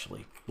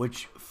especially,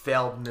 which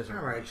failed miserably.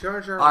 All right, Jar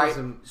Jar All was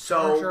right, a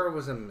so- Jar Jar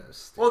was a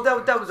miss. Well,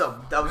 that was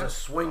a That's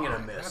swing and a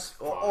fine, miss, that's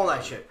all that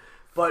fine. shit.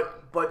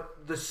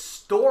 But the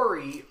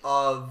story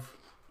of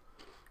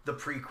the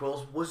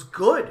prequels was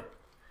good.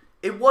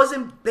 It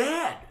wasn't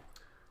bad.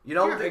 You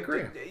know, Yeah, I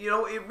agree.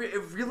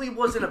 It really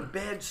wasn't a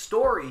bad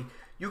story.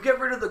 You get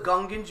rid of the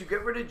Gungans, you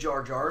get rid of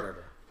Jar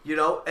Jar, you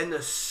know, and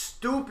the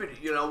stupid,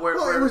 you know, where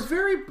Well, it was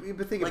very.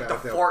 But think like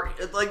about the it, though.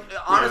 fart. Like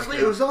honestly,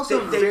 It was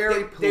also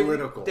very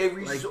political. They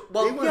Like,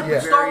 well, they went yeah,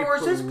 very Star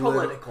Wars is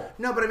political.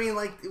 No, but I mean,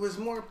 like, it was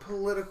more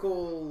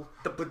political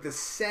with the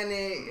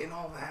Senate and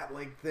all that.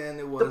 Like, then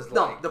it was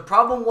The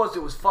problem was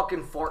it was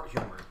fucking fart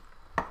humor,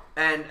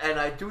 and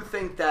I do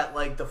think that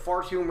like the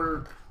fart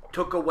humor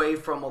took away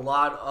from a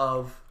lot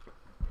of,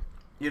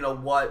 you know,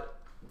 what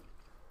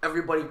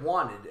everybody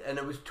wanted, and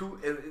it was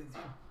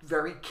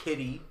very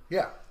kiddie.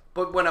 Yeah.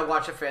 But when I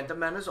watch a Phantom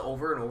Menace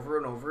over and over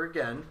and over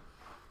again,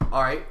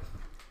 all right,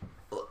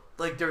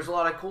 like there's a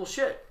lot of cool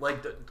shit.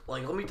 Like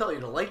let me tell you,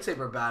 the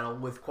lightsaber battle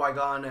with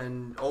Qui-Gon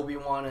and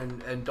Obi-Wan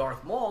and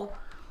Darth Maul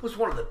was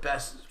one of the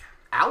best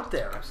out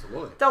there.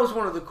 Absolutely. That was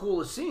one of the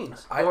coolest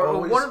scenes. I Or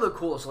always- one of the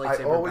coolest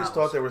lightsaber I always battles.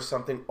 thought there was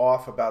something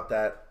off about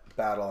that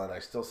battle, and I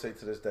still say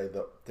to this day,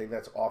 the thing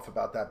that's off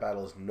about that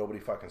battle is nobody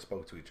fucking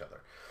spoke to each other.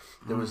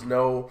 There was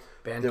no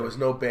Banter. There was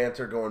no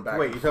banter going back.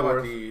 Wait, and you talking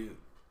about forth. the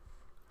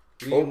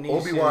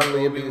Obi-Wan,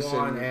 Liam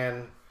Neeson.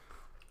 and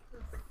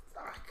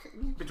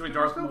Between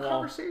there was Darth no Maul.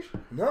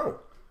 conversation. No,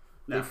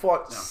 No, they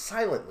fought no.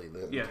 silently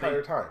the Yeah,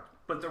 entire time.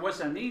 But there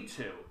wasn't a need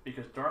to,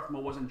 because Darth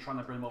Maul wasn't trying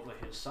to bring him over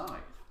to his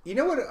side. You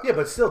know what? Yeah,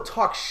 but still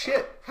talk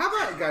shit. How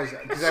about guys?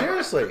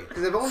 Seriously,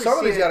 because I've only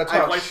somebody's seen got it- to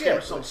talk I've shit.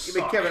 watched him so-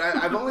 But Kevin,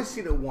 I've only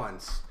seen it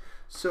once.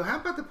 So how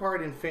about the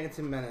part in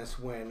Phantom Menace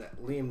when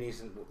Liam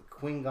Neeson,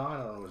 Qui-Gon, I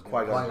don't know his name,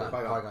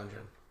 Qui-Gon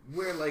Jinn.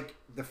 where like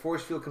the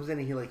force field comes in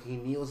and he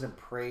kneels and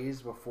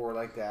prays before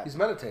like that. He's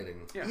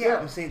meditating. Yeah,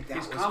 I'm saying that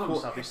He's was calming cool.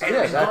 himself. He's And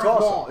Yeah, and that's Darth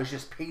awesome. Maul is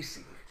just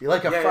pacing. You're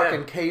like a Yeah, fucking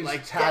yeah. caged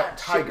Like tiger. that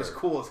shit was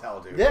cool as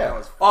hell, dude. Yeah. That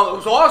was Oh, it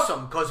was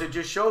awesome because it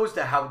just shows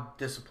that how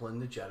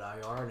disciplined the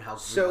Jedi are and how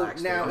So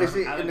relaxed now they are. is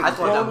it in the I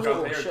thought that Clone was Darth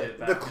cool Vader shit. did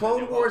back the in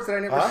Clone New Wars Hope. that I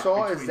never Huh?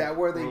 saw? Is Between that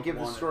where they Rogue give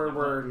the One story and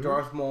where New Hope.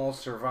 Darth Maul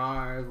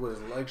survived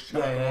with his legs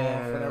chopped off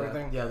and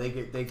everything? Yeah, they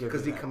give Because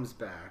you he that. comes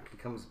back. He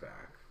comes back.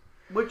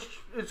 Which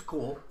is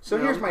cool. So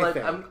You here's know, my like,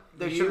 thing.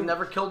 They You- should have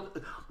never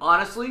killed.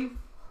 Honestly,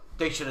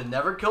 they should have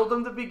never killed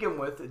him to begin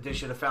with. They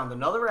should have found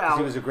another out.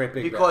 he was a great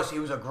big because bad. he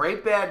was a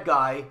great bad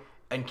guy,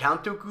 and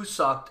Count Dooku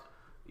sucked.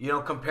 You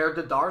know, compared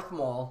to Darth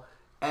Maul,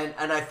 and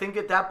I think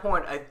at that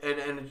point,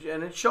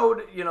 and it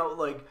showed. You know,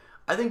 like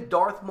I think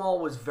Darth Maul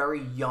was very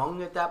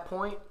young at that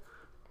point.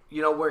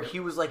 You know, where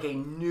he was like a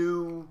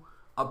new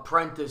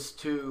apprentice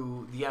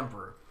to the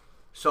Emperor.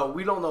 So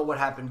we don't know what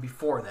happened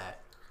before that.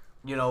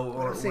 You know,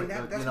 or I'm saying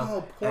what- that's you the know,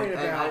 whole point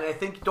about- And I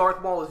think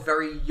Darth Maul was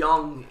very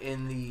young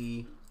in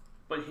the.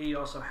 But he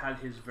also had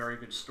his very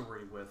good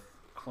story with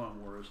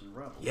Clone Wars and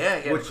Rebels. Yeah,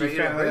 he had Which a you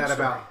great- found great out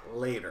story. about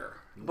later.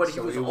 But he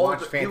So was you older.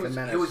 watched Phantom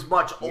Menace, He was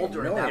much you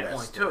older know at that that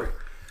point story. too,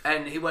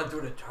 and he went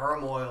through the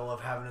turmoil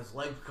of having his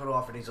legs cut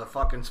off, and he's a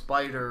fucking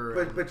spider.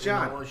 But and, all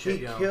John, this shit,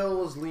 he you know.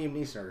 kills Liam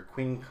Neeson or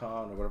Queen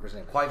Khan or whatever his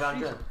name is. Qui-Gon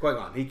Jinn.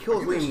 Qui-Gon. He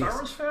kills You a Liam Star Neeson.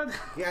 Wars fan?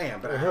 Yeah, I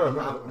am,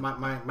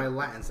 but my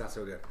Latin's not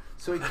so good.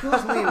 So he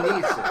kills Liam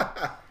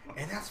Neeson,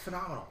 and that's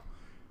phenomenal.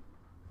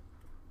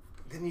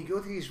 Then you go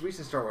through these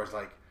recent Star Wars,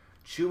 like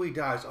Chewie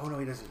dies. Oh no,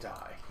 he doesn't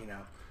die. You know,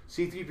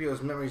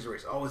 C-3PO's memories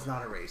erased. Oh, it's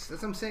not erased.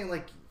 That's what I'm saying.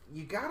 Like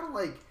you gotta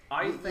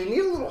you need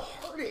a little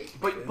heartache.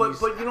 But in but these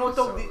but you know what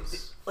though?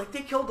 episodes. Like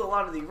they killed a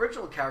lot of the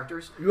original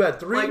characters. You had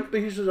three Like-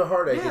 pieces of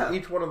heartache Yeah. in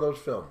each one of those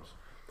films.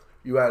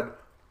 You had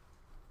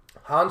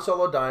Han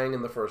Solo dying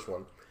in the first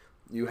one.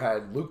 You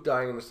had Luke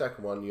dying in the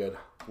second one. You had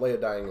Leia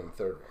dying in the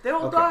third one. They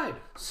all Okay. died.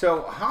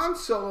 So Han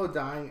Solo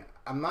dying,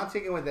 I'm not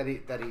taking away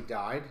that he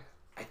died.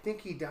 I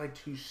think he died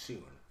too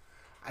soon.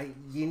 I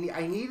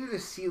needed to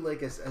see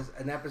like a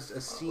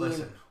scene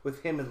Listen.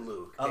 with him and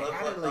Luke. They let-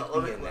 had to let- be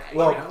let- in that.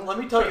 Well, you know? let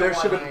me tell you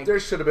There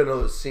should have been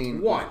a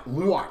scene.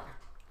 One.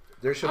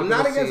 There should I'm have been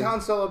not a against scene.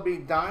 Han Solo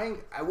being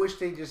dying. I wish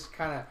they just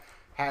kind of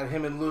had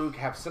him and Luke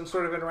have some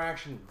sort of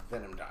interaction,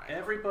 then him dying.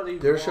 Everybody.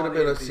 There should have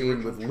been a wanted the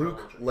scene with original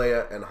Luke, trilogy.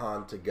 Leia, and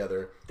Han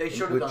together. They and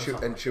should have with done Chew-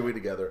 something and like Chewie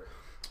together,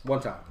 One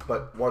time.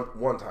 but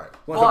one time.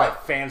 One But- time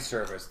fan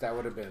service. That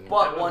would have been.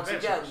 But That once was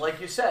again, fantastic. like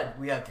you said,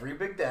 we had 3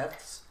 big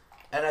deaths,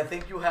 and I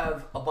think you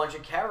have a bunch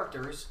of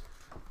characters.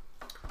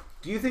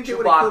 Do you think they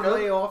would have killed Chewbacca.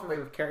 Leia off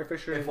if Carrie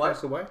Fisher had If what?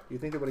 passed away? Do you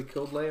think they would have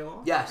killed Leia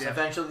off? Yes, Yeah.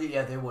 eventually,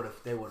 yeah, they would have.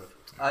 They would have.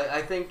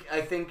 I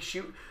think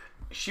she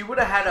would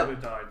have had Should a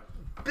have died.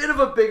 bit of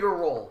a bigger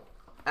role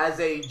as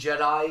a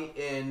Jedi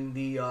in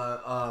the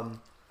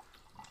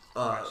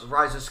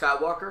Rise of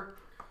Skywalker.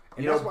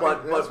 And You know,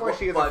 that's why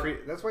she gets but- a free.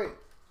 That's why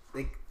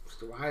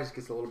Rise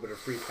gets a little bit of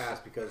free pass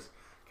because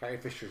Carrie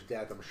Fisher's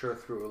death, I'm sure,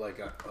 threw like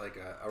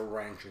a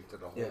wrench into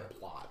the whole Yeah.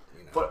 plot.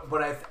 You know?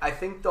 But I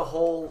think the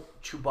whole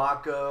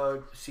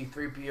Chewbacca,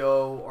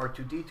 C-3PO,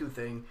 R2-D2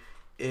 thing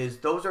is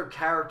those are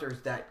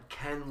characters that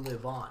can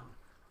live on.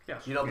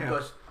 Yes. You know, Yeah.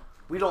 because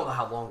we don't know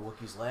how long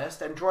Wookiees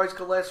last, and droids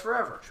could last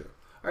forever. True.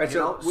 All right, You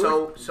know,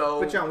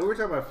 but John, we were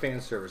talking about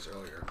fan service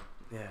earlier,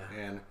 Yeah.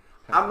 and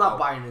I'm not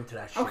buying into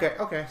that shit.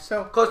 Okay,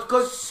 so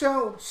Because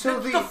so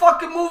the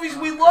fucking movies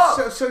we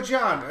love. So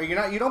John,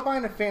 you don't buy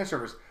into fan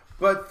service,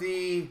 but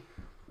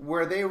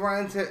where they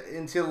run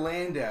into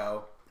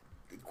Lando,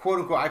 quote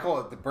unquote, I call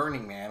it the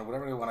Burning Man,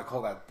 whatever they want to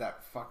call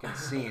that fucking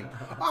scene.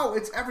 Oh,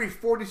 it's every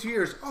 42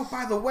 years. Oh,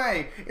 by the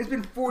way, it's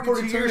been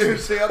 42 years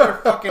since the other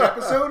fucking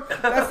episode.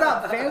 That's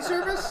not fan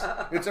service.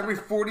 It's every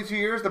 42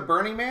 years the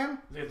Burning Man.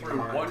 They threw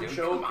one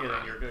joke and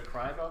then you're gonna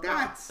cry about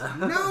that. That's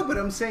no, but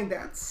I'm saying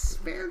that's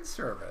fan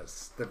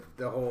service.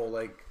 The whole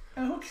like.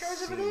 And who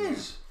cares if it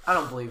is? I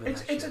don't believe in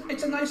It's that shit.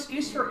 it's a nice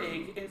Easter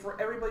egg, and for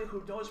everybody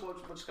who knows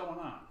what's going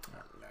on.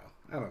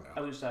 I don't At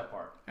know. least that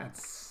part.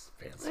 That's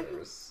fan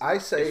service. I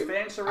say It's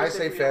fan service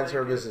if you fan like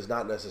service it. is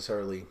not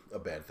necessarily a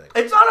bad thing.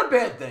 It's not a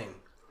bad thing.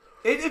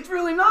 It's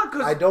really not, I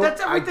because don't-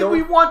 that's I everything we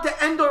don't- want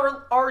to end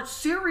our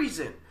series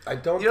in. I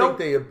don't You know- think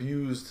they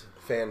abused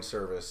fan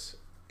service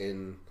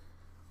in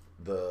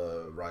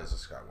the Rise of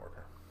Skywalker.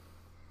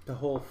 The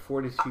whole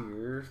 42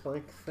 years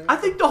like thing. I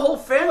think the whole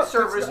fan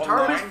service one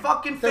term is line.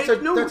 fucking That's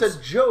fake news. That's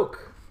a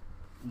joke.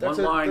 That's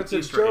One-line a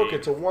Easter joke. egg.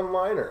 It's a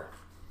one-liner.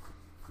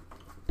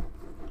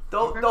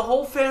 The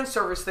whole fan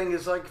service thing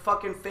is like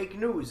fucking fake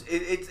news.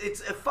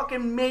 It's a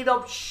fucking made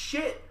up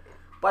shit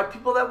by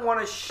people that want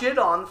to shit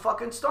on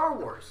fucking Star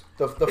Wars.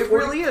 The It 40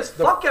 really is.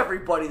 the- Fuck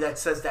everybody that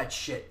says that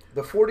shit.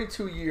 The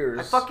 42 years.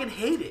 I fucking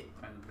hate it.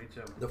 And me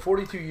too. The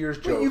 42 years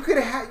But joke. you could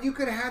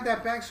have had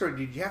that backstory.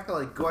 Did you have to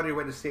like go out of your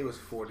way to say it was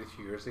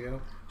 42 years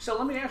ago? So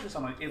let me ask you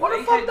something. If What they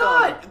the fuck had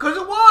done, not? Because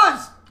it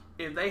was.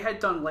 if they had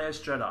done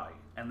Last Jedi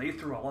and they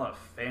threw a lot of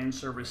fan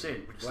service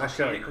in, which is Last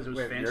okay Jedi. because it was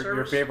Wait, fan your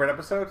service. favorite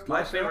episode? My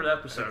Last favorite Jedi?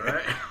 episode,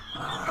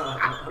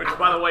 right? Which,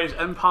 by the way, is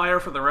Empire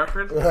for the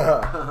record.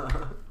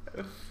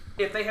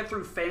 If they had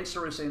threw fan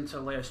service into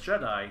Last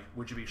Jedi,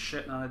 would you be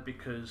shitting on it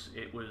because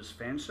it was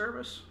fan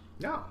service?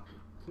 No,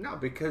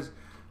 because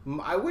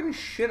I wouldn't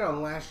shit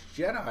on Last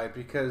Jedi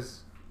because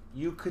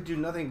you could do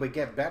nothing but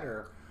get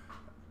better.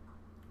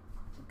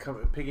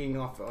 Picking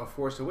off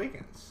Force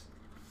Awakens.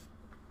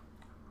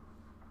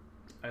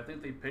 I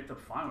think they picked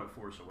up fine with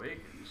Force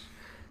Awakens.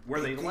 Where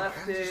they They left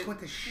kinda it, just went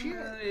to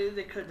shit.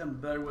 They could have done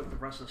better with the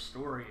rest of the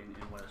story in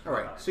Last All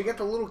right, Jedi. so you got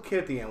the little kid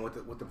at the end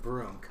with the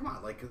broom. Come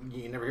on, like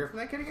you never hear from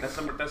that kid again.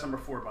 That's number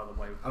 4, by the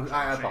way.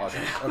 I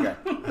apologize. Okay,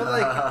 but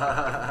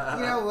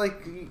like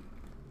like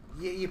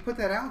you put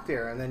that out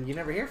there and then you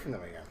never hear from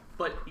them again.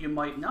 But you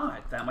might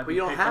not. That might But be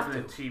you don't picked up have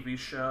in a to. TV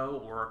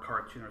show or a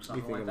cartoon or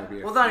something think like it would that.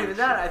 be a- Well, not even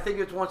Sure. that. I think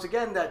it's once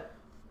again that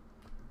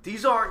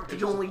these aren't the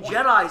It's just a only point.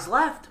 Jedi's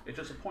left. It's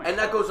just a point. And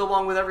that goes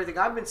along with everything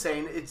I've been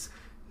saying.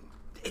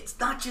 It's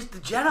not just the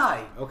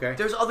Jedi. Okay.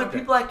 There's other Okay.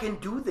 people that can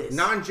do this.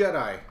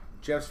 Non-Jedi.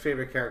 Jeff's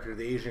favorite character,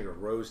 the Asian girl,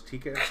 Rose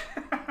Tika.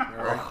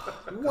 All right.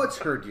 What's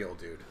her deal,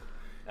 dude?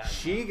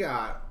 She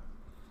got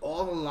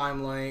all the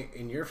limelight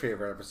in your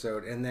favorite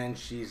episode, and then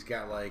she's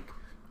got like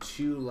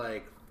 2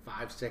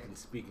 5-second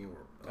speaking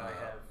I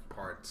have-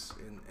 parts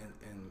in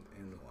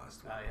the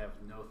last one. I have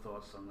no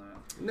thoughts on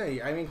that. No,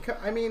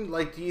 I mean,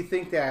 like, do you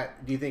think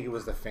it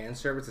was the fan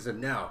service that said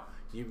no?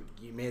 You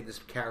made this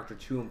character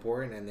too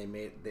important, and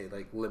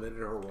they limited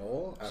her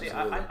role. See,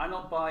 Absolutely. I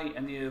don't buy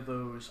any of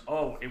those.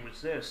 Oh, it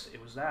was this,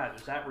 it was that, it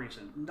was that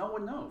reason. No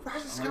one knows.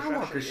 Rise of unless you're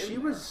Skywalker, actually she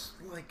in was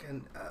like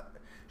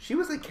she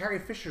was like Carrie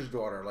Fisher's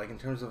daughter, like in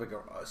terms of like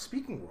a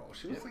speaking role.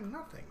 She was Yep. like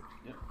nothing.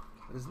 there. Yep.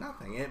 It was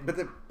nothing. But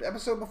the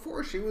episode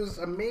before, she was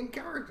a main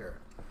character.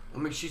 I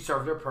mean, she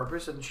served her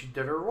purpose and she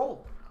did her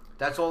role.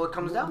 That's all it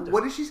comes down to.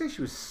 What did she say?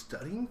 She was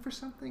studying for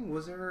something?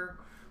 Was there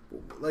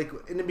like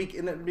in the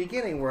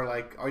beginning where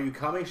like, are you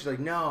coming? She's like,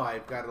 no,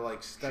 I've got to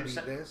like study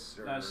this.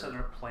 Or Setting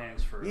her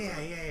plans for.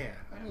 yeah.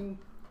 I mean,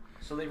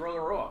 So they wrote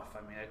her off.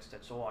 I mean,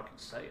 that's all I can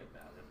say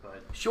about it.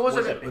 but She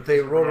wasn't- was it But they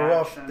because of wrote her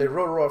off. reaction? They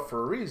wrote her off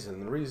for a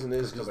reason. The reason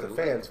is because the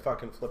nobody fans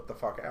fucking flipped the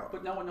fuck out.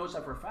 But no one knows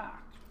that for a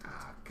fact.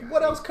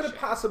 What else could it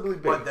possibly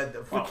be? But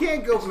You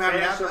can't go It's from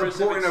having fan that service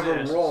if important of a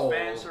exists. role.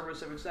 Fan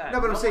service if exact. No,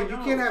 but I'm No saying one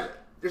you can't knows. have.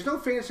 There's no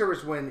fan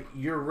service when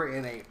you're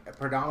in a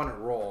predominant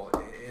role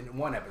in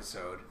one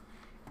episode,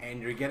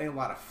 and you're getting a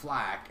lot of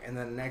flack, and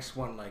then the next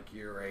one, like,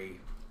 you're a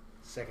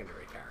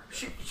secondary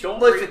character.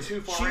 Don't listen, read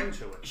too far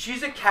into it.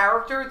 She's a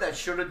character that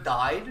should have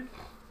died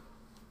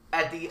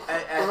at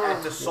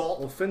the salt.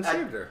 Well, Finn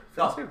saved her.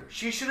 Finn No, saved her.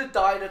 she should have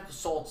died at the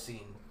salt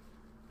scene,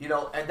 you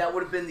know, and that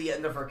would have been the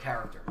end of her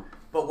character.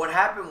 But what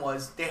happened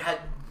was they had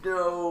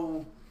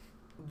no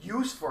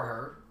use for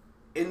her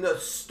in the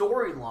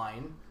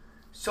storyline,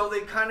 so they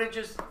kind of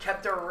just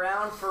kept her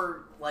around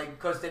for like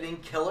because they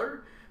didn't kill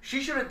her.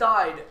 She should have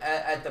died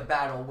at the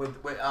battle with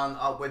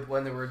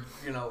when they were,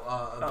 you know.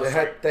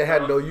 they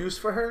had no use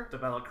for her. The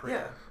Battle of Korea.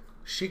 Yeah.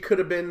 She could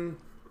have been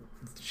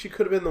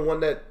the one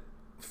that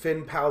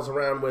Finn pals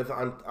around with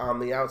on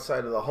the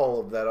outside of the hull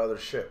of that other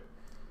ship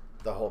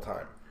the whole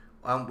time.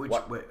 Which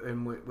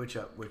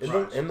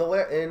In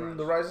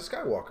the Rise of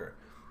Skywalker,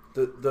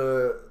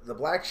 the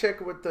black chick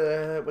with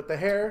the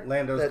hair,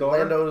 Lando's daughter?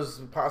 Lando's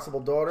possible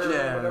daughter,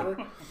 Yeah. or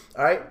whatever.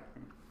 All right,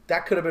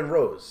 that could have been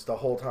Rose the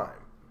whole time.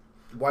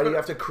 Why do you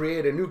have to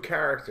create a new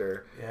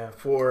character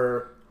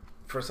for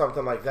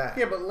something like that?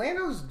 Yeah, but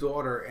Lando's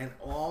daughter and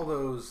all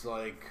those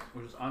like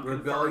Which is unconfirmed,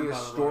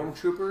 rebellious by the way.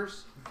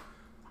 stormtroopers.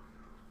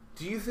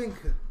 Do you think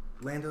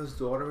Lando's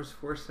daughter was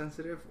force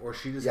sensitive, or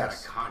she just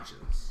Yes. had a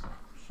conscience?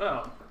 So,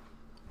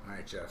 All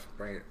right, Jeff,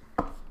 bring it.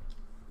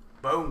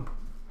 Boom.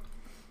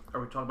 are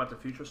we talking about the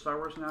future Star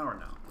Wars now or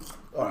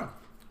no? All right.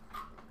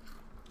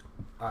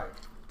 All right.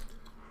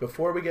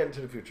 Before we get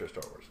into the future of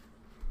Star Wars,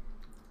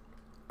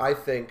 I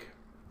think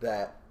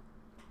that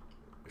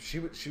she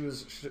was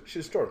a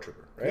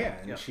stormtrooper, right? Yeah,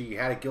 and she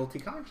had a guilty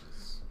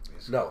conscience.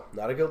 basically. No,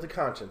 not a guilty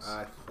conscience.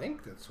 I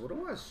think that's what it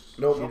was.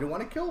 No, she didn't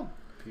want to kill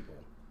people.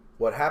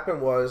 What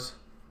happened was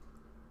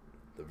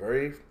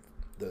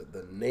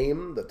the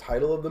name, the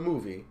title of the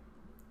movie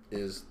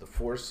is The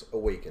Force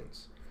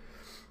Awakens.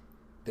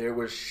 There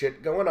was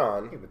shit going Yeah,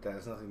 on. but that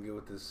has nothing to do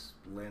with this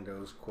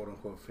Lando's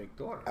quote-unquote fake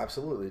daughter.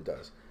 Absolutely it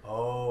does.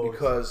 Oh,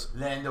 Because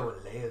Lando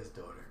and Leia's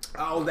daughter.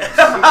 Oh, that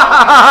scene.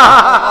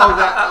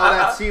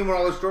 That scene where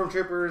all the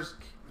stormtroopers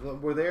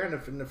were there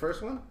in the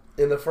first one,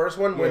 in the first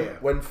one, Yeah.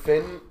 when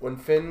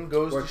Finn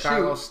goes where to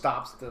Kylo shoot,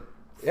 stops the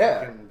yeah,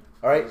 fucking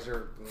all right,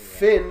 laser-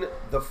 Finn,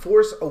 the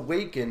Force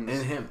awakens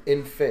In him.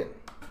 in Finn.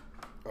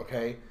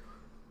 Okay,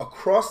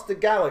 across the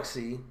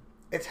galaxy,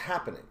 it's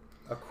happening.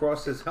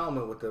 across his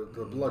helmet with the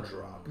blood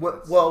drop.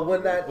 Well,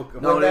 when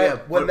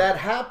that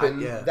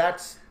happened, yeah.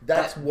 that's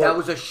That what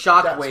was a that's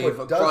shockwave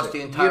what does across it.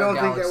 the entire You don't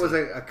galaxy. think that was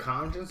a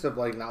conscience of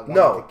like not wanting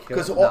No, to kill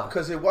him?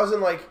 because it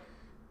wasn't like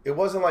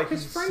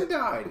His friend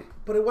died.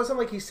 But it wasn't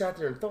like he sat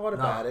there and thought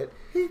about it.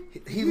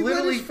 He Let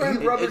literally his friend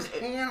he- rub it- his it-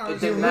 hand on it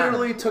his he didn't hand. matter.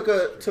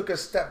 literally took a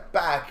step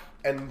back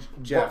and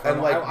Jeff,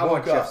 and like I want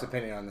woke Jeff's up.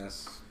 opinion on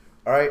this.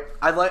 All right,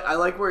 I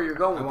like where you're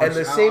going. I with want and the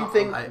this. same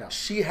thing. I know.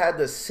 She had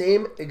the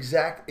same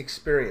exact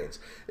experience.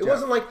 It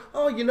wasn't like,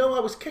 oh, I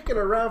was kicking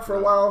around for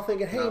a while,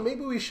 thinking, hey,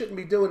 maybe we shouldn't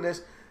be doing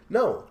this.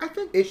 No, I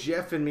think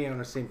Jeff and me are on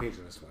the same page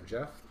on this one.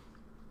 Jeff,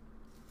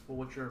 Well,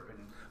 what's your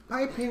opinion?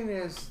 my opinion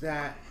is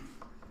that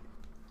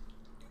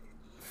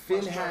Finn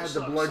Let's had try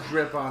the to blood suck.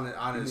 drip on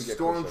his get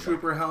closer,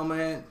 stormtrooper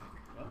helmet.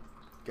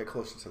 get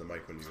closer to the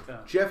mic when you.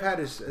 Jeff had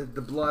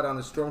the blood on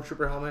his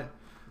stormtrooper helmet.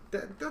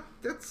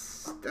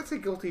 That's a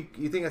guilty.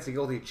 You think that's a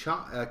guilty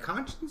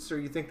conscience, or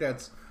you think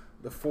that's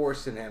the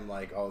force in him,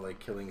 like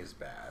killing is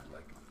bad,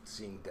 like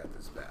seeing death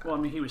is bad? Well, I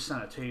mean, he was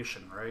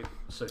sanitation, right?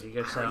 So he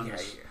gets out. yeah,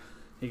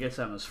 He gets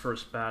out in his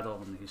first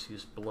battle and he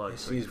sees blood.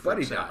 So sees he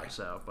buddy freaks out, die.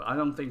 So, but I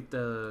don't think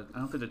the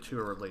two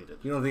are related.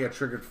 You don't think that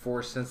triggered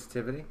force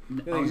sensitivity? You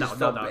think Oh, he no, just no,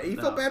 felt no, bad? He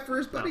no. felt bad for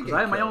his buddy. Because getting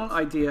I have my killed. own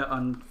idea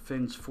on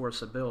Finn's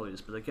force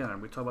abilities, but again, are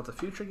we talking about the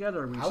future yet,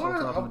 or are we I still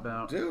want talking to,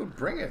 about? dude,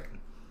 bring it.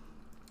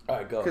 All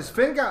right, go. Because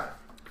Finn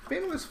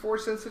was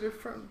force sensitive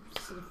from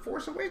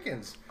Force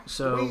Awakens.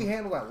 So- the way he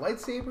handled that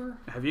lightsaber.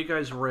 Have you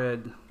guys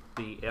read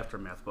the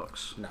Aftermath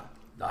books No.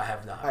 No, I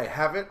have not. I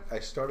haven't. I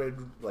started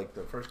like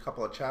the first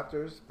couple of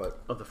chapters,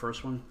 but of the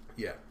first one?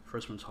 yeah,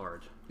 First one's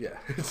hard. yeah,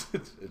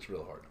 it's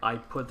real hard. I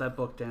put that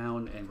book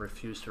down and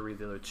refused to read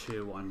the other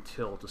two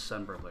until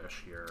December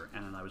last year,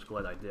 and I was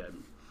glad I did.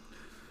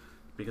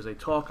 Because they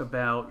talk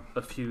about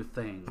a few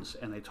things,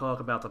 and they talk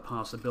about the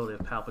possibility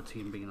of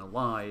Palpatine being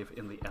alive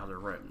in the Outer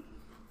Rim.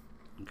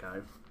 Okay?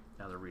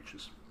 Outer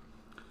Reaches.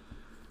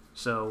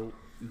 So,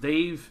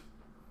 they've,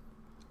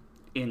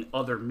 in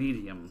other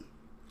medium,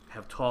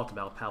 have talked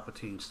about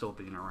Palpatine still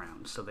being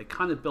around. So they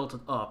kind of built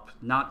it up,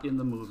 not in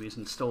the movies,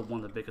 and still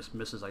one of the biggest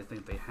misses I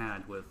think they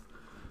had with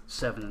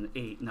 7 and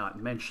 8 not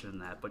mentioning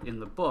that. But in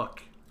the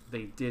book,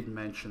 they did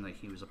mention that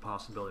he was a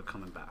possibility of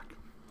coming back.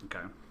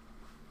 Okay?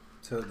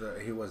 So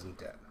he wasn't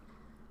dead.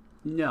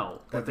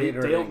 No, but That they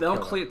Vader don't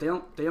didn't kill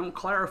him. they don't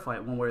clarify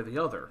it one way or the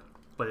other.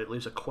 But it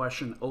leaves a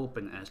question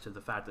open as to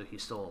the fact that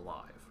he's still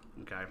alive.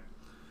 Okay?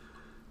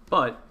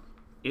 But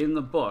in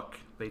the book,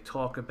 they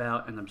talk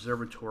about an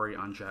observatory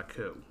on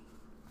Jakku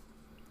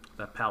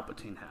that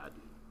Palpatine had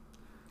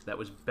that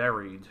was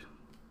buried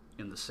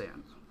in the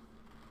sand,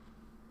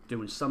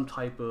 doing some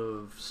type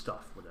of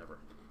stuff, whatever.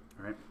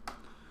 All right.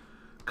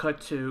 Cut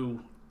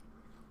to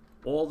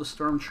all the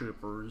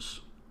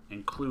stormtroopers,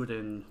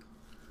 including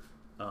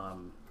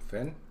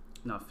Finn?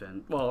 not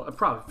Finn. Well,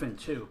 probably Finn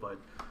too, but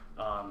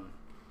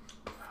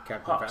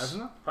Captain Hux.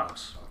 Phasma?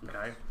 Hux.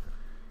 Okay.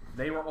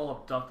 They were all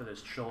abducted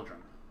as children.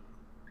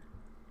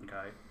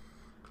 Okay.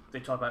 They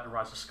talk about the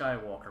Rise of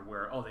Skywalker,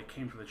 where they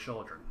came for the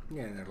children.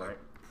 Yeah, and they're like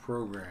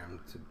programmed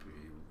to be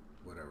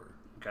whatever.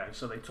 Okay,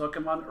 so they took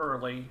them on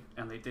early,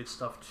 and they did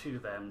stuff to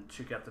them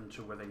to get them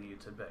to where they needed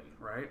to be,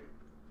 right?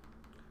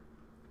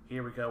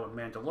 Here we go with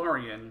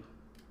Mandalorian.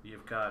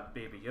 You've got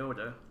Baby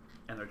Yoda,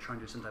 and they're trying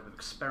to do some type of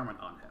experiment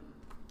on him.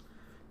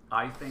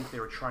 I think they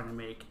were trying to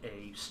make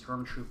a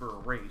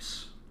stormtrooper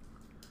race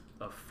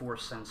of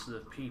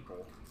Force-sensitive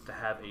people to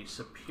have a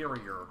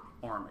superior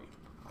army.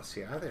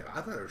 See, I thought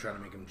they were trying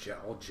to make them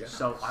all Jedi.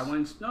 So I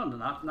went, no,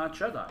 not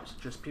Jedis,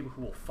 just people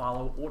who will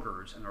follow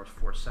orders and are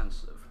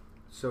Force-sensitive.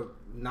 So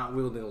not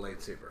wielding a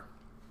lightsaber.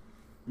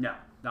 No,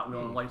 not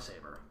wielding a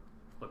lightsaber,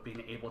 but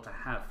being able to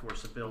have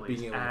Force abilities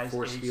Being able to as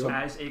force a field.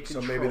 controlled.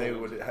 So maybe they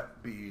would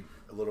be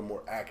a little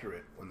more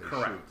accurate when they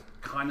Correct. shoot.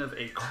 Kind of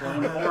a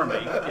clone army,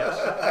 yes.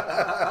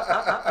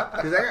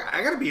 Because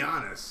I got to be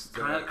honest.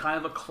 Kind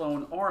of a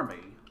clone army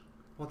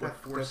with that's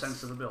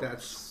Force-sensitive abilities.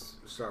 That's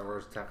Star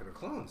Wars Attack of the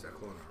Clones, that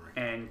clone army.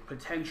 And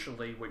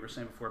potentially, what you were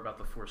saying before about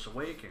the Force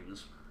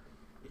Awakens,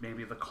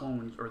 maybe the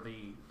clones or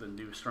the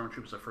new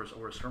stormtroopers, the First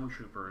Order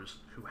stormtroopers,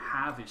 who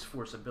have these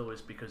Force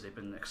abilities because they've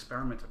been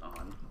experimented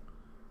on,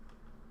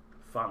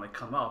 finally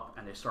come up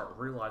and they start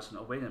realizing,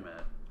 oh, wait a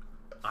minute,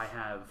 I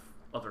have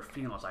other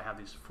feelings, I have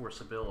these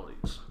Force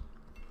abilities.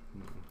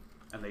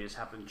 And they just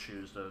happen to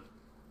choose the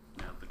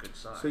good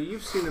side. So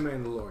you've seen The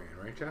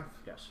Mandalorian, right, Jeff?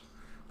 Yes.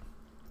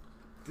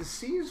 The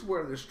scenes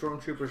where the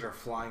stormtroopers are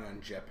flying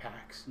on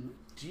jetpacks,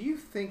 do you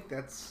think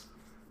that's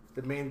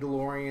the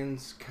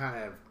Mandalorians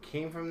kind of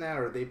came from that,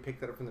 or they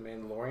picked that up from the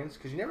Mandalorians?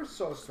 Because you never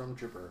saw a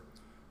stormtrooper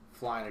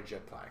fly in a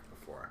jetpack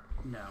before.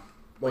 No.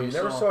 Well, you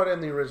never saw it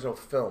in the original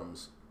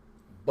films,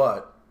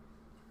 but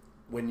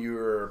when you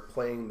were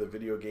playing the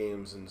video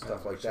games and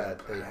stuff like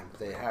that,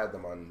 they had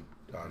them on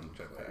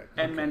jetpack.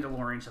 And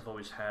Mandalorians have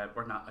always had,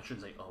 or not, I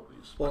shouldn't say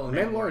always. Well, but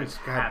Mandalorians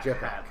have jetpack.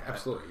 had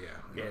Absolutely,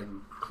 yeah.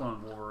 in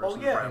Clone Wars Oh,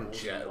 and yeah.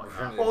 Rebels Jet- and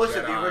whatnot. Well,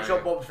 listen, the Jedi. original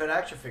Boba Fett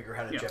action figure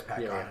had a Yeah. jetpack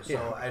Yeah. on it.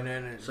 So, and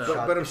then it So-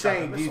 shot, But I'm it shot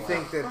saying, the do you missile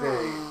think out.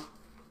 that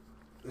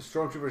the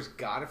stormtroopers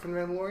got it from the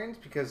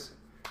Mandalorians? Because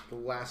the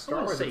last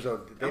Star Wars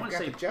episode, they've got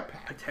the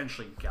jetpack.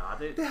 Potentially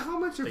got it. The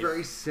helmets are They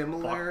very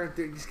similar.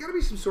 There's got to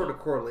be some sort of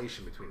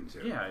correlation between the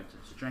two. Yeah,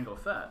 it's Jango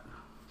Fett.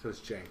 So it's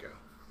Jango.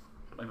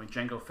 I mean,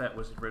 Jango Fett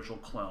was the original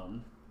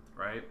clone,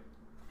 right?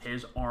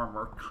 His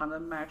armor kind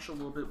of matched a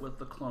little bit with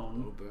the A clone,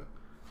 little bit.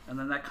 and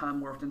then that kind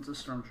of morphed into the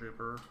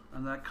Stormtrooper,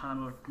 and that kind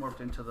of morphed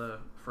into the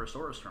First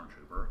Order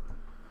Stormtrooper.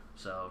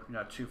 So you're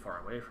not too far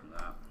away from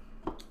that.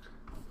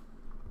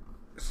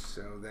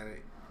 So then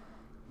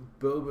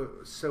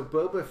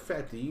Boba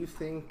Fett, do you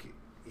think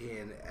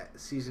in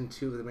season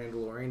 2 of The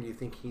Mandalorian, do you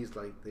think he's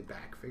like the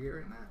back figure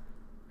in that?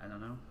 I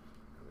don't know.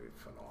 That'd be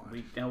fun to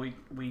watch.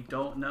 We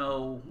don't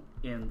know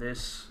in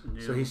this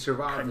new So he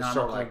survived the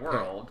canonical Sarlacc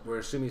world. pit. We're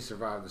assuming he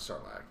survived the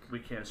Sarlacc. We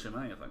can't assume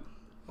anything.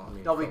 Well, I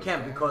mean, No, we probably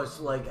can't can. because,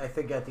 like, I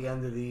think at the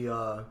end of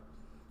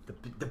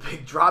the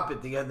big drop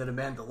at the end of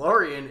the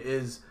Mandalorian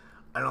is,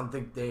 I don't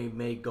think they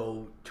may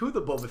go to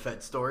the Boba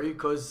Fett story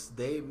because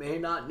they may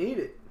not need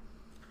it.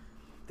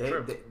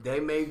 True. They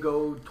may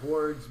go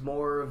towards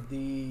more of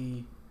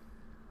the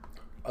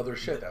Other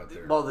shit out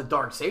there. the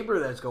dark saber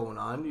that's going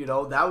on. You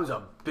know, that was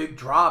a big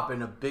drop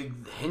and a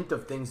big hint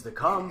of things to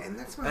come. And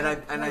that's my and I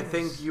whole and I point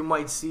think is- you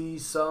might see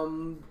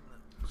some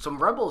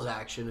Rebels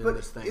action in But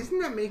this thing. doesn't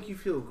that make you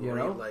feel great? You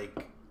know?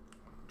 Like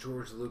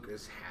George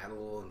Lucas had a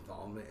little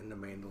involvement in the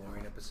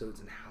Mandalorian episodes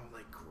and how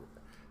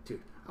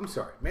dude, I'm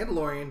sorry,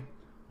 Mandalorian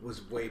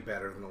was way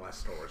better than the last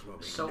Star Wars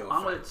movie. So no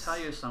I'm going to offense. tell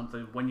you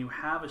something. When you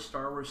have a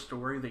Star Wars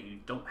story that you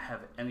don't have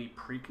any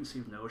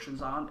preconceived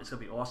notions on, it's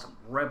going to be awesome.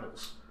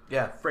 Rebels,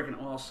 Yeah.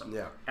 freaking awesome.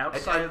 Yeah.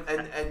 Outside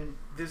And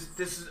this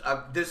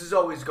is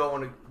always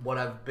going to what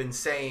I've been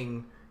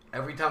saying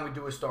every time we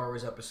do a Star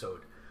Wars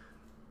episode.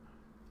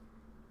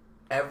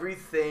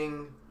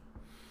 Everything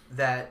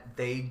that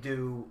they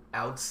do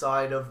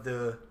outside of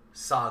the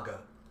saga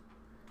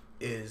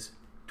is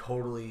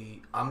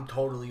I'm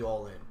totally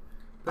all in.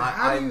 But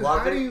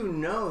how do you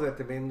know that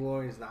the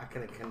Mandalorian's not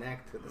going to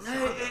connect to the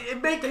saga?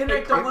 It may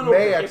connect a It little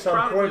may bit. at It some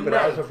probably point, but may.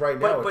 as of right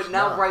now, but it's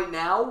now, not. right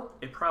now,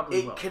 it probably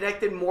it will.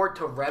 connected more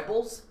to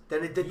Rebels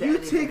than it did to You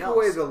anything take else.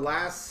 away the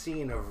last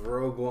scene of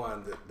Rogue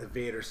One, the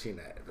Vader scene.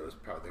 That was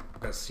probably the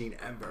best scene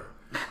ever.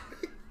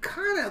 It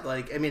kind of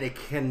like, I mean, it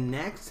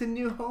connects to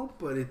New Hope,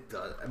 but it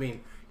does. I mean,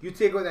 you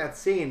take away that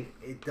scene,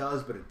 it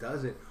does, but it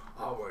doesn't.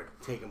 Oh, we're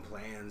taking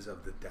plans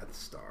of the Death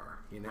Star,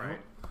 you know? Right.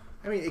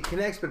 I mean, it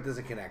connects, but it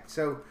doesn't connect.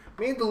 So,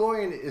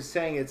 Mandalorian is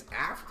saying it's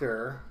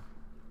after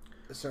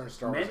a certain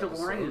Star Wars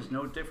Mandalorian episode. is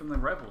no different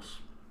than Rebels.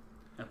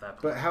 at that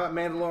point. But how about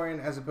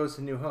Mandalorian as opposed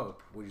to New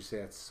Hope? Would you say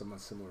that's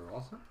somewhat similar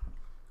also?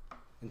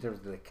 In terms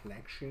of the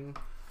connection?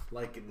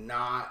 Like,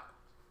 not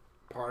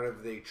part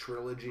of the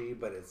trilogy,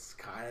 but it's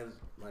kind of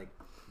like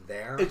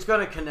there? It's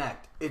going to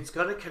connect. Everything's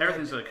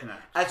going to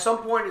connect. At some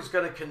point, it's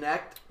going to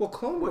connect. Well,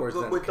 Clone Wars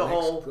with the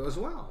whole as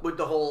well. With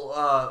the whole,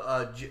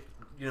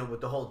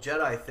 with the whole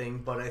Jedi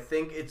thing. But I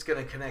think it's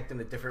going to connect in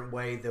a different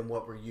way than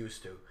what we're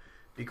used to,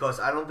 because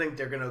I don't think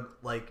they're going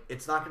to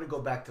it's not going to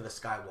go back to the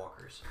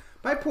Skywalkers.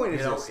 My point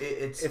is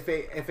this: if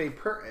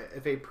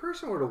a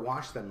person were to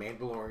watch The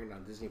Mandalorian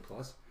on Disney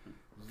Plus,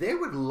 they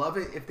would love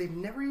it if they've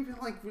never even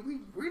really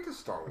read the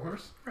Star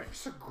Wars. Right.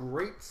 It's a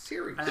great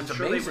series. And I'm It's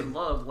sure they amazing. would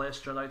love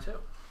Last Jedi too.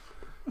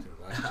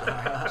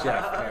 Jeff,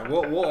 man,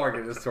 we'll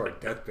argue this to our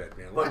deathbed,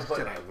 man. Last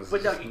Jedi was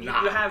But no, just you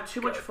not have too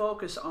much good.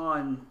 focus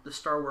on the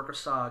Star Wars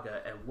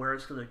saga and where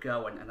it's going to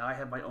go, and I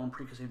have my own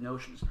preconceived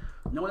notions.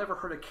 No one ever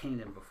heard of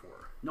Kanan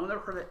before. No one ever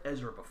heard of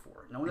Ezra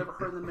before. No one ever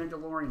heard of the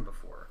Mandalorian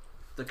before.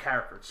 The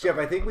character itself.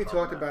 Jeff, I think we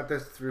talked about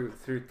this through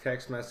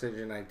text message,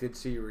 and I did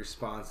see your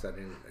response. I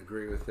didn't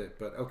agree with it,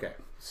 but okay.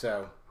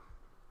 So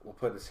we'll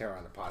put this here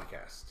on the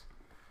podcast.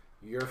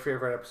 Your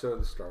favorite episode of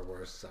the Star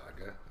Wars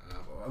saga,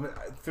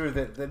 through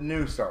the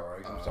new Star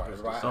Wars. I'm sorry,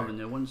 Some of the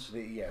new ones.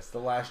 Yes, the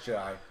Last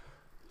Jedi.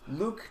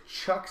 Luke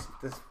chucks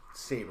the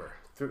saber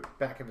through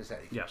back of his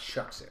head. He Yes.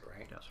 chucks it,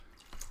 right? Yes.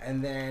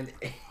 And then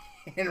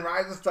in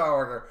Rise of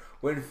Skywalker,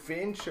 when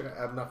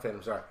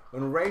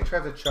when Rey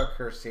tries to chuck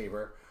her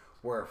saber,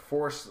 where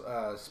Force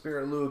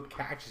Spirit Luke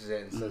catches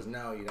it and says,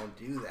 "No, you don't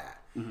do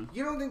that."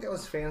 You don't think that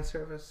was fan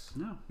service?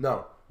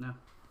 No. No.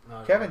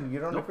 Kevin,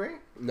 you don't agree?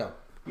 No.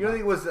 You don't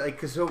think it was like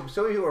because so many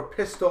people were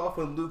pissed off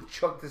when Luke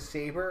chucked the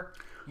saber?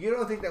 You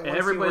don't think that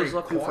Everybody's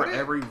looking for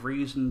every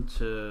reason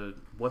to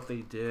what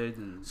they did,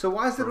 and so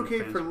why is it okay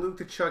fans- for Luke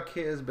to chuck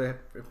his, but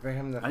for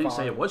him to? I didn't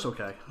say it was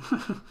okay.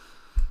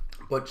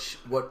 But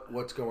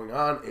what's going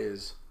on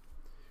is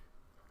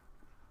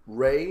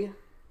Rey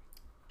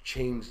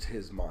changed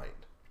his mind.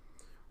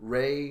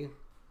 Rey,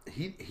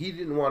 he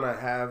didn't want to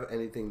have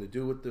anything to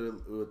do with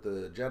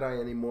the Jedi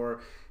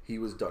anymore. He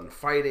was done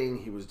fighting.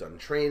 He was done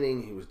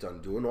training. He was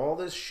done doing all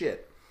this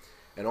shit.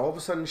 And all of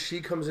a sudden,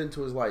 she comes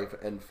into his life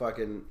and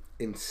fucking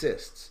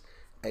insists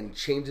and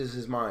changes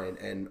his mind.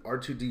 And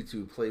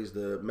R2-D2 plays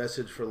the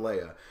message for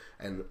Leia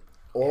and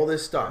all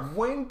this stuff.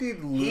 When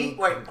did Luke?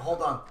 Wait,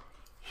 hold on.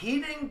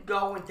 He didn't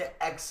go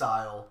into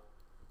exile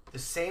the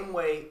same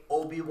way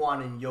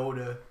Obi-Wan and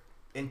Yoda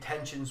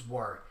intentions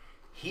were.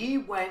 He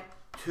went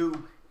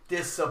to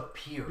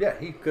disappear. Yeah,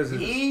 because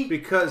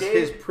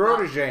his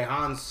protege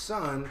Han's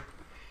son.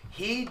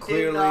 He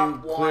Clearly- did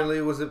not want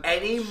clearly was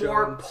any more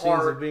showing scenes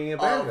part of being a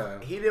bad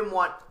guy. He didn't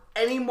want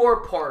any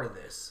more part of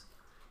this.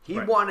 He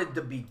Right. wanted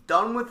to be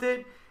done with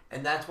it,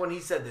 and that's when he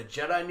said the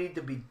Jedi need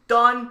to be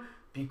done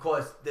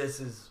because this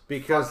is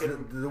Because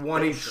fucking the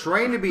one he bullshit.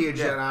 trained to be a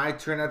Yeah. Jedi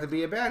turned out to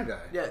be a bad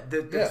guy. Yeah,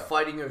 this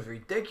fighting is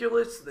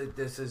ridiculous.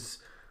 This is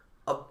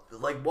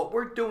like what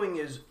we're doing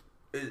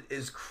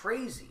is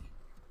crazy,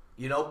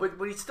 you know. But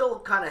he still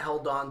kind of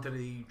held on to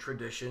the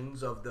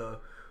traditions of the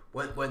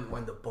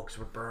when the books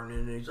were burning,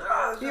 and he's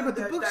like, Yeah, but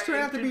the books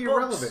turned out to be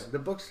irrelevant. The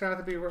books turned out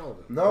to be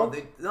irrelevant. No,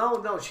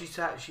 No, she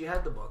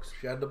had the books.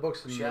 she had the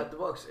books. She had the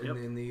books Yep.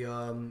 in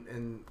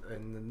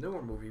the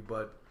newer movie,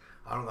 but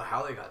I don't know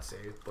how they got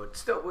saved. But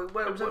still,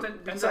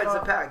 besides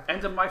the pack,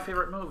 End of my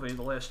favorite movie,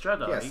 The Last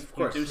Jedi. Yes, of you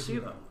course. do see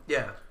them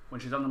yeah,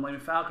 when she's on the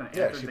Millennium Falcon.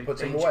 Yeah, after she they-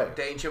 puts they- them away.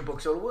 the ancient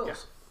books of the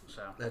Wills.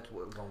 So That's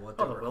what they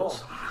the were Wills,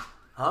 called.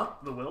 Huh?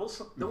 the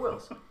Wills. The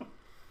Wills.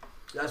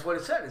 That's what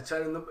it said. It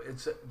said in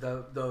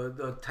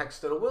the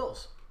text of the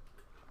Wills.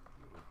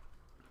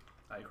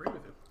 I agree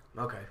with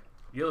you. Okay.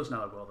 Yoda's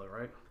not a will, though,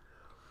 right?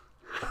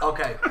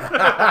 Okay.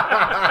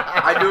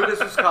 I knew this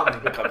was coming.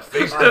 Comes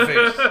face to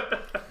face.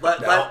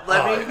 Let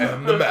me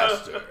am the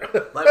master.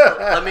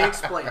 let me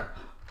explain.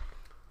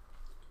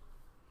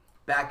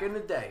 Back in the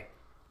day,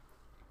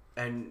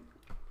 and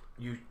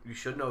you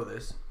should know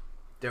this,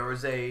 there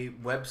was a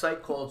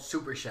website called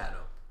Super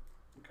Shadow.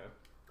 Okay.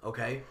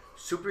 Okay,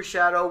 Super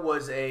Shadow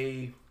was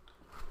a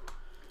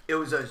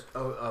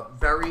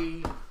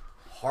very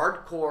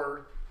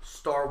hardcore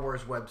Star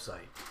Wars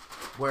website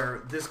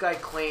where this guy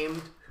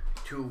claimed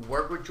to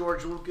work with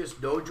George Lucas,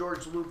 know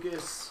George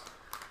Lucas,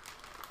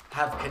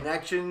 have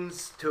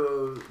connections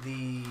to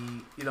the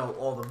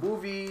all the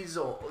movies,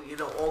 or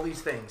all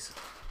these things.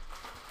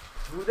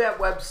 Through that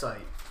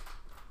website,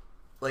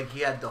 like he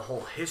had the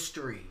whole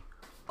history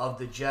of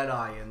the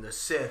Jedi and the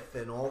Sith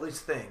and all these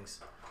things.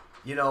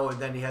 And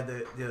then he had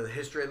the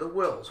history of the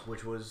Wills,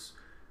 which was,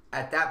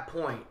 at that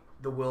point,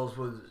 the Wills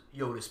was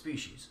Yoda's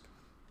species.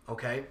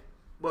 Okay?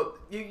 Well,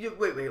 you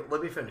wait,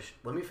 let me finish.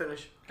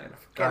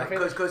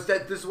 Because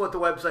this is what the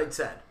website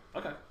said.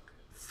 Okay.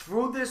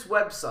 Through this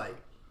website,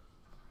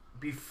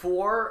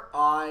 before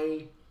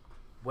I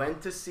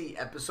went to see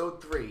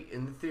Episode 3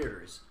 in the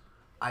theaters,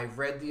 I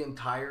read the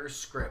entire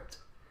script.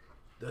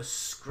 The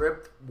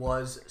script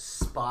was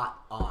spot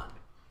on.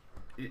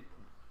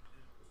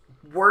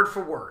 Word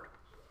for word.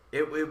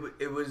 It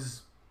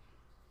was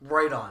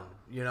right on,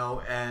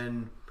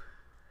 and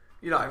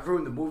I've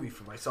ruined the movie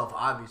for myself,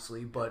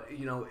 obviously, but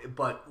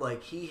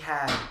like he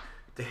had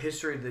the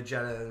history of the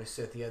Jedi and the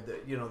Sith. He had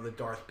the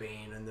Darth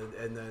Bane and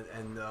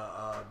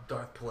the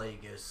Darth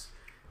Plagueis.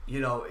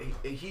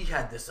 He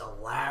had this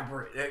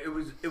elaborate.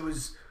 It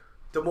was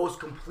the most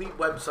complete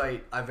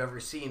website I've ever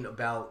seen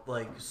about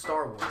like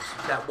Star Wars.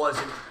 That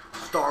wasn't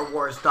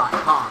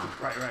StarWars.com.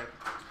 Right.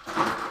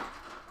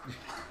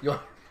 You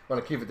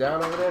want to keep it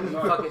down over there?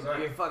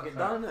 You're fucking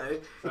done.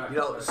 There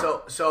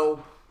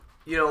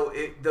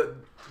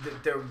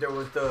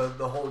was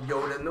the whole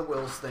Yoda and the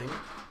Wills thing,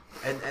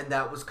 and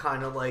that was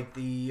kind of like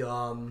the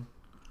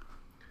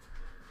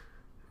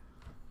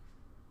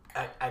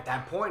at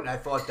that point I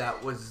thought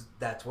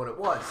that's what it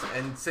was,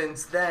 and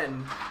since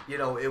then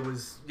it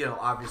was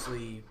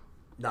obviously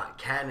not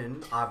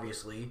canon,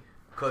 obviously,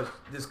 because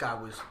this guy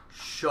was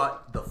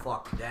shut the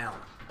fuck down.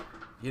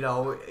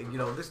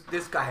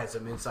 This guy has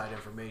some inside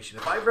information.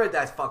 If I read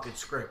that fucking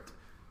script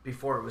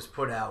before it was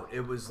put out,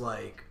 it was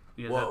like,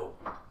 whoa.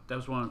 That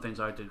was one of the things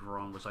I did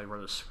wrong, was I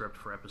read a script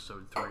for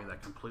episode 3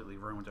 that completely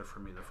ruined it for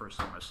me the first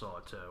time I saw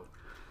it too.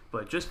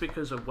 But just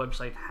because a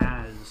website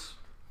has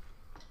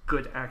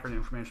good, accurate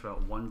information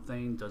about one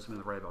thing doesn't mean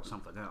they're right about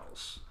something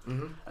else.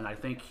 Mm-hmm. And I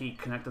think he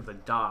connected the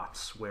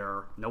dots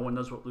where no one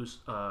knows what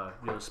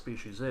the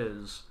species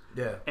is.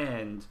 Yeah.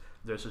 And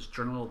there's this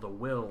Journal of the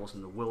Wills,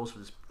 and the Wills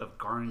of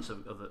guardians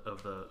of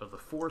the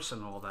Force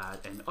and all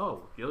that. And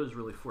Yoda's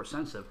really Force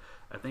sensitive.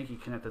 I think he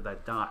connected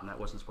that dot, and that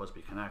wasn't supposed to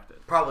be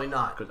connected. Probably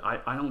not. Because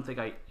I don't think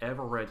I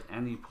ever read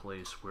any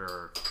place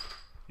where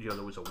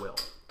Yoda was a Will.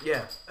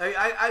 Yeah.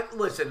 I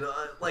listen.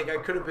 Like I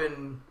could have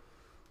been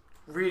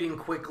reading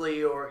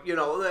quickly, or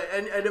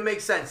and it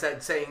makes sense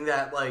that saying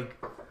that like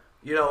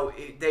he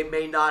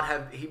may not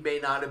have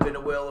been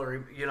a Will, or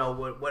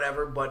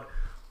whatever, but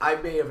I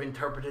may have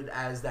interpreted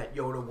as that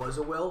Yoda was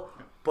a Will,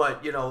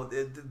 but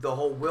the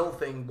whole Will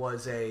thing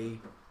was a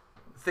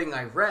thing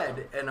I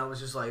read, and I was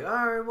just like, all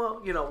right,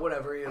 well,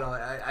 whatever,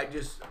 I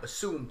just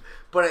assumed,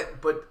 but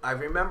I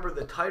remember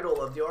the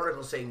title of the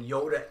article saying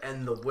Yoda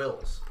and the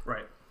Wills,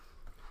 right?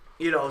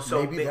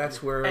 So maybe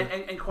that's where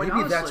and quite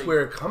maybe honestly, that's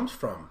where it comes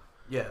from.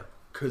 Yeah,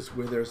 because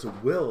where there's a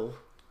will,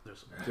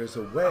 there's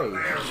a way,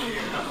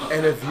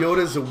 and if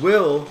Yoda's a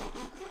will,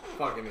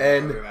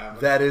 and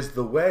that is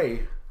the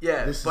way.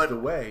 Yeah, this is the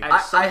way.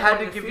 I had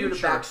to give you the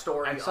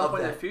backstory. At some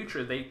point in the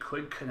future, they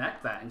could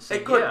connect that and say,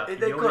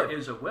 Yoda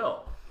is a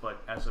Will.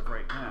 But as of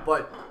right now.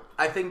 But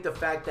I think the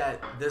fact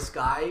that this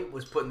guy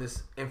was putting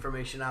this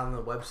information out on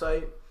the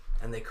website,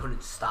 and they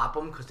couldn't stop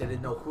him because they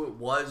didn't know who it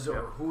was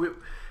or who it.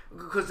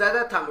 Because at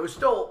that time it was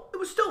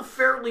still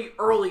fairly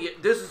early.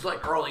 This is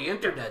like early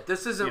internet.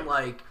 This isn't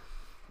like,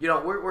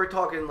 we're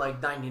talking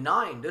like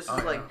 '99. This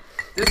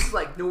is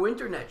like new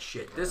internet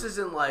shit. This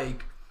isn't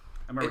like.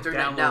 I remember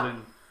internet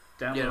downloading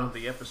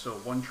the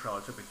episode 1 trailer.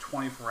 It took me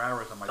 24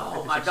 hours on my.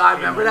 Oh my god!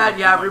 Remember that?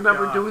 Yeah, I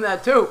remember doing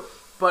that too.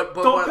 But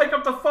don't pick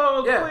up the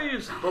phone,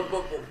 please.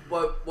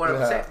 But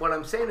what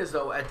I'm saying is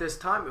though, at this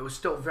time it was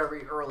still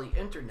very early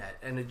internet,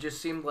 and it just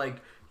seemed like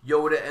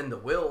Yoda and the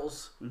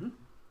Wills. Mm-hmm.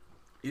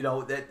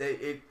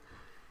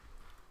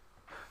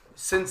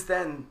 Since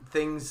then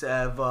things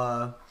have.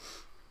 All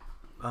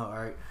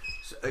right.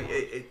 So,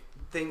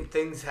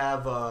 things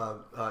have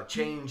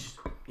changed.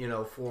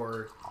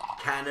 For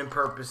canon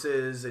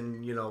purposes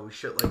and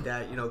shit like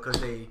that. Because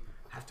they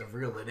have to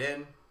reel it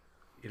in.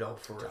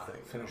 For a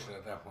thing. Finish it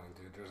at that point,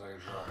 dude. There's like a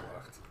drop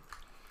left.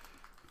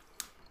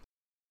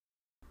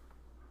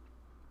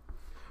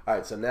 All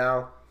right, so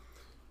now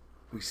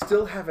we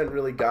still haven't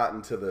really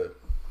gotten to the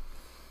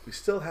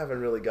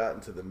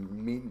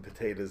meat and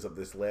potatoes of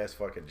this last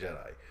fucking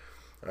Jedi.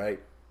 All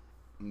right,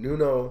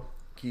 Nuno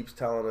keeps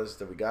telling us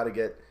that we got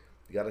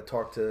to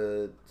talk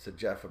to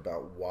Jeff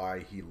about why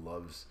he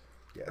loves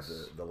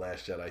the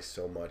Last Jedi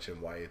so much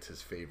and why it's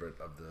his favorite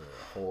of the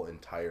whole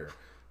entire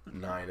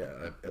 9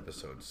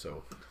 episodes.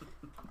 So,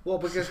 well,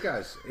 because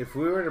guys, if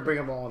we were to bring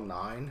them all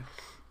 9,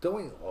 don't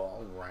we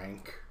all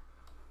rank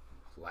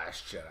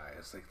Last Jedi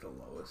as like the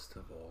lowest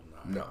of all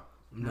 9?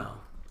 No.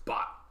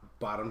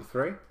 Bottom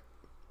 3?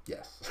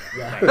 Yes.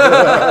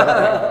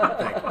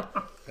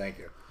 Thank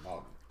you.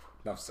 Well,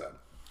 enough said.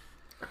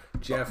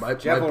 Jeff will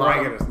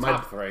rank it as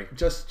top 3.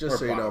 Just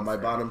so you know, my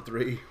bottom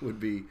 3 would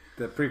be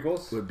the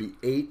prequels. Would be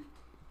 8,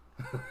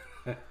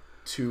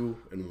 2,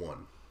 and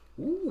 1.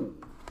 Ooh,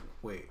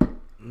 wait.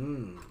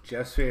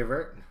 Jeff's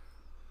favorite,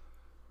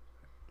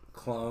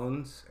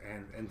 Clones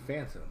and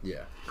Phantom.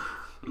 Yeah.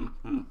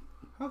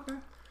 Okay.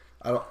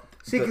 I don't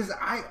see because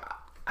I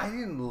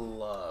didn't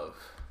love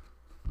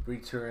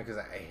Return because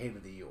I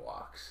hated the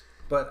Ewoks.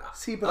 But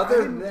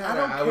other than that,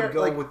 I would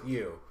go with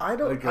you. I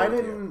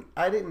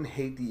didn't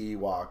hate the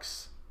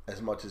Ewoks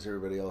as much as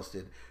everybody else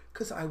did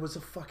because I was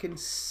a fucking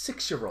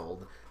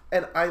 6-year-old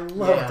and I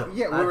loved them.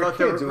 Yeah, we were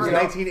kids. It was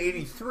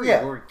 1983.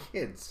 Yeah. We were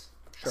kids.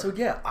 Sure. So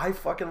yeah, I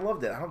fucking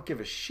loved it. I don't give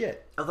a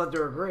shit. I thought they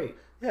were great.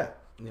 Yeah.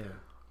 Yeah.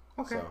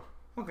 Okay. So,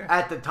 okay.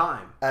 At the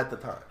time. At the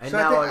time. And so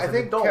now I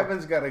think adult,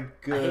 Kevin's got a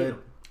good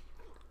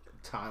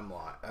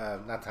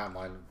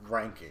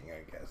ranking,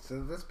 I guess.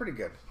 So that's pretty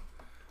good.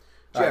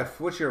 Jeff,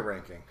 what's your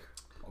ranking?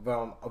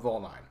 of all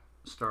 9.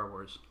 Star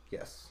Wars.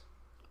 Yes.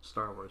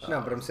 Star Wars.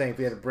 No, but I'm saying if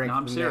you had to break No,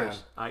 I'm them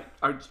serious. down,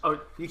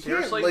 You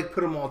seriously can't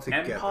put them all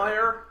together.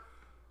 Empire,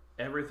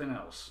 everything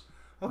else.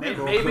 Okay,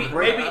 maybe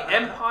well,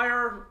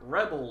 Empire,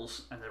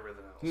 Rebels, and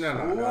everything else. No.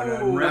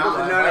 Rebels,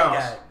 I like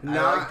that. I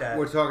Not, like that.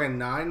 we're talking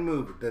 9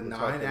 movies. The 9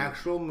 talking-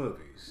 actual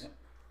movies.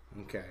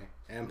 Yeah. Okay.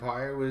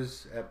 Empire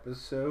was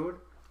episode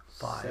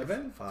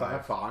 7?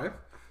 5.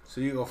 So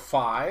you go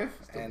 5,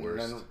 and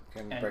worst.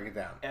 then can break it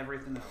down.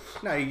 Everything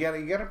else. No, you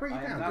gotta break it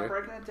I am down, not dude.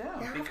 breaking it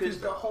down have because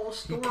to, the though. whole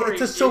story.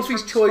 It's a is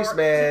Sophie's from choice, start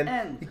man. to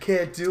end. You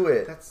can't do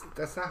it.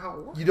 That's not how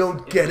it works. You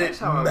don't get it, That's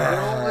how it They're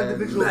all man.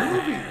 individual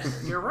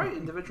movies. You're right,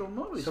 individual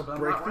movies, So but I'm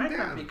break not them ranking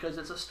them down. because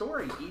it's a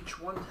story. Each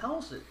one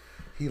tells it.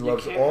 He You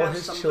loves can't all have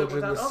his some of it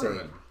children the without other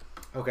same.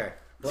 Okay.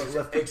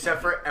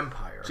 Except for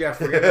Empire.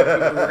 Jeff, we're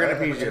gonna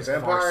piece this. far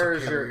Empire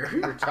is superior.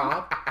 your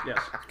top. Yes.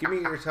 Give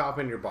me your top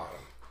and your bottom.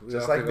 We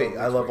Just don't like have to me.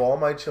 go I love between. all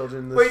my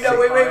children the Wait, same. no,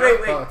 wait.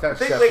 Oh, that's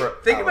Think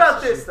separate about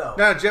policy. this though.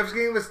 No, Jeff's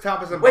game was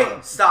top as a bottom.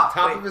 Wait, stop.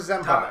 Top wait, of his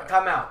Empire.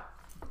 Time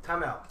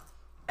out.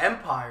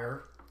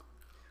 Empire.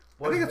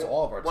 I think it's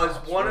all of our was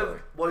tops, one really.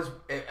 of was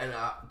and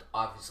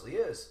obviously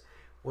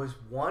was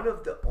one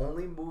of the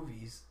only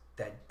movies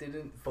that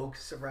didn't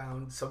focus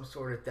around some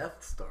sort of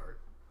Death Star.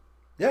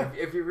 Yeah.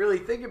 If you really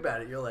think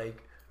about it, you're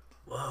like,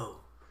 whoa.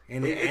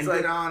 And it It's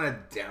ended like- on a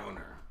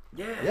downer.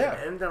 Yeah, Yeah.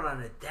 it ended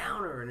on a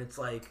downer, and it's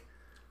like,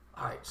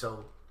 all right,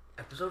 so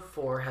episode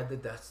 4 had the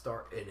Death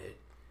Star in it.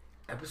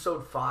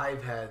 Episode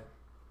 5 had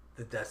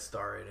the Death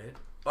Star in it.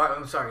 Or,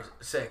 I'm sorry,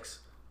 6.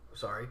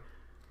 Sorry.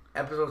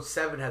 Episode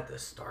 7 had the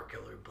Star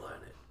Killer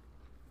planet.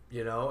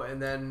 You know,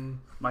 and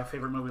then My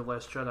favorite movie,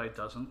 Last Jedi,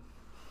 doesn't.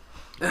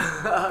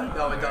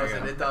 no, it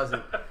doesn't. It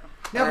doesn't.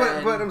 No,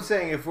 And- but I'm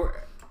saying if we're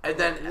And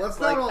then Let's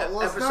like not all-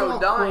 let's not all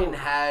episode 9 quote-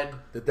 had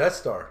The Death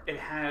Star. It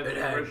had It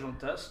the had- original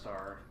Death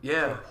Star.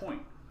 Yeah. To a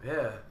point.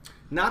 yeah.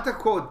 not to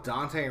quote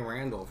Dante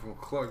Randall from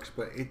Clerks,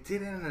 but it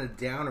did end on a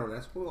downer, and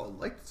that's why we all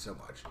liked it so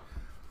much.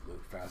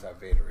 Luke finds out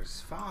Vader is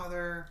his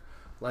father.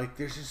 Like,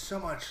 there's just so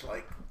much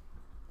like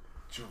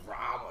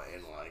drama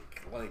and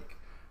like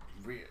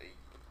really,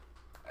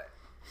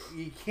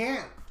 you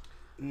can't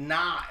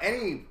not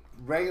any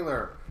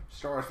regular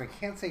Star Wars fan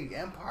can't say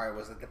Empire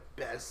was like the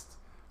best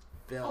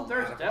film. Well,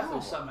 there's out of definitely all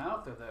of them. some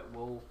out there that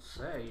will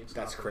say it's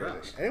That's not the crazy.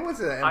 best. Anyone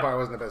said that Empire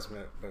wasn't the best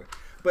minute,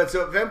 but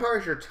so if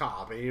Empire's your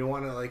top and you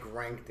want to like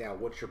rank down,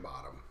 what's your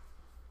bottom?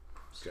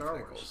 Star Jeff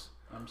Wars. Nichols.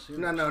 I'm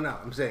serious. No.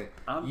 I'm saying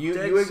I'm you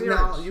dead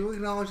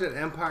acknowledge that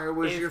Empire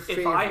was your If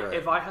favorite.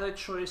 if I had a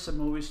choice of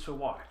movies to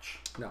watch,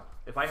 no,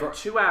 if I For- had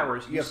 2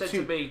 hours, you have said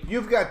two, to me,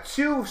 you've got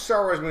 2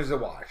 Star Wars movies to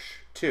watch.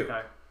 2.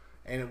 okay,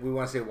 And we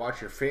want to say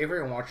watch your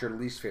favorite and watch your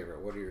least favorite.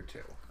 What are your 2?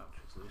 oh,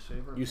 geez, least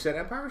favorite. You said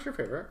Empire was your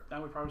favorite. I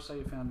would probably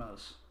say Phantom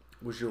Menace.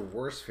 Was your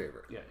worst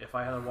favorite? Yeah, if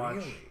I had to watch,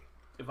 Really?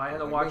 if I had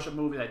to watch a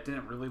movie that I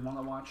didn't really want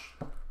to watch,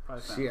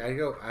 probably Phantom. See,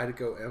 I'd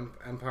go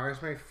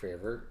Empire's my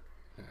favorite.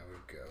 And I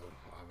would go,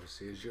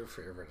 obviously, is your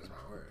favorite is my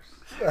worst.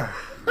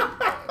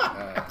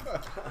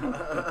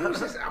 It was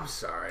just, I'm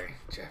sorry,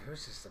 Jeff. It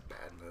was just a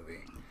bad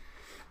movie.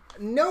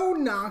 No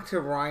knock to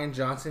Rian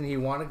Johnson. He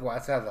wanted to go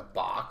outside of the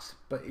box,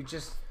 but it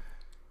just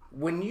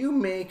when you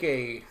make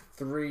a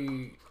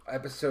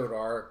 3-episode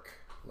arc,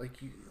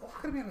 like you all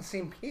gotta be on the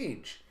same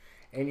page,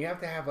 and you have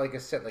to have like a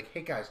set. Like,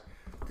 hey guys,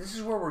 this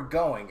is where we're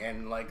going,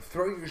 and like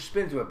throw your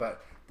spin to it.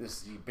 But this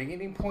is the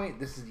beginning point.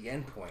 This is the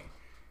end point.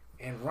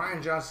 And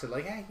Rian Johnson said,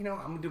 like, hey, you know,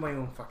 I'm gonna do my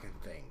own fucking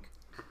thing.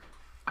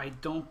 I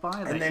don't buy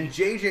that. And then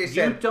JJ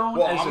said, don't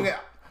well, as I'm a- gonna,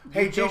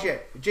 hey, you don't-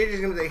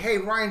 JJ's going to say, hey,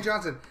 Rian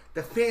Johnson,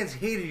 the fans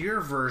hated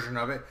your version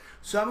of it,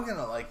 so I'm going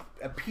to, like,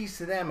 appease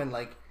to them and,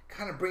 like,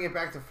 kind of bring it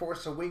back to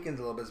Force Awakens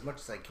a little bit as much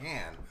as I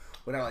can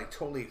without, like,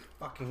 totally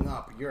fucking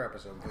up your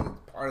episode because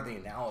it's part of the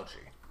analogy.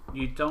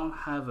 You don't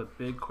have a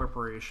big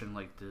corporation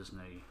like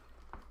Disney,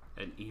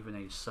 and even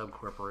a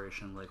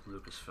sub-corporation like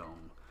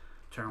Lucasfilm,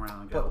 turn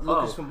around and go,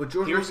 But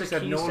George here's Lucas the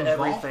had keys no to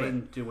everything,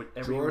 involvement. do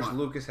whatever you George want.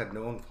 Lucas had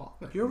no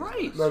involvement. You're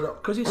right, No.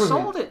 because he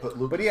sold it.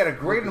 But he had a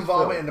great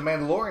involvement in The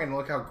Mandalorian.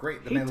 Look how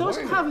great The He Mandalorian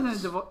doesn't have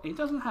was. he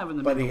doesn't have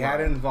an But he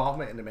had an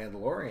involvement in The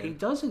Mandalorian. He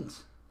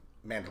doesn't.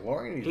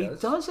 Mandalorian, He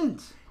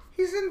doesn't.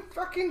 He's in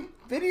fucking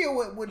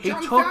video with He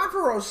Jon took-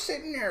 Favreau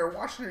sitting there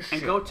watching his shit.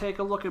 And go take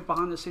a look at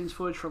behind the scenes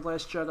footage for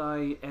Last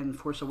Jedi and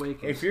Force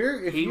Awakens. If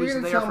you're he was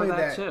going to there tell for me that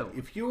that, too.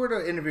 if you were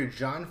to interview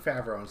Jon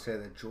Favreau and say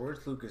that George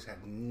Lucas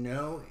had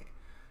no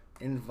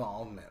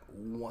involvement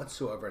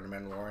whatsoever in The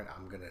Mandalorian,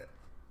 I'm going to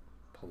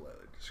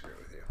politely disagree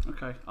with you.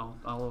 Okay,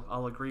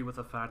 I'll agree with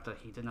the fact that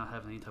he did not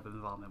have any type of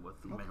involvement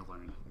with the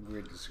Mandalorian.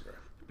 Agree to disagree.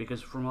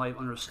 Because from what I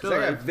Because understood,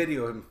 I got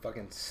video of him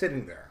fucking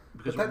sitting there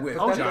Because with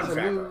but that Jon doesn't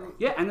Favreau. mean-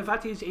 yeah, and the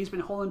fact he's been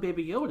holding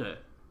Baby Yoda.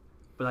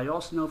 But I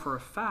also know for a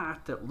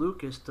fact that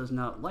Lucas does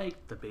not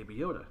like the Baby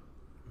Yoda.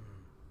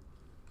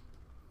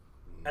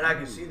 And I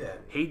can see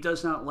that. He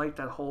does not like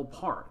that whole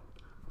part.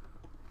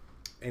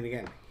 And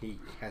again, he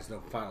has no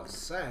final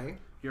say.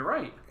 You're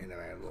right. in The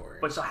Mandalorian.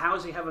 But so how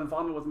does he have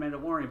involvement with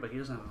Mandalorian, but he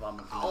doesn't have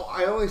involvement with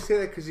I only say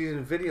that because he's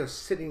in videos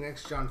sitting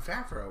next to John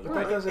Favreau.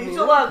 That doesn't He's mean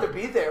allowed to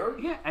be there.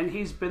 Yeah, and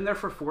he's been there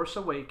for Force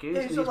Awakens, Yeah,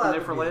 and he's he's been allowed there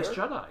to for be Last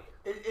there. Jedi.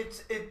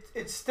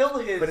 It's still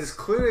his. But it's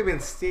clearly been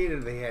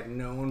stated they had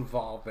no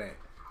involvement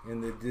in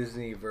the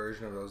Disney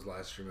version of those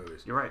last 3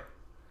 movies. You're right.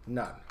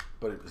 None.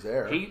 But it was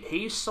there.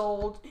 He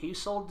sold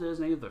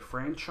Disney the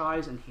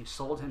franchise, and he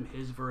sold him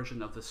his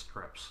version of the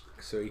scripts.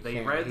 So They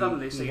can't, read them,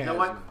 and they he said, you know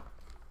has what? no.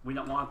 We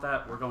don't want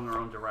that. We're going our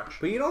own direction.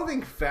 But you don't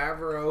think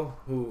Favreau,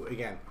 who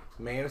again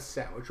may have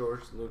sat with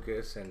George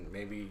Lucas and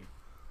maybe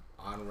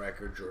on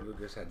record George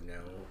Lucas had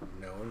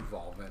no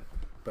involvement,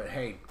 but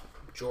hey,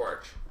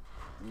 George,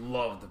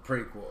 love the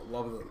prequel,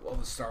 love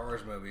the Star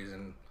Wars movies,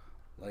 and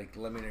like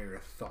let me know your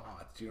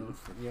thoughts. You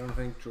don't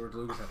think George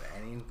Lucas had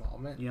any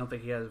involvement? You don't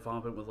think he had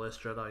involvement with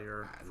Last Jedi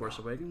or Force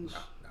Awakens?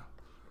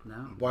 No.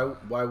 No.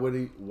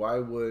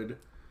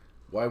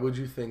 Why would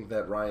you think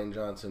that Rian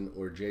Johnson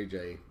or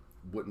JJ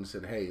wouldn't say,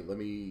 hey, let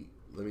me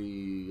bend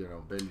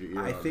your ear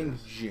I on think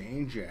this.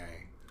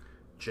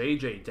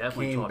 JJ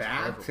definitely came talks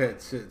back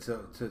heavily.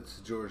 to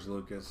George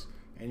Lucas,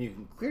 and you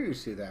can clearly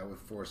see that with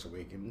Force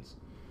Awakens,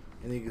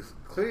 and you can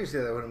clearly see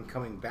that with him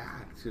coming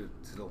back to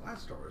the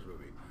last Star Wars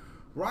movie.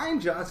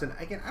 Rian Johnson,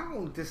 again, I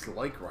don't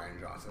dislike Rian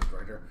Johnson as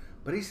director,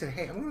 but he said,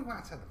 hey, I'm going to go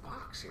outside the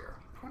box here.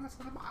 I'm going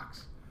outside the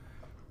box.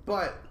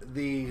 But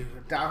the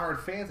diehard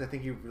fans, I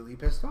think he really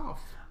pissed off.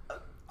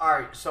 All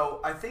right,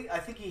 so I think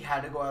he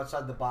had to go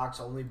outside the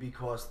box only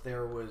because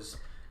there was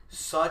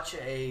such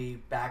a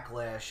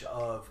backlash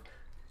of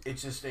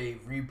it's just a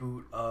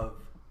reboot of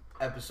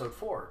Episode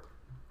 4.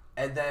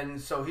 And then,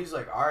 so he's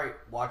like, all right,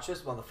 watch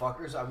this,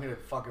 motherfuckers. I'm going to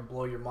fucking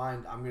blow your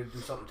mind. I'm going to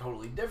do something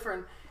totally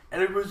different.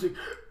 And everybody's like,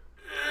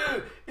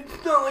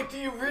 it's not like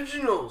the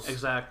originals.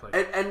 Exactly.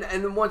 And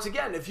then once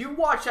again, if you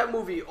watch that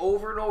movie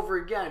over and over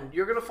again,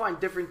 you're going to find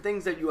different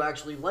things that you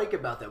actually like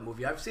about that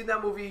movie. I've seen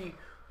that movie...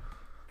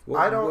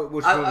 I don't-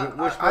 Which I- movie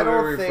I don't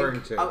are you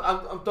referring think- to?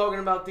 I'm talking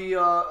about the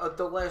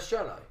Last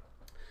Jedi.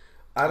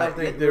 I don't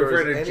think there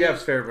Refer was to any,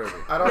 Jeff's favorite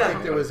movie. I don't Yeah.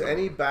 think there was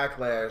any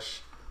backlash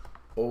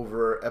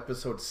over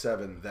Episode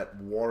 7 that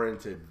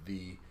warranted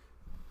the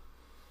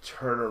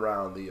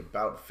turnaround, the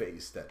about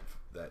face that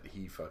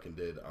he fucking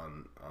did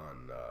on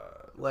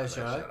Last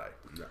Jedi?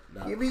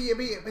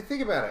 No. But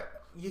think about it.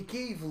 You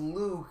gave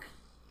Luke...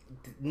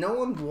 No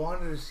one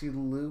wanted to see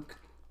Luke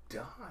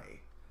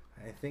die.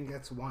 I think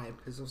that's why it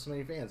pissed off so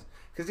many fans.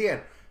 Because again,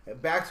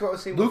 back to what I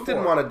was saying Luke before.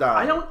 didn't want to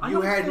die.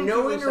 You had think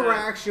no it was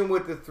interaction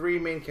with the 3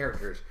 main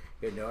characters.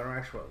 You had no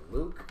interaction with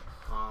Luke,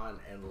 Han,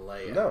 and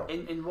Leia. No.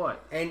 In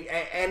what? And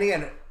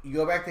again, you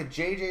go back to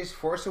JJ's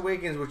Force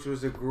Awakens, which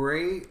was a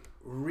great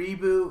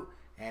reboot,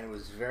 and it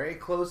was very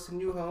close to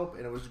New Hope,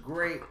 and it was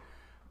great.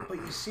 But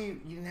you see,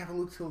 you didn't have a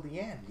Luke till the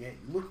end. Yet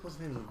Luke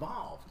wasn't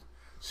involved.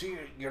 So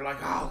you're like,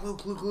 oh,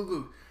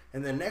 Luke.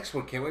 And the next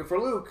one, can't wait for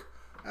Luke.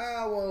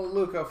 Oh, well,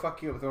 Luke, I'll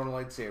fuck you up throwing a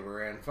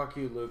lightsaber. And fuck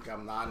you, Luke,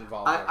 I'm not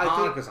involved with I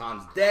Han think- because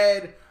Han's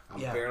dead. I'm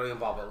Yeah. barely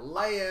involved with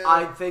Leia.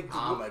 I think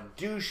I'm a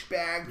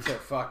douchebag to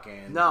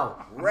fucking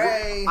No.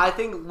 Rey. I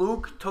think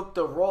Luke took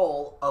the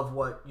role of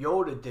what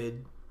Yoda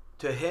did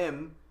to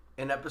him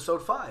in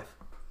Episode 5.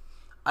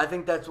 I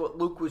think that's what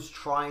Luke was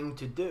trying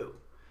to do.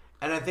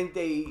 And I think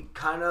they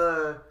kind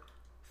of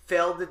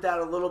failed at that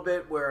a little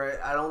bit, where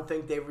I don't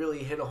think they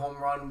really hit a home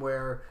run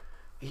where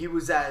he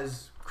was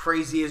as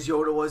crazy as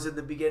Yoda was in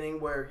the beginning,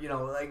 where, you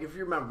know, like if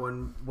you remember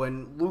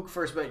when Luke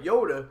first met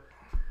Yoda,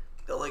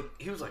 like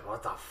he was like,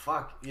 what the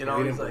fuck? You know,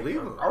 He he's didn't like,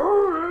 believe him.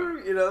 "Arr,"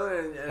 you know,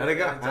 and How'd it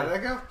go? and it's like- How'd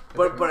that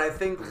go? but I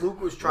think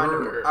Luke was trying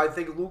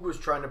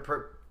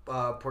to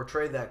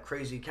portray that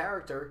crazy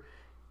character,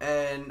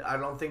 and I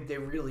don't think they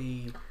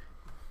really.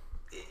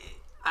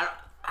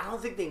 I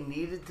don't think they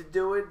needed to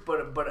do it,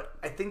 but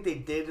I think they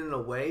did in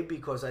a way,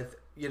 because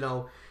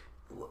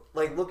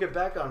like looking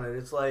back on it,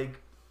 it's like.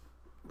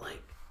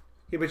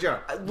 Yeah, but John,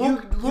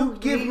 Luke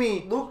give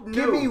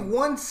knew. me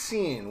one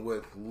scene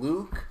with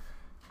Luke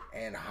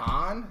and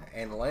Han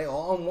and Leia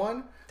all in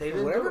one. They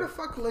didn't Whatever do the it.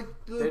 fuck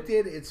Luke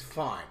did, it's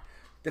fine.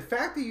 The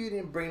fact that you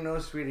didn't bring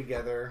those 3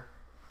 together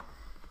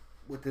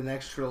with the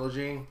next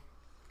trilogy,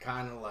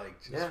 kind of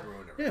like just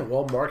ruined it. Yeah,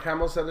 well, Mark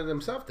Hamill said it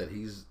himself that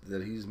he's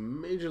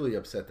majorly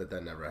upset that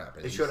never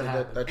happened. It He should said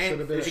have that happened. should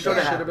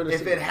have been.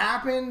 If it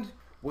happened,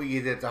 what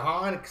you did to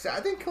Han, because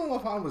I think killing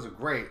off Han was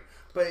great.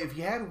 But if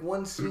you had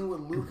one scene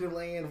with Luke and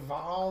Leia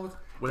involved,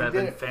 Would you that have did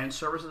been it fan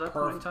service at that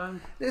point in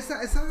time? It's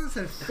not a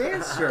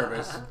fan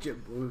service.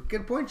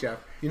 Good point, Jeff.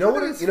 You know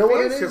what? It's You know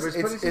what it fan is? service,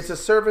 but It's a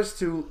service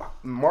to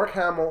Mark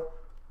Hamill,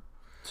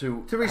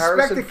 to respect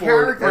Harrison the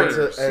Ford,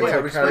 characters. and Yeah,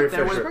 to respect Carrie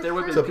there was- Fisher. there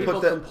would be to people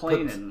put them,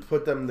 complaining.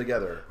 put them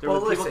together. There Well,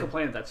 were people listen.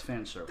 complaining that's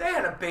fan service. They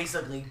had to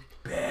basically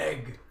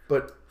beg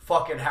But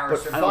fucking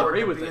Harrison But Ford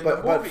agree to with be it. in the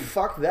but movie.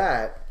 fuck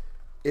that.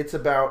 It's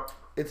about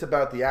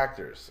the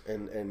actors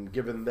and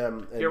giving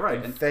them and, You're right.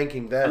 and And-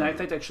 thanking them. And I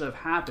think that should have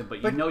happened,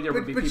 but But- there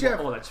would be but people, Jeff-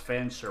 oh, that's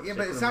fan service. Yeah, They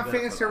but it's couldn't not do that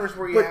fan for service that.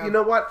 where you but have you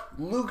know what?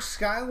 Luke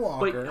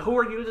Skywalker. But who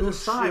are you to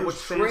decide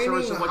what's fan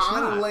service and what's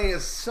Han and not?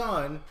 Leia's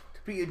son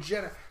to be a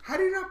Jedi. How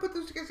do you not put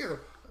those together?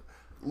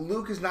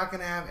 Luke is not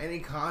going to have any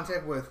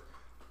contact with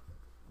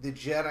the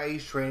Jedi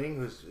he's training,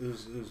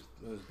 who's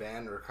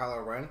Ben or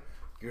Kylo Ren.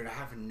 You're going to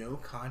have no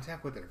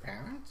contact with their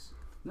parents?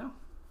 No.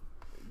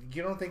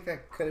 You don't think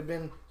that could have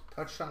been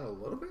touched on a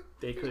little bit?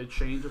 They could have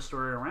changed the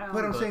story around.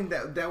 But I'm saying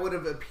that would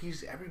have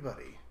appeased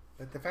everybody.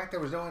 Like the fact there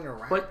was no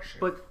interaction.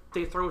 But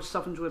they throw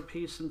stuff into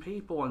appeasing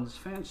people and it's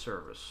fan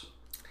service.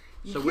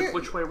 So Yeah.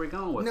 which way are we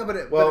going with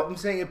it? But I'm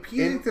saying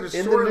appeasing to the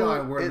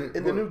storyline.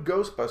 In the new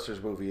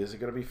Ghostbusters movie, is it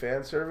going to be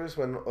fan service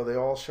when they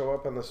all show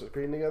up on the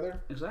screen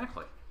together?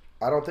 Exactly.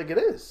 I don't think it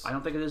is. I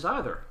don't think it is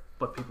either.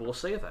 But people will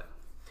say that.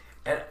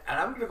 And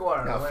I'm going to go out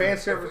on a limb. fan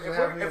service If is we're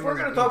happening going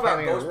to in talk about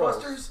Academy Awards.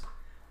 Ghostbusters,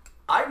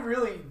 I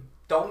really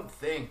don't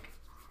think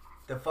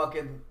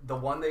the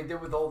one they did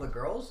with all the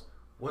girls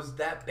was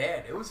that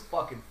bad. It was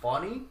fucking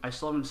funny. I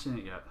still haven't seen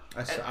it yet.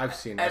 I've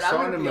seen it. And I saw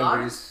I'm it in gonna the be movies.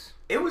 honest,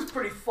 it was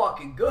pretty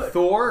fucking good.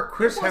 Thor,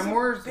 Chris It wasn't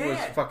Hemsworth was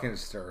bad. fucking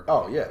hysterical.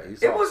 Oh yeah,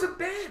 he's It awesome. wasn't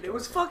bad. It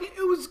was fucking.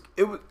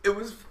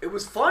 It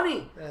was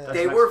funny.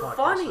 They next were podcast,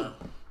 funny. huh?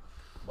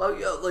 Well,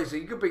 yeah,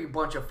 listen, you could be a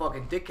bunch of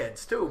fucking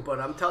dickheads too, but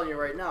I'm telling you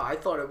right now, I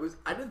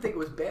didn't think it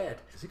was bad.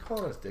 Is he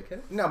calling us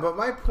dickhead? No, but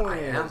my point I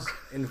am. is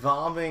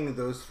involving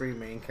those three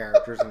main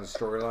characters in the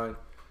storyline.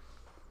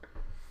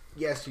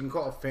 Yes, you can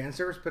call it fan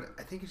service, but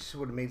I think it just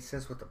would have made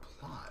sense with the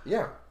plot.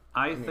 Yeah.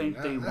 I think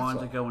they that's wanted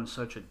to all. go in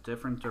such a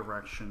different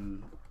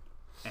direction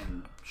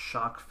and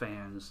shock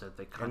fans that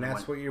they kind And of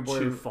that's went what your boy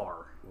too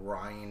far.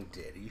 Ryan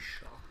did. He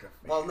shocked a fan.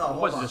 Well, no, It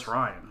hold wasn't on. just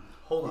Ryan.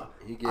 Hold on.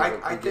 He gave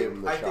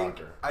him the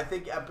shocker. I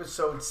think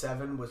episode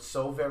 7 was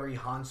so very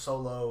Han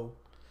Solo,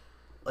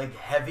 like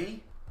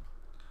heavy,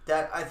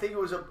 that I think it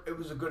was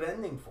a good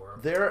ending for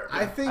him.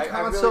 I think I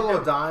Han really Solo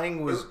do.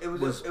 dying was It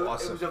was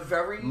awesome. It was a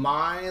very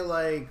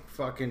My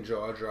fucking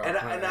jaw drop. and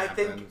when it I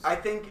happens.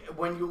 think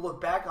when you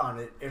look back on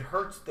it, it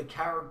hurts the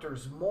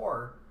characters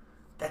more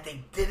that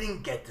they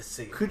didn't get to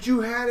see. Could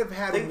you have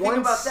had Think one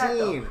about that,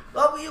 scene?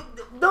 though. Oh,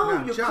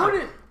 you John,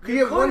 couldn't. Could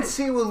you have one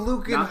scene with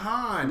Luke and Not-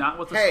 Han? not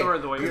with the hey, story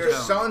the way your you're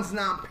telling. son's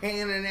not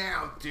panning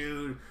out,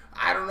 dude.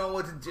 I don't know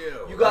what to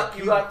do. You got-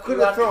 could you have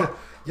got- thrown.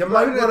 You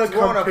might could have wanna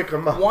come thrown pick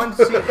him up. One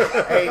scene,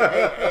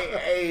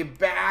 a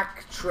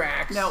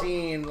backtrack Now-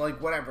 scene, like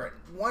whatever.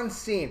 One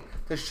scene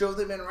to show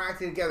them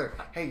interacting together.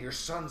 Hey, your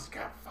son's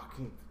got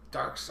fucking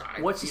dark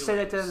side. What's to say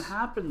that feelings. didn't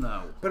happen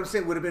though? But I'm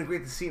saying it would have been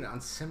great to see it on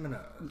Semina.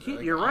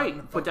 You're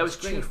right, but that was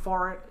too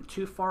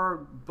far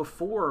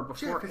before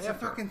Jeff, it's a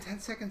after. fucking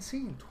 10-second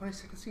scene,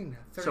 20-second scene,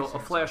 30 So a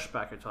seconds.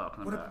 flashback you're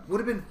talking about.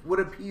 Would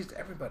have appeased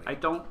everybody. I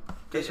don't It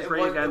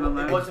disagree was- again it on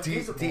was- that. it wasn't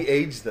feasible.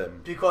 De-age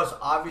them. Because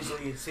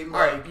obviously it seemed All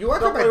right, like you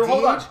want to talk wait, about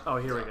hold on. de-age? Oh,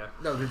 here we go.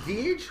 No, the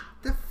de-age,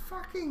 the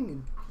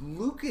fucking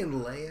Luke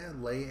and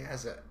Leia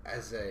as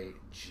a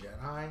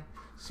Jedi,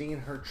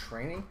 seeing her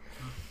training.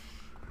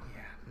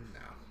 Yeah,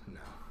 no.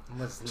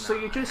 Let's So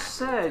not you just act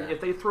said like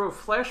if they throw a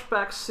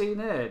flashback scene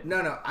in,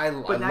 no, but I now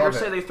love you're it.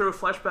 saying they threw a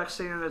flashback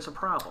scene in, it's a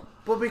problem.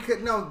 Well, because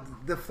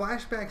the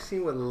flashback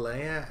scene with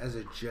Leia as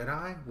a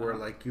Jedi, where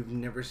like you've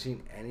never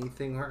seen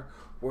anything her,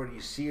 where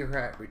you see her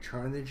at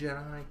Return of the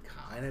Jedi,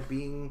 kind of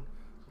being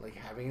like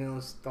having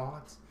those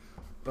thoughts,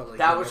 but like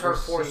That you've was her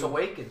never Force seen-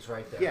 Awakens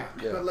right there. Yeah,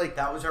 Yeah. but like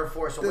That was her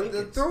Force the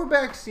Awakens.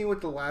 throwback scene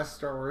with the last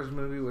Star Wars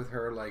movie with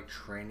her like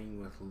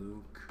training with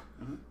Luke,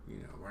 you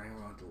know, running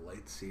around with the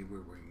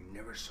lightsaber, where you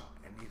never saw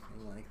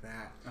anything like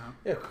that.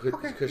 Yeah,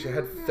 because you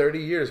had 30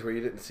 years where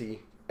you didn't see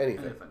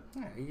anything. Anything.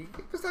 Yeah,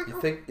 it was like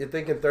You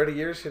think in 30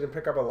 years she didn't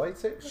pick up a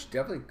lightsaber? she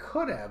definitely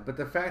could have, but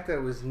the fact that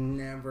it was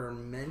never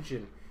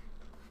mentioned,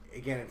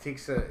 again, it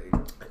takes a.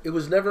 It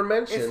was never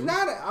mentioned. It's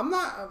not. I'm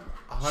not.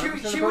 100%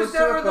 She was opposed to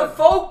never it, the but-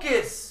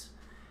 focus.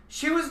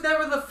 She was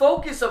never the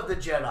focus of the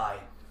Jedi.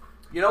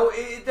 You know,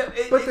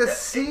 But the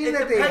scene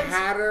that they depends.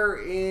 had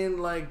her in,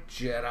 like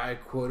Jedi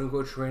quote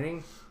unquote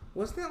training,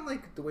 wasn't that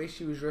like the way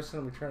she was dressed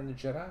in Return of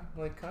the Jedi,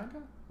 like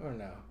kinda, or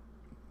no?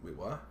 Wait,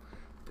 what?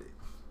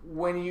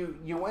 When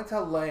you went to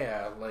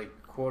Leia, like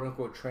quote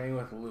unquote training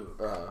with Luke,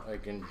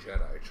 like in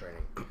Jedi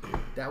training,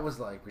 that was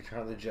like Return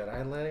of the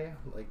Jedi Leia.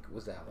 Like,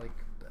 was that like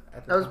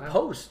at the That was time?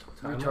 post.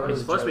 Timeline? Return of It's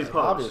the supposed to be Jedi.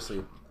 post.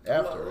 Obviously,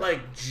 after.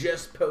 Like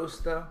just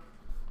post though.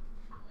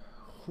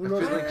 who I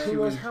knows, feel like who she knows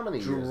was how many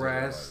years ago it was?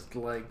 dressed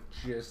like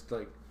just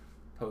like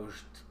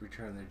post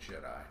Return of the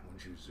Jedi when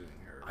she was doing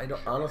her. I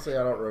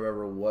don't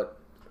remember what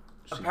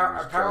she was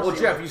Apparently- Well,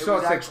 Jeff, you It saw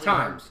was it 6 actually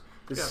times.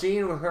 The Yeah.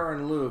 scene with her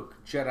and Luke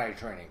Jedi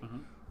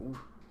training.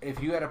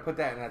 If you had to put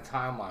that in a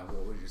timeline,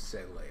 what would you say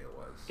Leia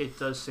was? It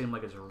does seem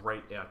like it's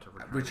right after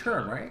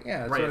Return, right? Yeah,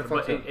 that's Right, what I thought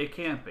but too. it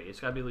can't be. It's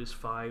got to be at least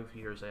 5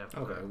 years after.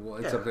 Okay, that. well,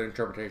 it's Yeah. up to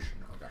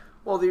interpretation. Okay.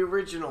 Well, the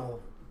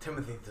original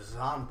Timothy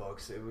Zahn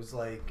books, it was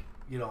like,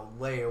 you know,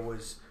 Leia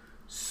was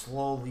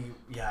slowly,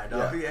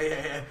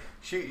 yeah.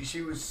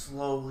 She was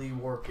slowly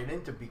working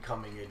into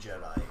becoming a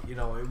Jedi. You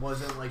know, it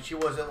wasn't like she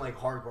wasn't like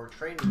hardcore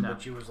training, but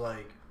she was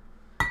like,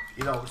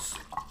 you know.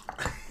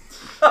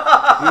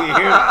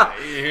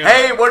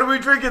 Hey, what are we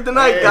drinking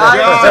tonight,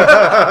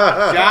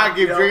 guys? John,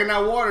 keep drinking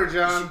that water,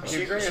 John.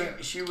 Keep drinking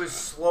it. She was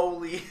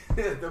slowly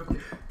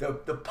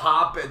the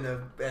pop and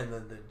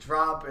the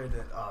drop and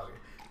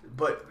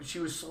but she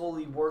was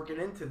slowly working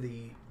into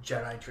the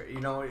Jedi trade.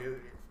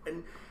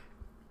 And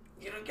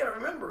you gotta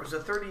remember it was a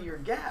 30-year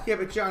gap. Yeah,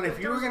 but John, if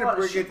There you were was a going lot to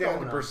of break it shit down to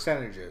going on.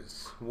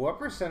 percentages, what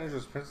percentage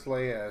was Princess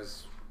Leia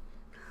as?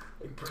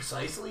 Like,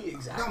 precisely, No,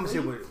 exactly. I'm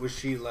saying, was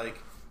she like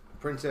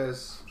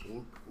princess,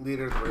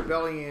 leader of the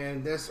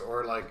rebellion, this,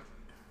 or like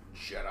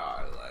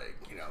Jedi,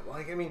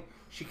 like I mean,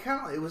 she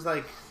kind of, it was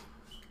like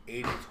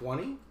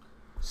 80-20,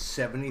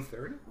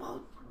 70-30.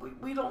 Well,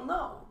 we don't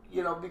know,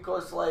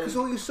 because like Because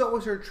all you saw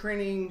was her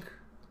training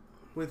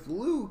with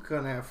Luke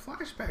on that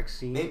flashback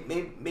scene.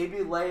 maybe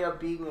Leia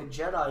being a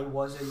Jedi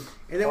wasn't.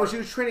 And then when she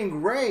was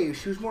training Rey,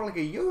 she was more like a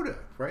Yoda,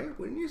 right?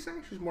 Wouldn't you say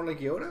she was more like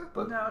Yoda?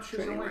 But no, she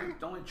was training Rey?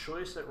 the only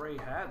choice that Rey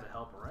had to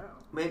help her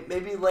out.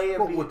 Maybe Leia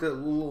What, being with the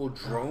little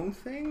drone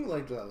thing,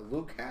 like the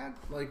Luke had,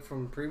 like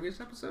from previous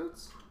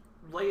episodes?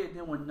 Leia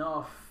knew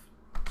enough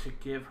to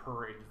give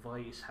her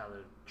advice how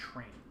to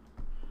train.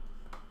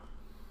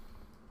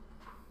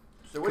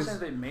 There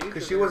wasn't anything major.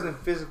 Because she wasn't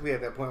physically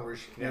at that point where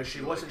she can.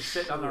 She wasn't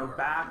sitting on her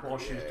back while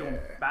she was doing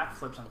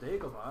backflips on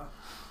Dagobah.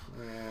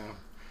 Yeah.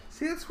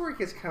 See, that's where it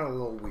gets kind of a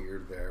little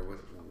weird there when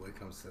it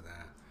comes to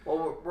that.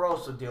 Well, we're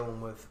also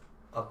dealing with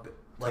a bit,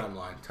 like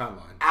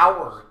Timeline.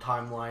 our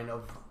timeline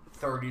of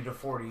 30 to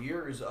 40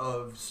 years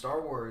of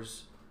Star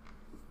Wars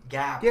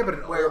gap. Yeah, but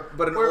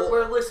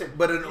an listen,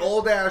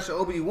 old ass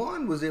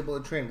Obi-Wan was able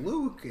to train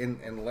Luke, and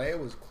Leia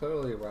was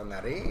clearly around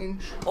that age.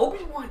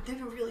 Obi-Wan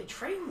didn't really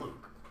train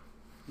Luke.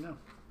 No.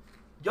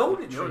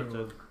 Yoda Yoda trained did.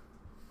 Luke.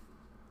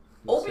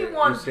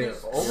 Obi-Wan You say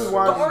just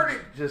Obi-Wan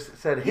started. just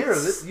said, he "Here,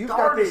 you've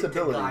got this started to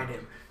ability." guide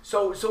him.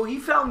 So he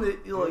found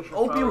that like your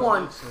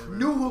Obi-Wan lightsaber.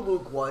 knew who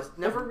Luke was,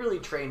 never really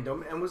trained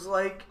him, and was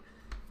like,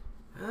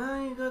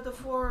 you got the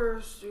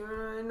Force.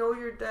 I know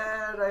your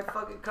dad. I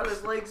fucking cut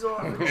his legs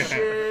off and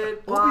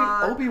shit.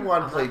 but Obi-Wan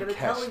I'm not played gonna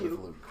catch tell with you."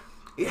 Luke.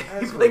 Yeah, he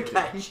That's played what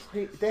catch.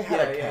 They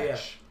had a Yeah.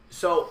 catch.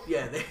 So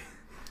yeah,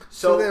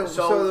 So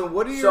then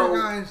what are your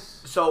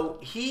guys? So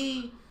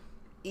he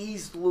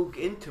eased Luke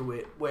into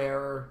it,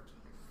 where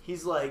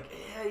he's like,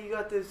 "Yeah, you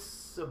got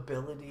this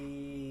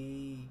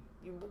ability."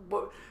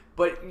 But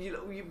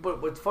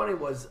what's funny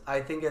was I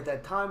think at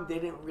that time they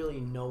didn't really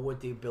know what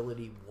the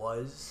ability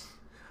was.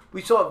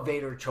 We saw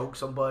Vader choke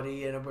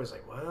somebody, and everybody's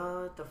like,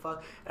 "What the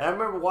fuck?" And I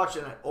remember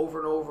watching that over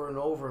and over and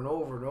over and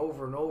over and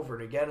over and over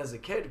and again as a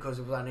kid because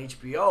it was on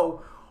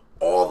HBO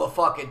all the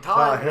fucking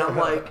time, and I'm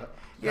like,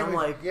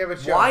 but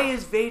why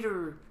is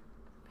Vader?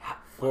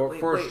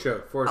 Force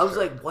choke. I was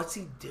like, what's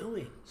he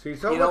doing? So you're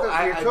talking know, about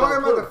I you're don't talking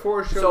about clue. the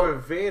Force choke So-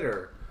 of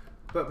Vader,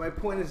 but my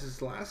point is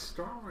this last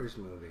Star Wars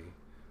movie,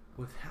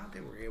 with how they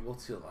were able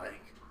to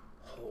like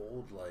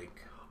hold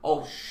like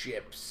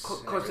ships,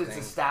 Because it's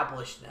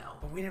established now.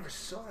 But we never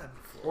saw that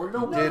before. Or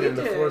no, Did we in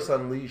The did. Force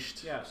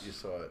Unleashed? Yes. You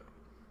saw it.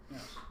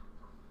 Yes.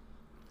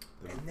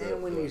 And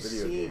then when you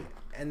video see, game.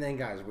 and then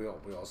guys, we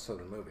all saw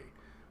the movie.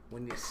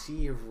 When you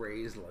see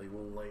Rey's like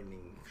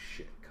lightning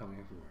shit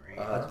coming from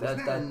her hands,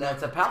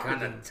 That's a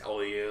kind Palpatine. of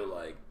tell you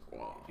like,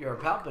 well, You're a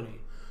Palpatine.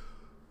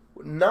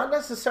 Not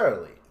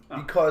necessarily,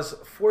 because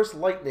Force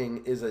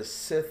lightning is a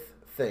Sith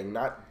thing.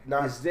 Not.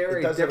 is there it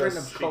a doesn't difference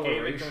as- of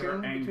gave it to her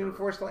coloration anger. between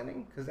Force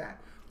lightning? Because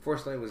that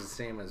Force lightning was the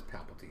same as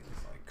Palpatine's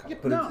like color. Yeah,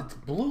 but No. it's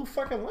blue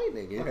fucking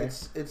lightning. Okay.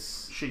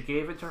 It's She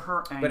gave it to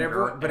her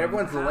anger. But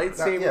everyone's and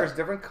lightsaber yeah. is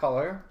different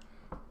color.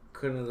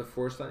 Couldn't the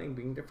Force lightning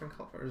being different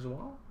color as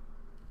well?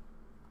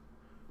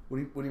 What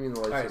do you mean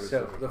the lightsaber? All right, is so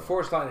different? the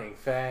Force lightning,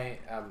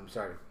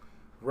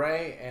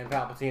 Rey and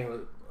Palpatine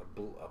was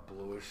a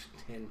bluish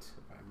tint,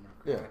 if I remember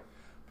correctly. Yeah.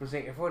 But I'm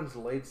saying everyone's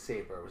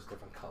lightsaber was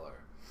different color.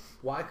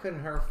 Why couldn't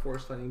her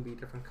Force lightning be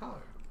different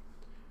color?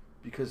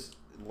 because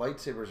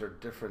lightsabers are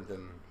different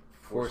than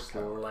Force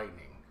power.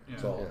 lightning. Yeah.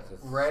 That's all. Yeah. That's-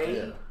 Ray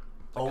Yeah.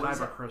 always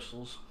Kyber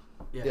crystals.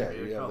 Yeah, yeah.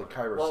 you have the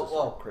Kyber Well,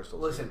 system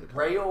crystals. listen,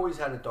 Ray always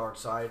had a dark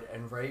side,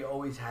 and Ray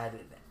always had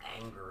an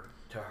anger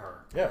to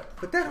her. Yeah.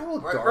 But that whole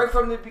Right, dark, right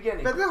from the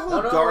beginning. but that whole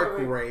No, no, dark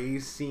wait, wait. Ray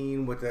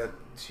scene with the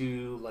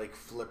two like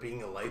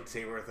flipping a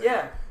lightsaber thing.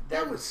 Yeah, that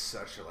that- was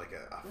such a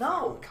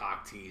No. fucking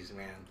cock tease,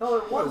 man. No,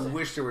 it wasn't. I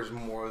wish there was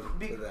more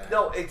to that.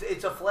 No,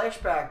 it's a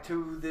flashback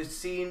to this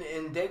scene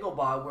in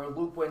Dagobah where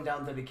Luke went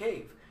down to the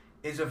cave.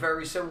 It's a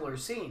very similar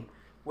scene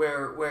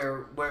where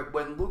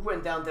when Luke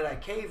went down to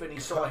that cave and he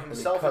saw And he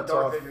himself in cuts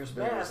Darth off Vader's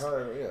mask.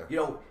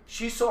 yeah.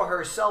 She saw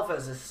herself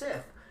as a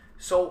Sith.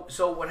 So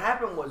what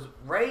happened was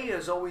Rey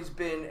has always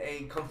been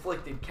a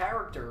conflicted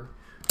character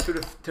to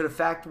the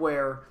fact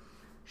where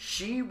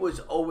she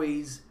was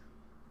always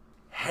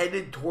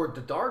headed toward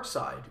the dark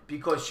side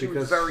because she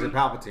was very of the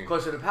Palpatine.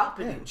 because of the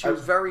Palpatine. Yeah, She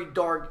was very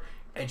dark,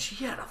 and she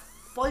had to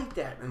fight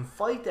that and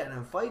fight that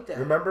and fight that.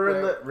 Remember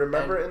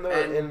in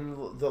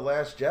and the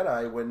Last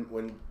Jedi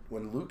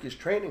when Luke is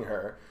training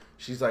her,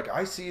 she's like,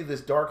 I see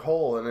this dark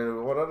hole, and then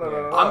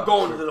I'm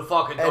going to the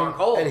fucking dark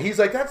hole. and he's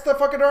like, that's the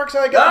fucking dark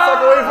side. Get the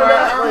fuck away from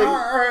that. Like,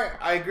 All right,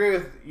 I agree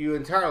with you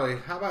entirely.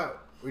 How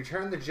about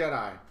Return of the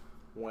Jedi?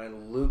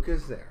 When Luke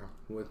is there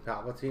with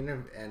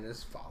Palpatine and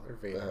his father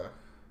Vader,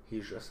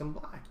 he's dressed in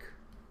black.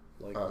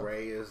 Like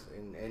Rey is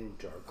in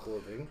dark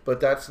clothing. But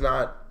that's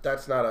not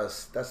a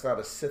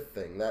Sith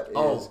thing. That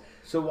is.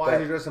 So why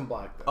is he dressed in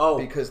black then? Oh,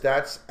 Because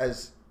that's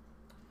as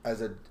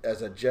a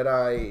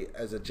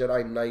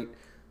Jedi Knight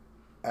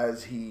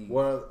as he.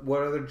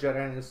 What other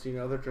Jedi Knights do you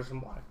know that dress in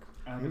black?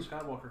 Anakin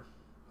Skywalker.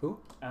 Who?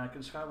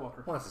 Anakin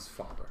Skywalker. Well, that's his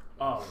father.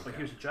 Oh, but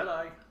he was a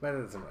Jedi. That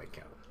doesn't really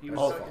count. He was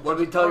oh, let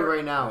me tell you right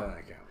That now.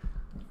 doesn't count.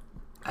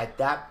 At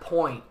that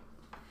point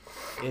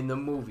in the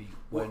movie,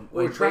 when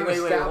We're trying to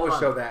establish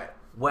hold on. that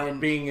when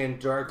being in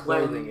dark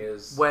clothing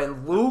is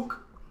when Luke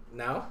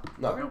no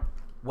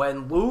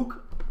when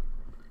Luke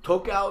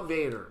took out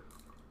Vader,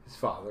 his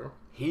father.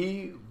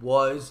 he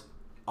was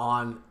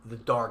on the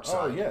dark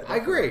Oh side. yeah, I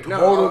agree. No,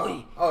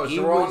 Totally. Oh, He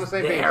so we're all on the was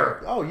same page.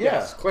 there. Oh yeah,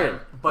 Yes,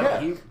 clear.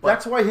 But yeah.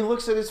 That's why he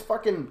looks at his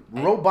fucking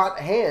robot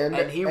hand,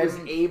 and he was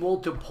able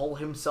to pull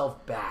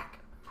himself back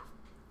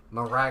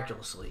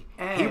miraculously.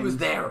 He was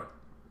there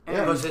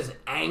because his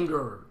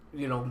anger,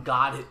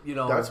 got it.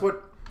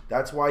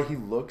 That's why he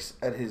looks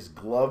at his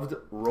gloved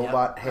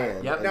robot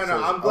hand. Yep. and No, says,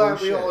 I'm glad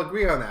we shit." all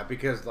agree on that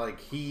because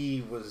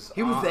he was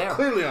there.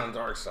 clearly on the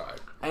dark side.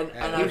 And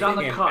He was on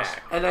the came cusp.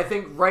 back. And I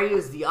think Rey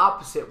is the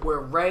opposite, where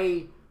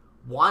Rey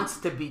wants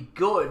to be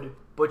good,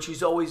 but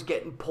she's always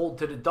getting pulled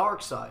to the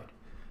dark side.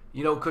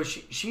 Because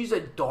she's a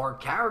dark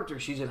character.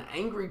 She's an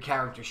angry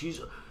character.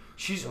 She's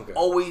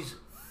always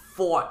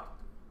fought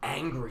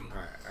angry. All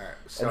right.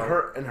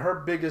 So And her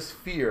biggest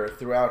fear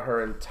throughout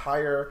her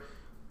entire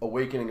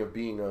awakening of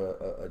being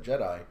a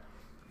Jedi,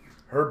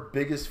 her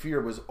biggest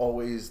fear was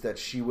always that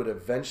she would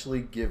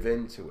eventually give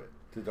in to it.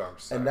 the dark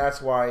side. And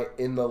that's why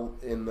in the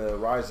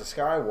Rise of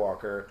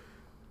Skywalker,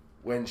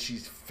 when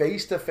she's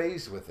face to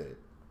face with it,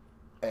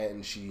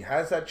 and she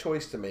has that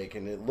choice to make,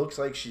 and it looks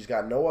like she's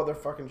got no other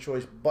fucking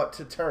choice but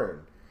to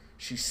turn,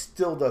 she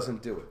still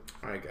doesn't do it.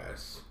 All right,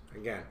 guys.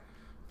 Again,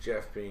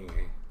 Jeff being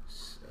a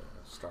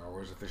Star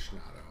Wars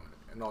aficionado,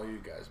 and all you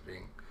guys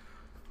being.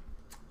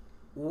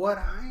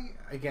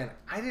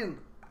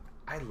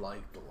 I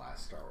liked the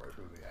last Star Wars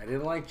movie. I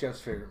didn't like Jeff's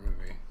favorite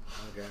movie.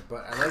 Okay,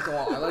 but I liked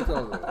all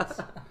the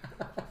ones.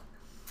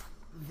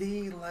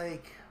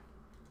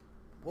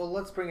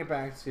 Let's bring it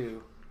back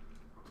to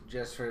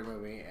Jeff's favorite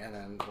movie, and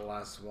then the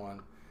last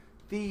one,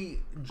 the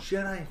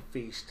Jedi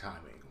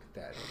FaceTiming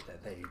that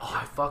they did. Oh,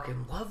 I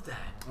fucking love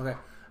that. Okay.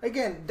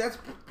 Again, that's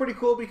pretty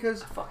cool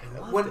because fucking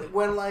loved when it.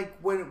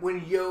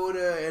 when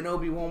Yoda and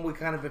Obi-Wan would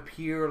kind of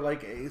appear,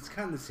 like it's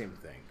kind of the same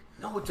thing.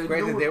 No, it's a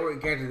Granted, new... they were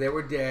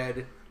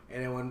dead,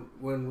 and then when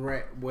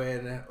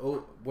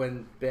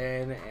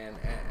Ben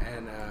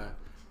and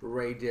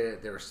Rey did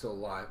it, they were still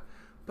alive.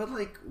 But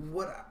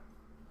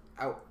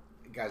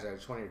guys, I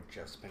just want to hear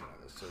Jeff's opinion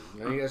on this, so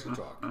you guys can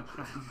talk.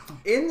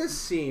 In the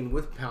scene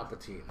with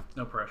Palpatine,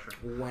 No pressure.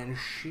 when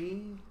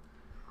she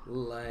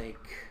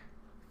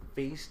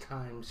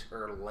FaceTimes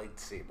her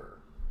lightsaber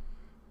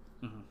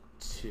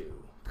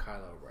to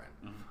Kylo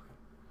Ren.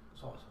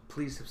 It's awesome.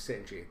 Please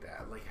substantiate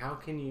that. How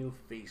can you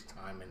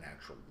FaceTime an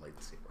actual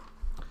lightsaber?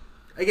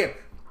 Again,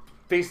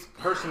 face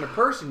person to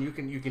person, you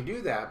can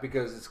do that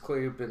because it's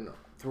clearly been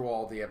through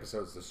all the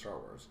episodes of Star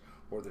Wars,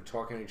 where they're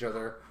talking to each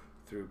other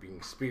through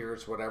being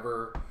spirits,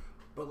 whatever.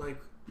 But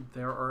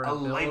There are a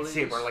abilities.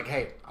 lightsaber,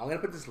 hey, I'm gonna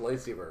put this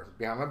lightsaber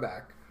behind my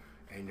back,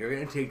 and you're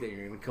gonna take that, and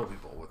you're gonna kill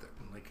people with it.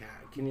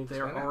 Can you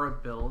There explain are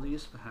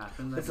abilities that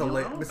happen that It's you don't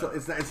know about.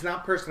 it's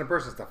not person to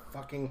person. It's a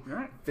fucking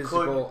Right.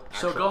 physical.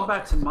 So actual going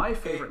back to object. my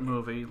favorite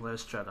movie,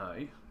 Last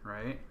Jedi,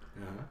 right?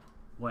 Uh-huh.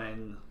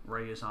 When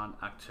Rey is on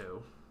Act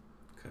 2,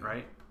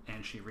 right?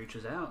 And she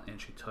reaches out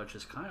and she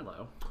touches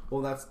Kylo.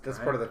 Well, that's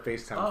part of the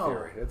FaceTime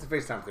theory. That's a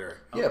FaceTime theory.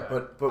 Yeah, Okay.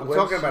 but I'm when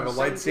talking she- about a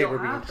same deal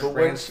lightsaber being happened.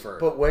 transferred.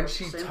 But when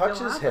she Same deal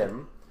touches happened.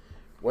 him,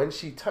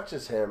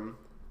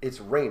 it's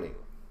raining.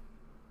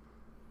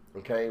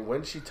 Okay,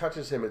 when she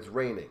touches him, it's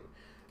raining,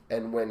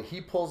 and when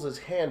he pulls his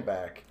hand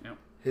back, Yep.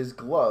 his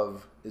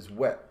glove is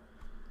wet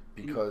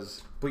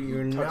because But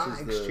you're he not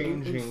touches the-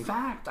 exchanging. In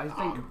fact, I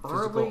think physical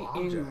early in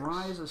objects.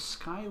 Rise of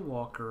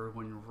Skywalker,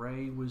 when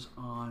Rey was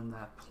on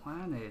that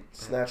planet, that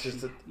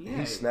snatches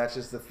he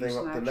snatches the thing,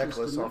 the snatches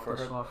necklace the off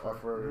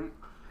her right?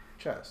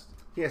 chest.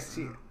 Yes.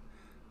 See,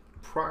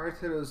 prior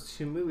to those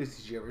two movies,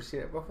 did you ever see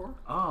that before?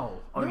 Oh,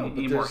 No, you but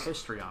need more there's-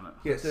 history on it.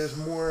 Yes. There's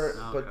more,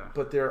 Okay.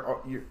 but there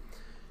are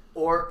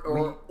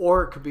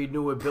Or it could be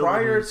new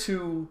abilities.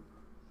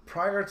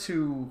 prior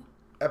to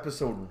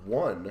episode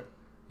 1,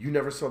 you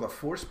never saw the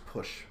Force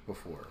push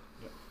before.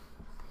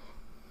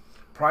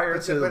 Prior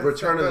to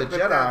Return of the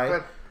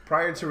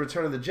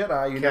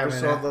Jedi, you never Kevin,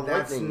 saw the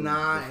that's lightning.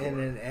 not before. an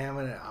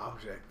inanimate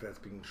object that's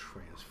being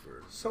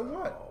transferred. So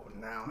what? Oh,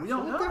 now We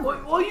don't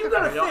know. Well, you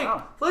gotta We don't think.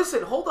 know.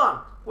 Listen, hold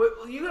on.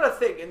 Well, you gotta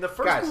think. In the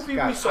first movie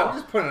we saw, I'm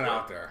just putting it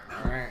out there.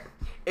 All right.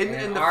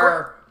 in the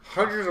our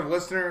hundreds of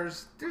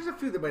listeners, there's a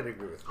few that might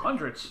agree with me.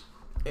 Hundreds.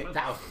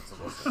 Thousands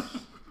of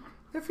listeners.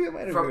 A few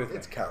might agree From- with me.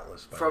 It's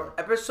countless. by from now.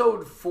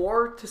 episode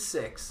 4 to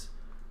 6,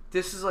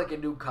 this is like a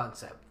new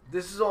concept.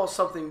 This is all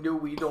something new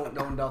we don't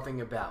know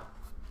nothing about.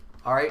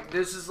 All right,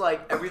 this is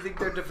like everything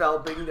they're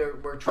developing.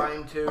 We're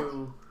trying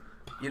to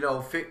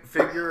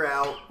figure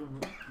out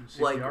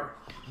like CPR?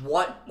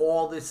 what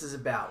all this is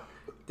about.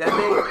 Then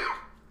they,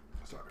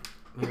 Sorry.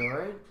 you all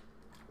right?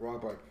 Wrong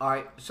button. All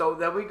right, so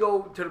then we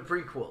go to the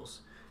prequels,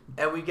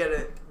 and we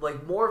get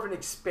more of an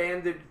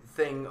expanded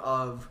thing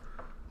of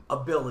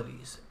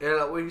abilities.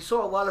 And we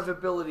saw a lot of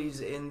abilities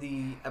in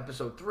the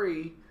episode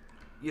 3,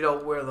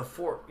 where the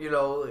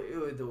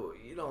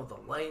the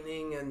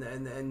lightning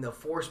and the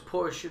force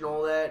push and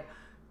all that,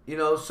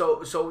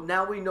 So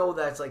now we know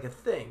that's like a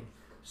thing.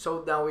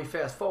 So now we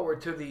fast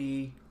forward to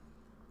the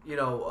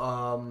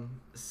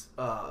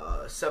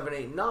 7,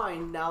 8,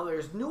 9. Now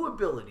there's new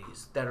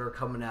abilities that are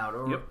coming out,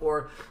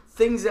 or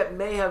things that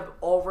may have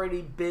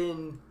already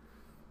been,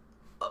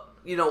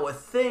 a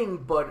thing,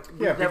 but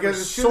we never because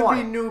it saw shouldn't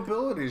it. be new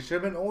abilities. It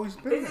should have been always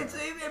been there.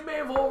 It may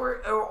have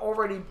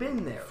already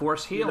been there.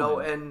 Force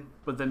healing. And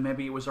but then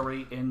maybe it was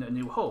already in A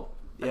New Hope.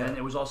 Yeah. And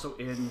it was also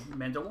in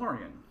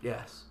Mandalorian.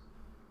 yes,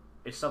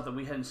 It's something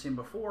we hadn't seen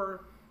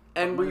before.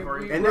 and we And were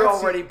that's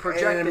already and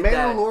projected the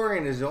that.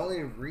 Mandalorian is the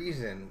only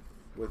reason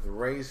with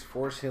Rey's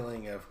force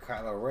healing of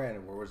Kylo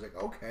Ren where it was like,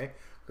 okay,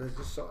 because I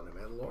just saw it in the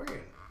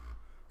Mandalorian.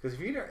 Because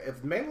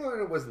if the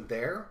Mandalorian wasn't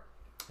there,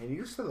 and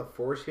you saw the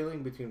force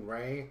healing between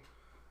Rey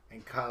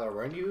and Kylo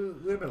Ren, you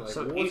would have been like,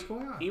 So well, what's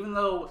going on? Even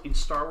though in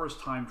Star Wars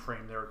time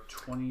frame they're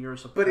 20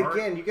 years apart. But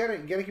again, you gotta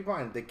keep in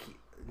mind the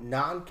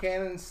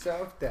non-canon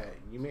stuff that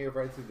you may have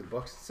read through the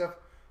books and stuff.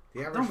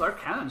 The average, no, they're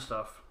canon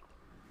stuff.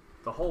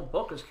 The whole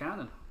book is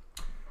canon.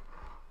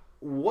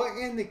 what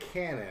in the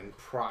canon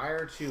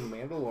prior to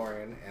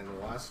Mandalorian and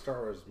the last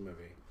Star Wars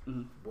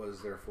movie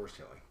was their force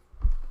healing?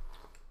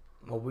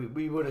 Well,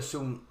 we would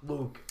assume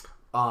Luke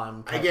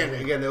on Again,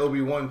 Tatooine. the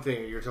Obi-Wan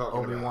thing you're talking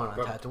Obi-Wan about.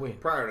 on But Tatooine.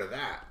 prior to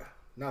that,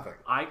 nothing.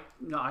 I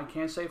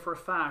can't say for a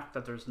fact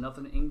that there's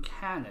nothing in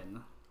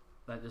canon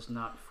that is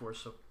not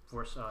force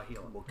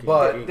healing.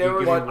 But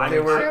there you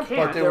were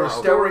give me one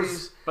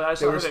stories. But I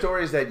There were saw that-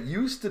 stories that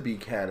used to be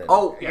canon.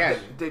 Oh, Yes.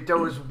 there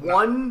was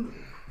one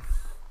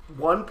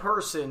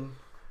person,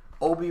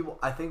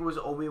 I think it was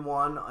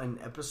Obi-Wan in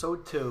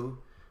episode 2,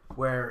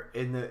 where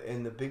in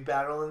the big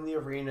battle in the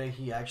arena,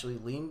 he actually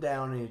leaned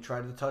down and he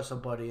tried to touch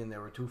somebody, and they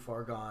were too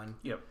far gone.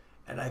 Yep.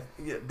 And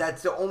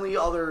that's the only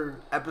other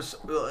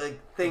episode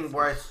thing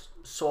where I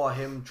saw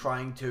him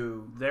trying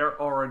to. There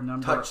are a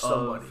number Touch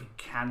somebody. of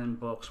canon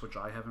books which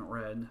I haven't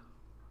read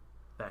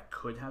that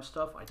could have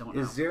stuff. I don't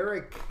know. Is there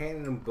a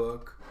canon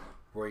book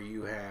where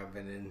you have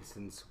an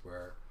instance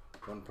where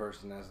one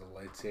person has a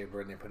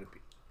lightsaber and they put it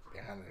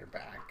behind their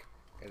back,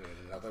 and then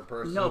another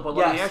person No, but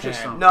let me Yes. ask you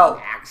something.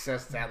 No.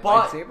 access that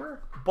But- lightsaber?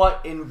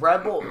 But in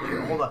Rebels,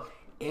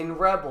 in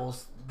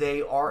Rebels,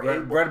 they are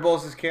able. Red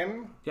Bulls is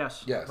canon?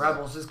 Yes. Yes.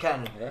 Rebels is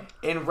canon. Yeah.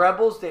 In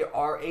Rebels, they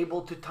are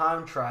able to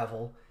time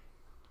travel.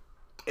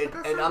 And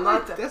That's I'm not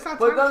not. like- that's not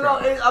But time no,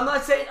 travel.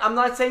 I'm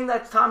not saying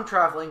that's time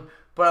traveling.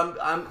 But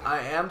I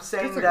am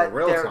saying It's like that a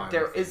real time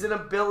there thing. is an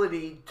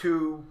ability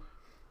to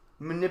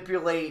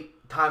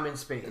manipulate time and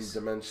space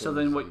Dimensions. So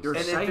then what you're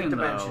and saying, infinite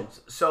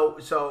dimensions.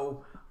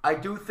 So I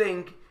do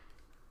think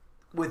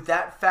with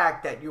that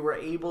fact that you were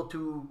able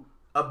to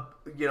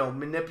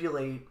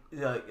manipulate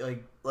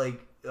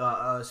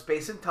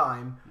space and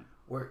time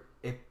where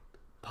it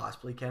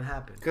possibly can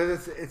happen.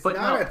 Because it's But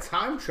not no. a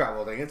time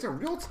travel thing, it's a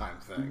real time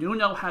thing.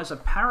 Nuno has a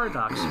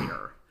paradox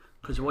here.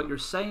 Because what you're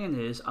saying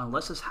is,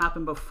 unless it's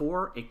happened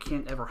before, it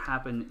can't ever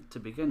happen to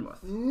begin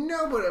with.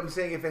 No, but I'm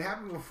saying if it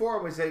happened before,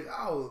 I'm saying,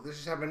 oh, this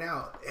just happened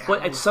now. It But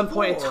happened at some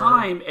point in before,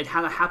 time, it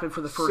had to happen for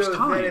the first so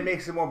time. then it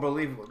makes it more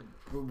believable.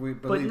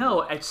 But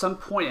no, at some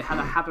point it had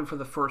to happen for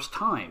the first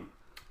time.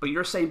 But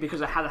you're saying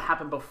because it had to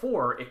happen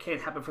before, it can't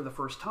happen for the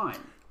first time.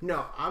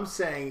 No, I'm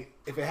saying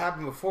if it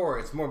happened before,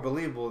 it's more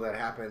believable that it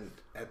happened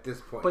at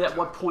this point. But in at time.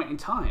 what point in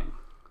time?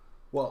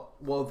 Well,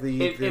 If Rey-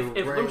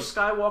 Luke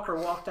Skywalker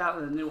walked out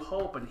in A New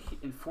Hope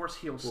and force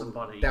healed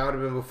somebody, that would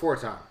have been before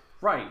time.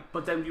 right?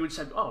 But then you would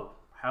say, "Oh,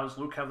 how does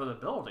Luke have that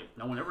ability?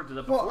 No one ever did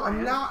that before." Well,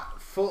 I'm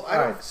not full. I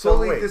All don't right, so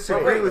fully wait,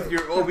 disagree wait. with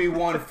your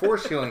Obi-Wan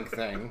force healing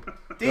thing.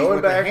 Going with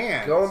the back,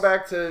 hands. going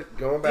back to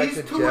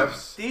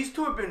Jeff's. These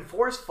two have been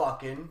force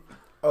fucking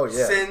Oh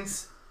yeah.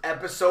 since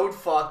episode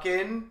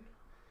fucking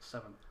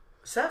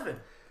 7.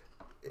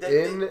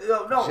 In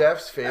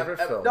Jeff's favorite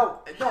film. No,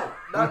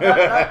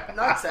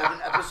 not 7.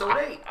 Episode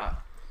 8.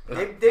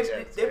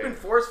 They've been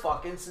force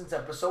fucking since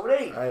episode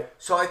 8. Right.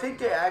 So I think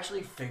they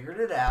actually figured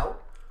it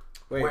out.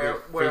 Wait,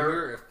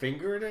 Where-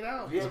 fingered it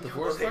out? Yeah, With the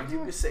force you fucking?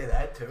 can say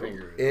that too.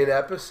 Fingered it. In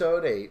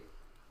episode 8,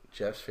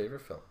 Jeff's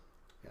favorite film.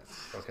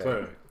 Yes.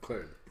 Okay.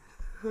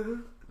 Clearly.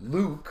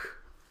 Luke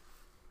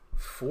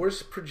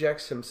force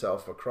projects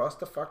himself across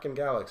the fucking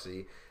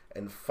galaxy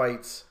and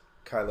fights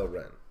Kylo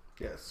Ren.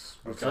 Yes.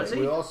 Does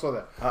he? We all saw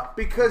that.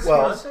 Because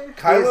Well, his,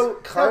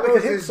 Kylo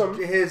because hits him.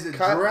 his dress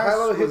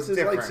Kylo hits was his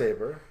different.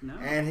 lightsaber. No,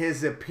 And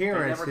his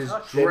appearance, They never his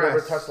touched. They never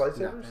dress. touch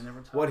lightsabers? they never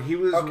touched. What he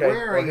was Okay,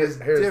 wearing well, is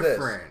here's this.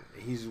 different.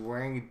 He's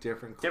wearing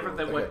different clothes. Different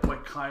than Okay.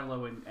 what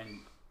Kylo and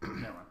never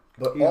mind.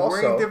 But He's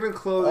also, wearing different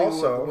clothing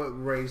also,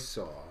 what Rey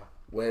saw.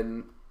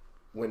 when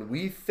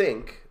we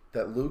think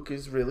that Luke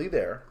is really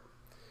there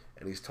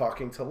and he's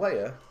talking to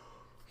Leia,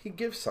 he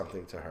gives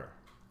something to her.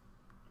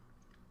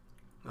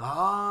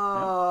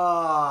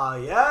 Ah,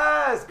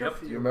 yes. Good Yep.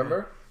 for You you.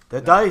 remember?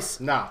 The dice.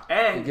 No. He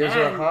And gives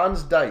her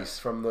Hans dice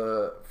from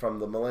the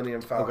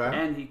Millennium Falcon. Okay.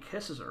 and he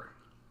kisses her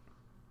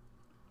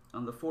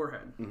on the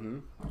forehead.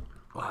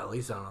 Well, at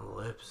least not on the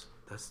lips.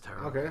 That's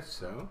terrible. Okay,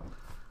 so.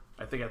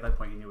 I think at that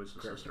point he knew it was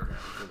his sister.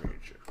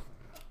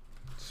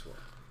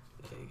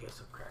 Yeah, you get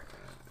some crack.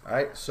 All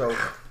right, so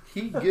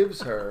he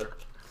gives her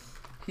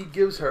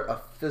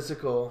a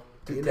physical,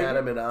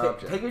 inanimate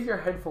object. Taking your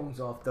headphones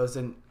off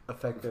doesn't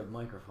affect the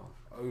microphone.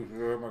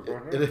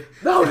 It,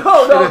 No,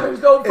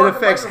 there's no it fucking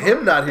affects microphone.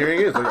 him not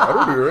hearing it. It's like, I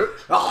don't hear it.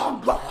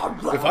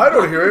 If If I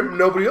don't hear it,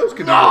 nobody else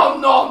can hear No.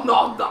 it.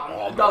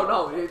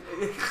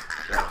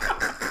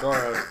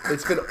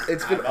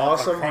 It's been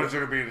awesome.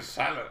 to be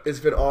silent. It's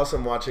been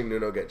awesome watching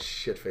Nuno get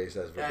shit faced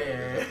as Vegeta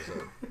Yeah. this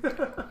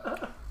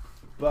episode.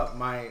 But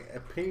my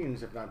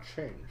opinions have not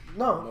changed.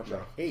 No, How much no.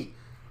 I hate.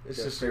 It's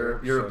Just just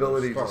your your episode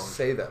ability of to Star Wars.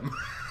 say them.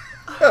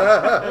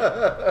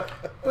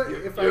 But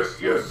if I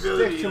still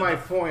stick to my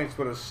points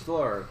with a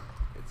slur,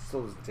 it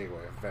still doesn't take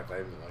away. In fact, I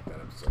didn't like that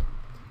episode.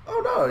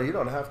 Oh no, you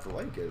don't have to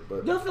like it,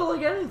 but You don't feel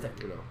like anything.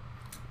 you know.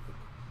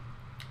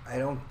 I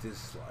don't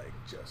dislike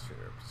just for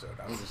your episode.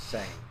 I'm just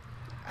saying,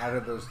 out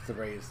of those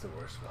three, it's the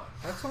worst one.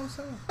 That's what I'm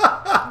saying.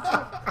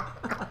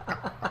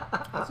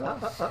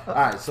 All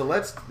right, so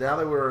now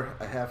that we're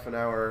a half an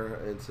hour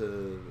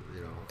into,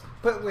 you know.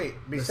 But wait,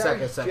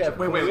 besides second Jeff,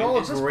 section. we all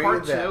Is this agree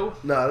part that 2?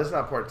 No, this is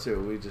not part 2.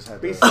 We just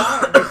had to.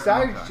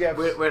 besides Jeff's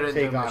We're in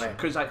take the on mission. it.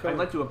 Because I'd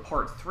like to do a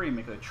part 3,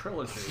 make it a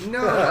trilogy.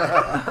 No.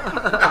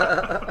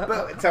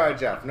 But it's all right,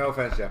 Jeff. No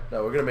offense, Jeff.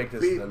 No, we're gonna make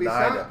this a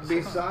 9 episode.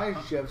 Besides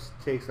Jeff's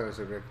takes on the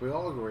subject, we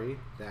all agree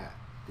that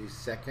the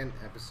second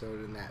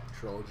episode in that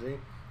trilogy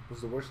was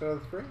the worst out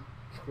of the three.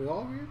 We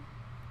all agree?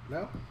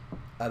 No?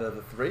 Out of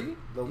the 3?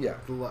 Yeah.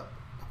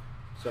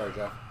 Sorry,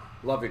 Jeff.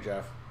 Love you,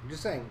 Jeff. I'm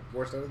just saying,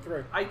 worst out of the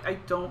three. I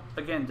don't,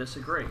 again,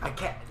 disagree. I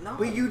can't. No.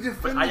 But you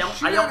defend I the don't,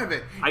 shit I don't, out of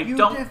it. I You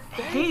don't defend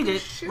hate the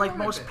it shit like out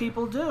most of it.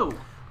 people do.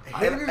 And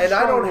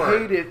I don't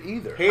hate it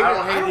either.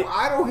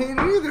 I don't hate it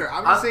either.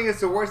 I'm just saying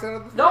it's the worst out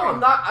of the three. No, I'm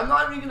not. I'm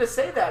not even gonna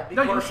say that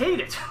No, because you hate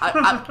it.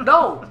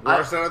 no.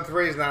 Worst out of the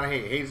three is not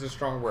hate. Hate is a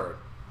strong word.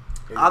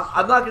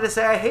 I'm not gonna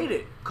say I hate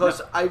it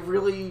because I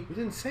really We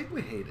didn't say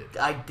we hate it.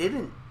 I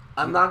didn't.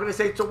 I'm not gonna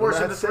say it's the We're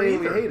worst of not the three saying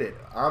we either. hate it.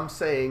 I'm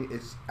saying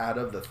it's out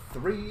of the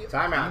 3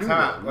 Time out, new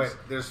time out. ones, Wait,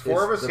 there's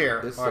 4 of us here.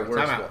 It's All the right,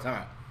 worst time out, one.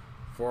 time out.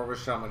 4 of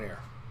us gentlemen here.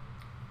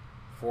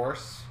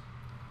 Force,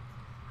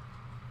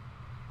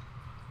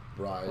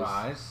 Rise.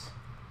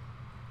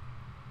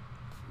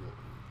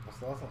 What's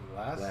the last one?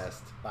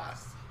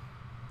 Last.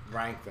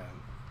 Rank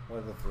them. What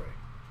are the 3?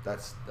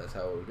 That's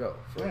how it would go.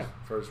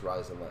 First,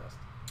 Rise, and last.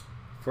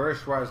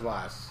 First, Rise,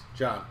 last.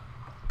 John.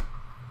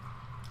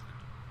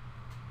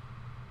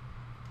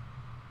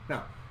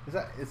 No. Is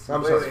that it's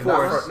I'm wait, sorry,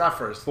 wait, not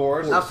first.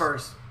 Force. Not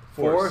first.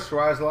 Force,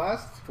 Rise,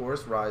 last.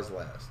 Force, Rise,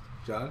 last.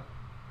 John.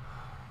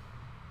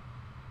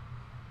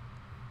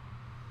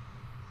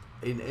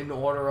 In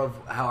order of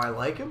how I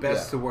like him.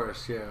 Best to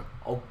worst, yeah.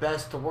 Oh,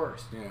 best to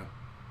worst. Yeah.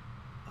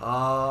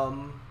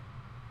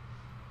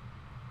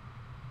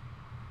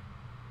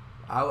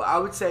 I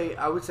would say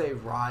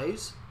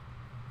Rise.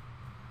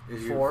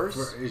 Force.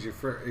 Is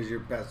your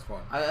best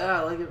one.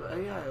 I like it.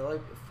 Yeah, I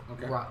like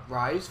Okay.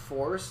 Rise,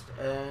 Forced,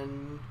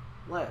 and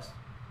Last.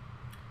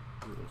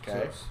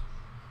 Okay.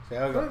 See,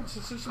 I would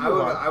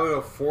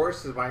go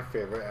Force is my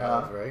favorite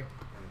out of the three. And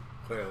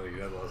clearly,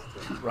 you had those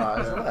two.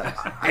 Rise, and last.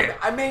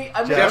 I may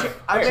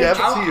Jeff, I may Jeff,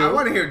 cha- to you. I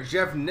want to hear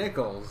Jeff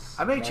Nichols.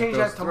 I may like change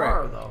those that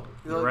tomorrow three.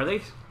 though. You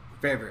ready?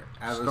 Favorite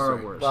out of Star those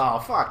three. Wars. Oh,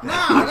 fuck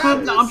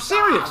that. No, I'm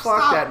serious.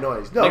 Fuck that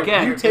noise. No,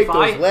 Again, you take if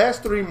those I-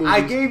 last 3 movies.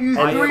 I gave you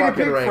and 3 to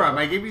fucking pick rank from. them.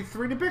 I gave you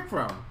 3 to pick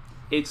from.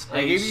 It's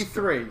I gave you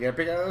 3. You gotta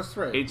pick out of those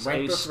 3. It's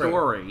Rank a those 3.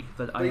 story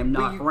that I am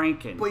not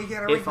ranking. But you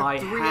gotta rank if the I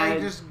 3 had, I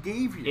just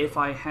gave you. If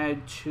I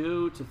had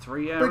 2 to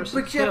 3 hours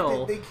but to Jeff,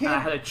 kill, they and can't- I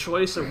had a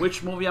choice of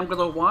which movie I'm going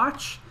to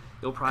watch,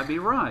 it'll probably be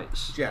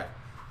Rise. Jeff.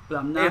 But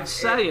I'm not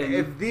saying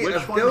if which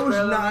those one's better than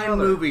the 9 other.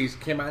 movies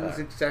came out in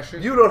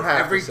succession, You don't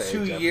have every to say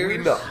 2 it, Jeff. years.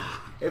 We know.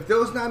 If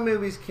those 9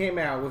 movies came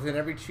out within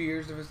every 2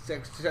 years of a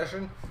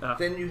succession,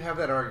 then you have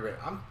that argument.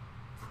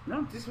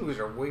 No. These movies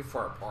are way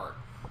far apart.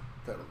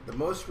 The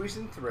most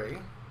recent 3,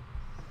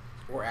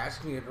 we're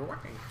asking you to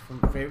rank from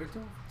favorite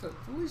to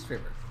least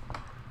favorite.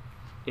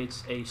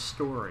 It's a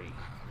story.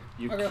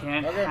 You Okay,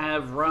 can't okay.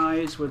 have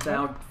Rise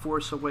without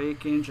Force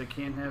Awakens. You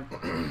can't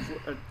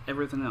have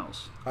everything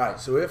else. All right,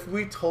 so if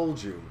we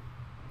told you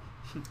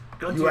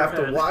Gun you your have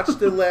to head. watch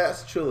the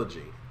last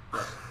trilogy,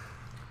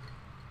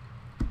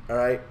 all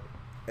right,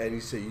 and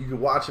you say you can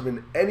watch them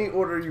in any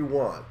order you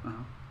want,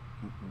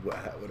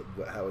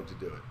 how would you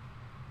do it?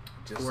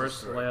 Just Force,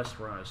 the story. Last,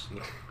 Rise.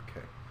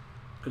 Okay.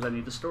 Because I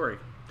need the story.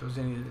 Those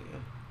any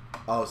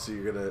Oh, so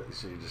you're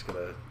just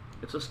gonna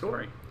It's a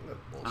story.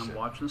 bullshit. I'm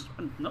watching this.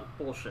 No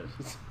bullshit.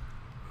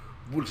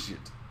 Bullshit.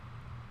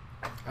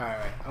 All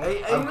right.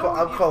 Hey, I'm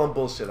calling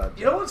bullshit on Jeff.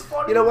 You know what's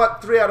funny? You know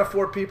what? 3 out of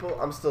 4 people.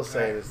 I'm still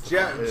saying it's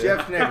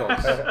Jeff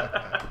Nichols.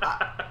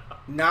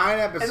 9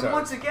 episodes. And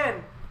once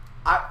again,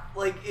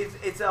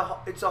 it's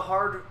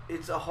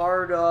a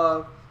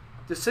hard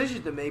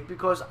decision to make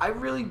because I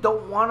really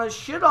don't want to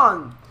shit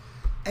on.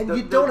 And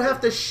you don't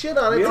have to shit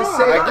on it to don't.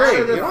 say I agree.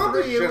 out of the You don't have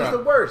to three, it shit was on the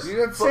it. worst. You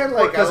don't say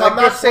like Because I like I'm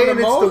not this one saying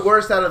it's most. the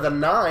worst out of the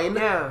 9.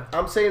 Yeah.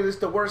 I'm saying it's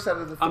the worst out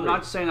of the 3. I'm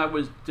not saying I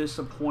was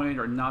disappointed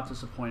or not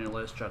disappointed in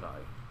Last Jedi.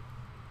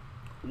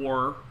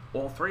 Or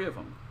all 3 of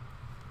them.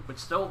 But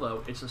still,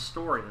 though, it's a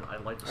story that I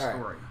like the All right.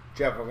 story.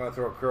 Jeff, I'm going to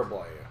throw a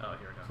curveball at you. Oh,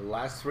 here we The go.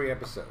 last 3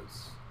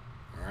 episodes.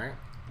 All right?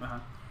 Uh-huh.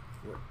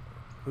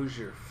 Who's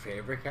your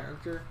favorite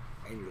character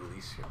and your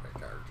least favorite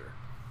character?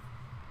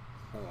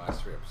 On the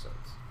last 3 episodes.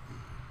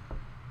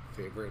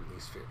 Favorite and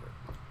least favorite.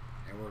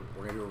 And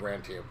we're going to do a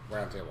round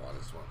table on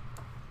this one.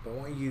 But I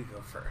want you to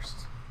go first.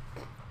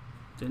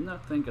 Did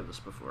not think of this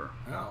before.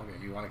 Oh,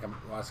 okay. You want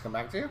us to come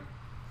back to you?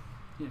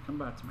 Yeah, come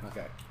back to me.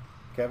 Okay.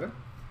 Kevin?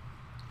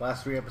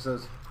 Last 3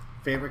 episodes.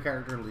 Favorite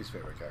character and least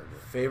favorite character?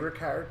 Favorite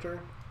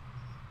character?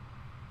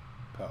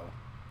 Poe.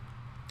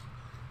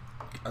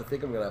 I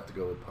think I'm going to have to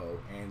go with Poe.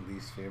 And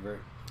least favorite?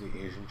 The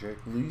Asian chick?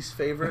 Least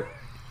favorite?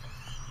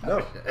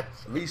 No.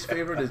 Least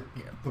favorite is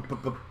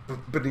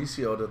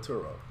Benicio del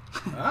Toro.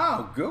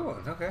 Oh, good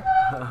one. Okay.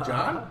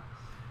 John?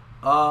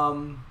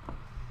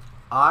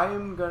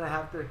 I'm gonna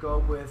have to go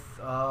with.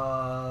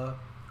 I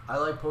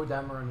like Poe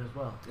Dameron as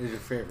well. Is your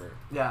favorite?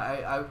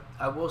 Yeah,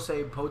 I will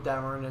say Poe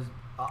Dameron is.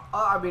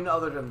 I mean,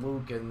 other than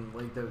Luke and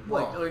like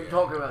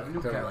talking about new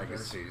Their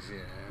characters. legacies,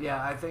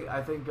 Yeah, I think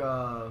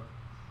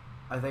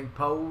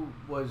Poe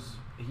was.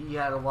 He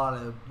had a lot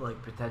of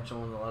like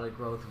potential and a lot of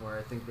growth where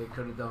I think they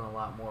could have done a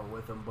lot more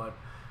with him. But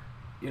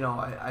you know,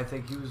 I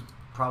think he was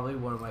probably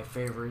one of my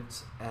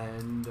favorites,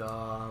 and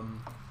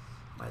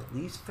my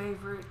least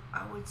favorite,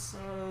 I would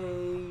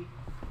say.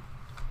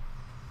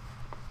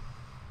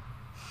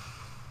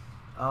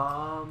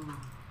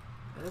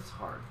 It's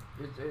hard.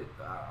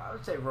 I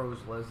would say Rose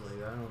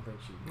Leslie. I don't think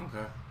she.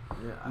 Okay.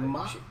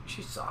 Yeah,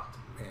 she sucked.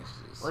 Man,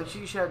 she's Like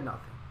she had nothing.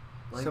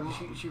 Like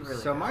she really.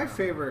 So had my nothing.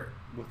 favorite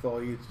with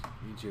all you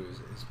two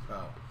is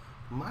Poe.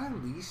 My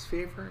least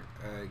favorite,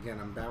 again,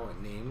 I'm bad with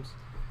names,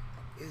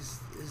 is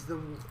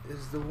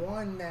the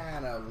one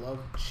that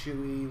loved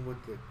Chewie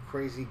with the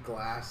crazy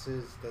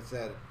glasses. That's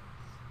that.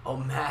 Oh,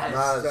 Maz.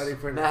 Maz. Study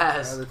for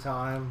Maz. at the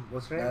time.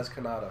 What's her name? Naz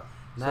Kanata.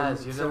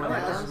 Maz, you So know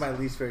Maz Maz? is my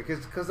least favorite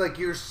because like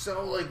you're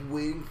so like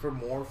waiting for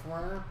more from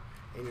her,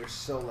 and you're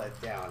so let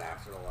down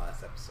after the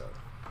last episode.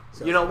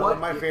 So You know one what? of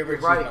my You're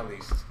favorites, right. she's my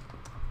least.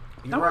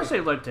 You're I right. wouldn't say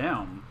let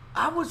down.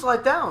 I was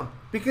let down.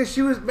 Because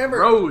she was, remember,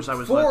 Rose, I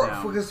was let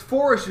down. Because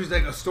 4, she was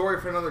like a story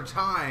for another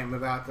time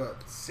about the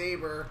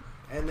saber,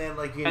 and then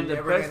like you And the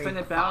never best get thing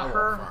any about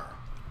follow-up her,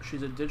 from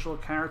she's a digital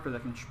character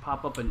that can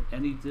pop up in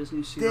any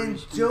Disney Then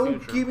series. in the don't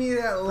future. give me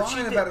that But she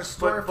line did- about a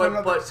story for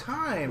another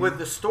time. With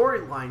the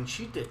storyline,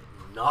 she did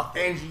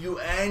nothing.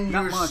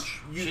 Not much.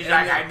 She's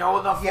like, I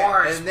know the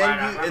Force,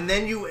 and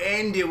then you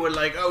end it with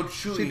like, oh,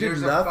 Chewie, She did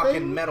here's a nothing?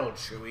 fucking medal,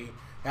 Chewie.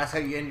 That's how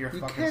you end your You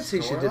fucking can't say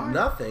she did storyline?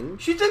 nothing.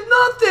 She did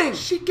nothing.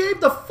 She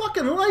gave the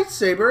fucking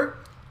lightsaber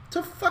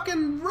to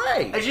fucking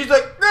Rey. And she's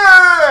like, nah.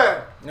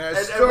 Yeah, And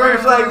story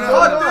everybody's for like, another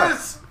what time.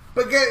 this?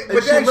 But And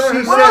then she she let her-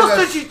 says What else a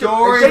did she do?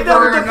 story They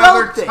never for another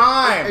developed it.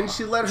 time. And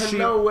she let her She-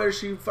 know where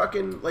she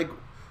fucking, like,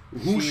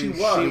 who she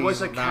was. She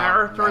was a No,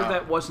 character no.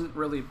 that wasn't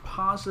really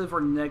positive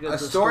or negative. A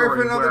to the story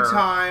for another where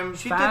time.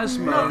 She did Phasma.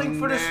 nothing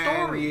for the And then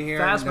story. you hear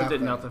Phasma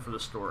did nothing for the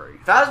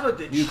story. Phasma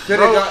did. You could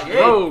have got shit.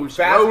 Rose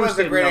Phasma's a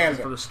did great nothing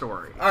answer. for the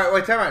story. All right,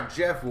 wait, time out.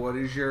 Jeff, what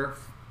is your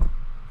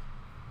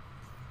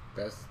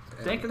best?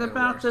 Thinking and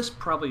about worst? this,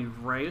 probably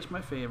Rey is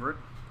my favorite,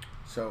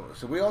 So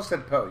we all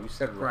said Poe. You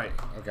said Rey. Right.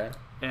 Okay.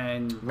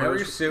 and Mary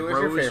Rose, Sue is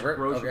your Rose- favorite,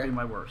 Rose okay. would be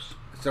my worst.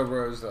 So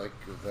Rose, like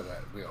that,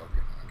 we all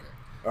agree. Okay.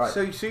 All right.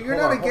 So you're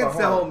Hold not on, against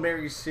the hold on. whole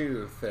Mary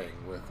Sue thing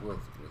with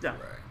Yeah.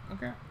 Rey.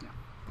 Okay.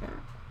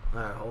 All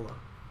right, hold on.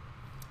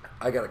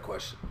 I got a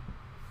question.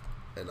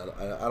 And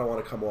I don't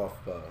want to come off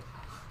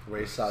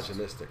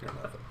misogynistic or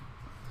nothing.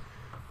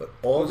 But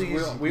all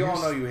these... we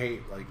all know you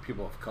hate like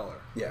people of color.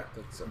 Yeah.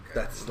 That's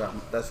okay.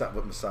 That's not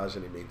what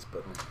misogyny means,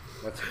 but...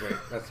 That's great.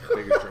 That's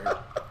bigotry.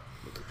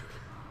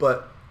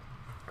 But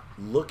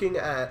looking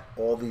at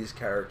all these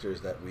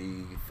characters that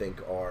we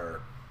think are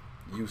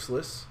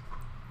useless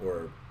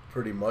or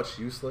pretty much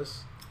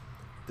useless,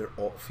 they're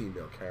all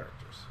female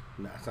characters.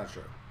 No, it's not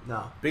true.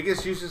 No.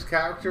 Biggest useless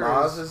character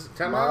Maz is is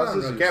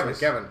Kevin. useless.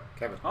 Kevin.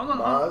 Hold on,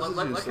 Maz is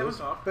let Kevin useless.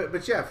 talk.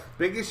 But Jeff,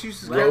 biggest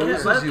useless Let Rose character.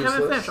 is Kevin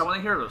useless. finish. I want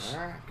to hear this. All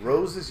right.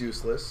 Rose is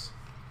useless.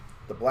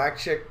 The black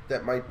chick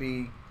that might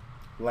be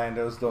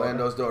Lando's daughter.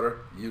 Lando's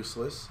daughter,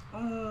 useless.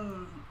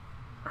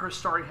 Her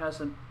story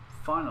hasn't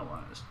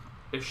finalized.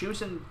 If she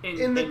was in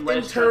In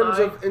Last terms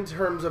Jedi, in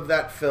terms of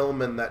that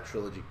film and that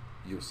trilogy,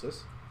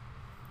 useless.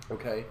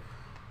 Okay.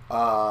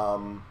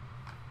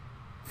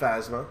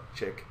 Phasma,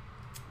 chick,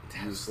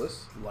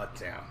 useless. Let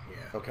down.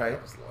 Yeah. Okay.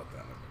 That was let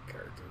down of a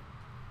character.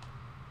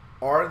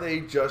 Are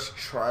they just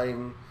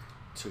trying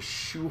to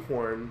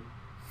shoehorn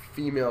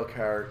female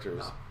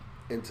characters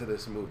into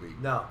this movie?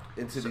 No.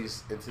 Into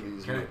these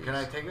movies? Can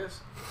I take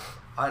this?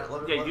 All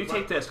right, You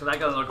take this because I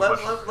got another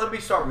question. Let me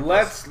start with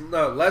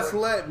Let's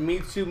let Me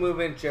Too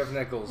movement Jeff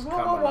Nichols come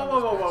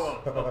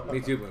Whoa. Me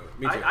Too movement.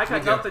 Me Too. I got Me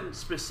Too. nothing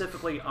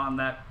specifically on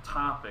that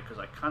topic because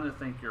I kind of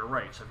think you're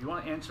right. So if you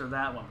want to answer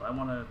that one, but I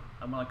want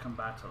to come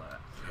back to that.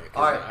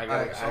 All right,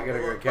 I gotta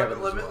go Kevin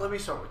as well. Let me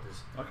start with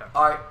this. Okay.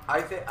 All right,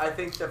 I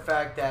think the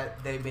fact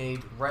that they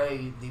made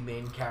Rey the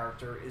main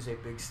character is a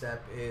big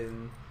step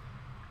in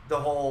the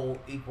whole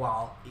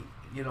equality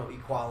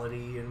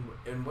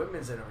in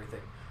women's and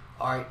everything.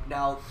 All right,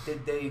 now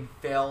did they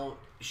fail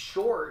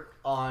short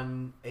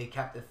on a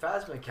Captain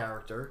Phasma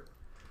character?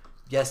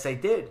 Yes, they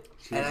did,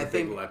 and I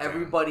think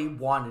everybody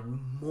wanted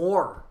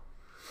more.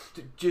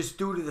 Just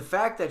due to the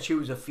fact that she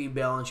was a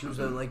female and she was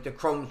like the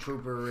Chrome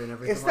Trooper and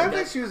everything. It's not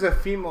that she was a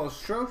female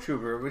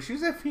stormtrooper, but she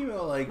was a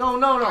female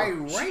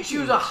No. She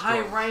was a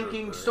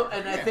high-ranking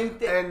and I think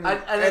that,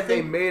 and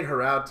they made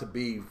her out to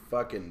be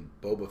fucking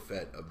Boba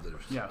Fett of the.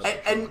 Yeah.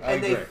 And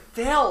they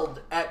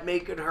failed at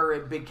making her a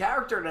big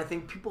character, and I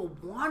think people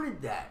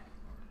wanted that.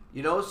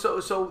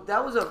 So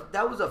that was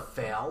a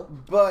fail.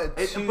 But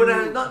it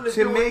had nothing to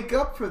do with- make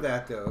up for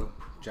that, though,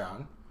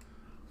 John,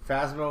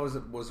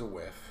 Phasma was a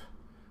whiff.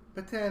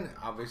 But then,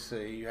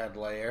 obviously, you had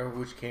Leia,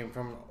 which came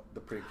from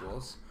the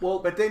prequels. Well,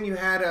 but then you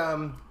had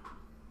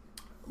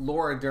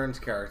Laura Dern's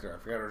character.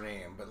 I forgot her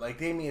name. But,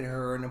 they made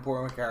her an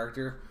important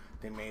character.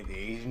 They made the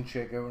Asian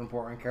chick an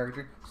important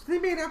character. So they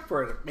made up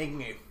for it,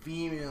 making a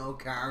female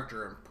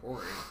character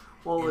important.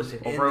 Well,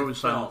 listen.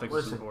 Rose, I don't think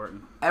it's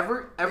important.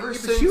 Ever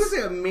since... She was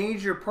a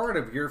major part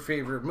of your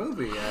favorite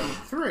movie out of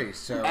 3.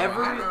 So, I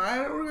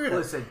don't agree with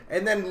listen. that.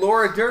 And then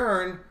Laura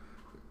Dern...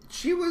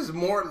 She was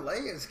more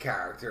Leia's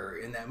character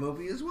in that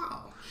movie as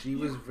well. She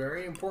was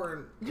very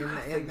important in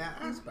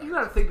that aspect. You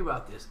got to think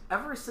about this.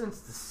 Ever since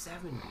the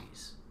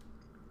 70s,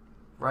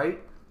 right?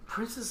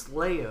 Princess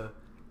Leia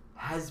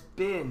has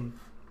been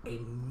a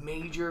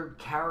major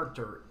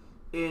character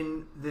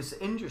in this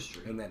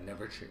industry. And that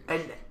never changed. And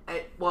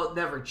it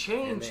never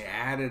changed. And they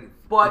added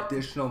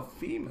additional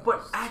females.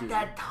 But at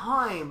that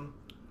time,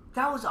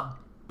 that was a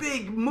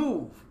big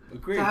move.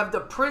 Agreed. To have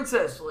the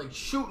princess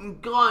shooting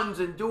guns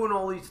and doing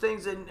all these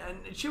things, and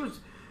she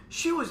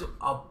was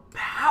a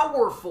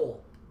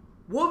powerful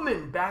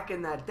woman back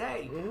in that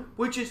day,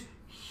 which is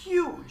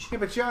huge. Yeah,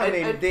 but John,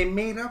 they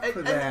made up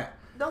for that.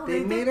 No,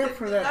 they made up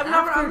for that.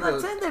 I'm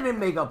not saying they didn't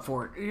make up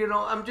for it.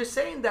 I'm just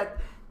saying that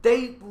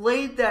they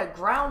laid that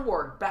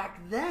groundwork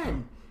back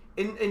then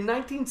in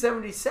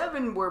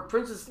 1977, where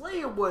Princess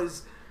Leia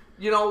was.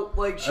 She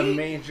a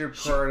major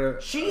part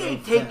of she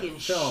ain't taking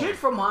shit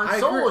from Han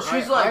Solo.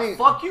 She's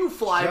fuck you,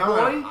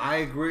 flyboy. I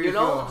agree with you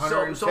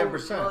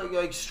 110%.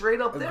 Like straight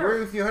up there. I agree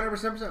with you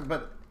 100%.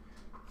 But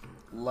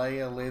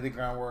Leia laid the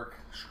groundwork.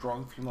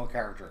 Strong female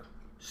character.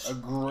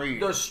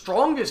 Agreed. The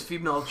strongest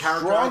female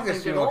character.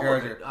 Strongest female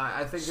character.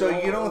 I think. So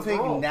you don't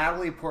think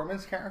Natalie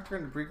Portman's character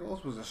in the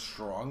prequels was a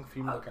strong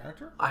female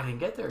character? I didn't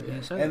get there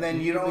yet. And then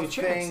you don't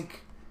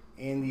think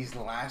in these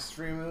last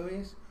 3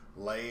 movies,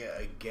 Leia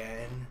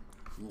again.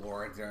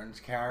 Laura Dern's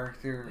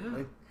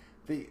character,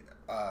 the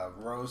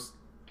Rose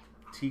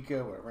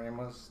Tika, whatever her name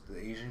was, the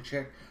Asian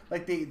chick.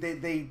 They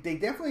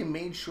definitely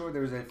made sure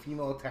there was a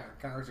female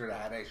character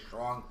that had a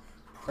strong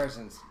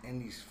presence in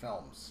these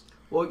films.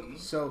 Well,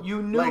 so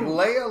you knew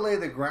Leia laid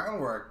the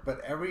groundwork,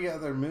 but every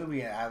other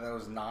movie out of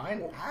those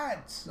 9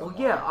 had someone.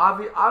 Well, yeah,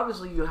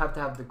 obviously you have to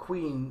have the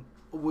queen,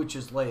 which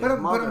is Leia's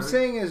mother. What I'm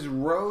saying is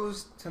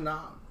Rose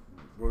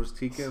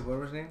Tika, what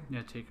was her name?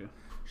 Yeah, Tika.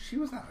 She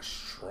was not a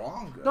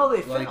strong. No,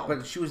 they failed.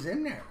 But she was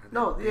in there.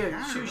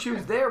 She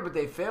was there, but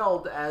they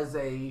failed as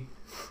a.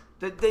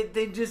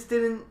 They just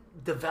didn't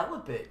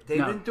develop it. They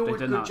didn't do a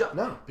good job.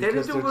 No, they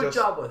didn't do a good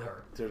job with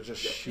her. They're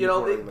just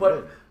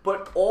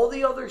but all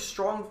the other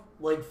strong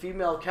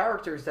female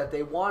characters that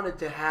they wanted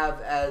to have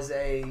as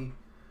a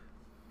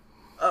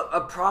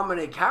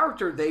prominent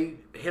character, they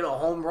hit a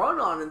home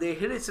run on, and they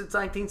hit it since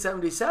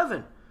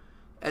 1977,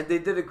 and they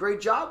did a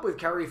great job with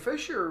Carrie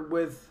Fisher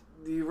with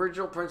the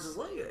original Princess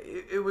Leia.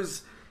 It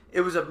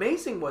was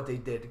amazing what they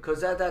did,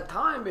 because at that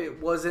time it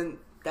wasn't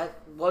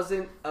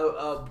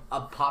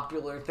a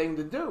popular thing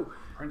to do.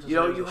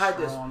 You had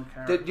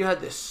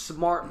this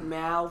smart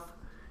mouth,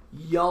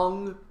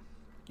 young,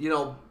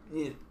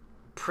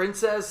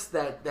 princess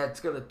that's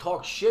gonna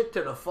talk shit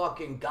to the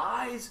fucking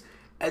guys,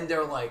 and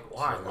they're like, "Oh,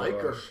 I like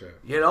her," shit.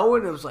 and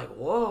it was like,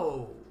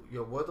 "Whoa."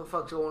 What the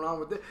fuck's going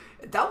on with it?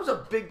 That was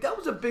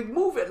a big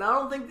move, and I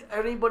don't think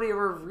anybody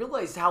ever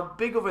realized how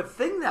big of a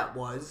thing that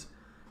was.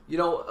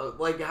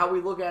 Like how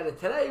we look at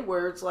it today,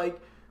 where it's like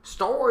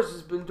Star Wars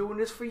has been doing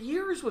this for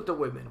years with the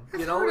women.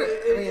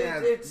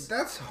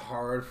 That's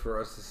hard for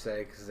us to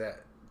say because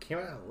that came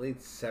out in the late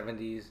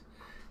 70s,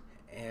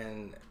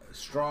 and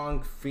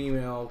strong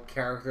female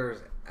characters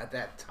at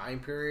that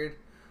time period.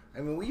 I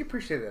mean, we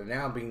appreciate it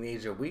now being the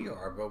age that we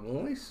are, but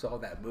when we saw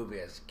that movie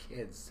as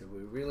kids, did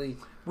we really...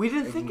 We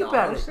didn't think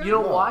about it. You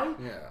know why?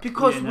 Yeah.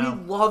 Because we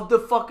loved the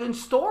fucking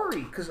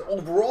story. Because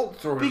overall, the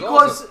story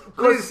was awesome.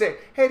 We didn't say,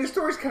 hey, the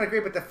story's kind of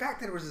great, but the fact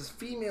that there was this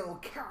female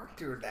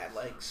character that,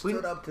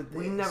 stood up to this...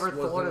 We never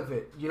thought of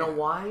it. You know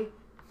why?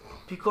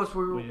 because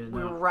we didn't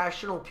were know.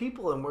 rational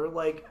people, and we're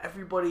like,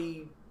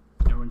 everybody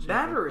Everyone's equal.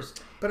 matters.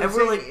 But and I'm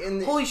we're saying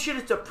like, holy shit,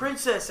 it's a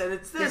princess, and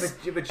it's this,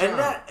 but John, and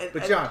that.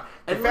 but John,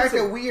 the and fact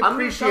listen, that we I'm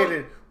gonna tell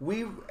appreciated,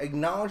 we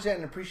acknowledged that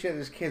and appreciated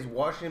as kids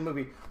watching the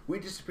movie, we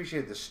just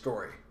appreciated the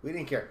story. We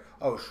didn't care,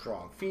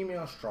 strong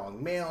female,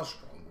 strong male,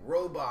 strong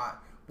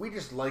robot. We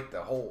just liked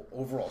the whole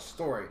overall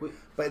story.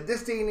 But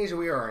this day and age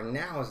we are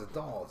now as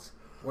adults,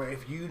 where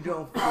if you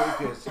don't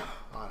focus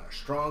on a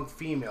strong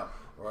female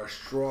or a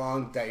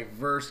strong,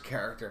 diverse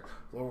character,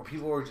 or where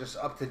people are just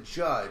up to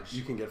judge,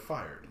 You can get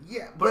fired.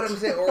 yeah, but I'm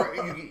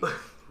saying,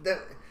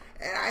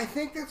 and I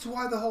think that's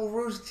why the whole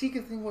Rose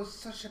Tico thing was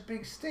such a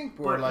big stink.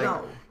 Where But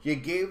no. you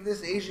gave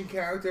this Asian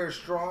character a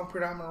strong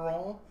predominant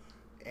role,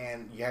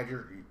 and they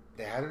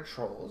had her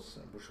trolls,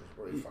 which was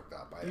really fucked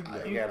up. I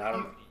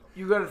don't.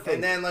 You got to think.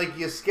 And then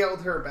you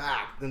scaled her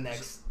back the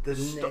next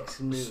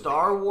movie.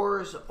 Star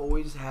Wars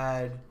always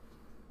had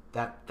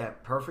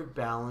that perfect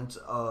balance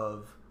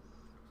of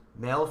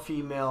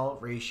male-female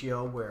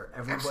ratio where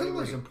everybody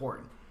was Absolutely.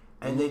 important,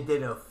 and they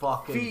did a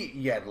fucking.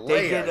 You had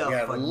They did Leia, a you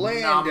had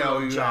phenomenal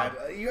Lando, job.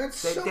 you had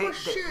so much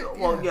shit.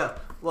 Well, yeah.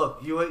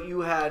 Look, you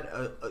had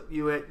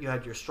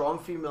your strong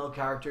female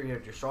character, you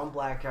had your strong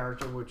black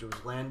character, which was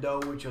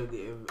Lando, which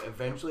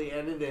eventually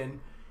ended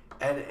in,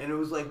 and it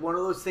was like one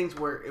of those things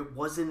where it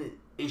wasn't an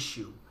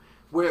issue,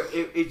 where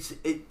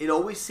it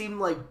always seemed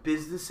like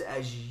business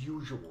as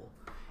usual.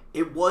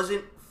 It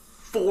wasn't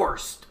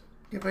forced.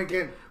 Yeah, but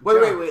again,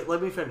 Wait.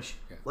 Let me finish.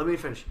 Let me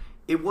finish.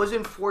 It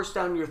wasn't forced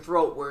down your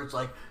throat where it's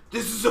like,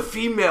 this is a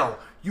female,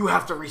 you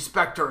have to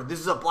respect her.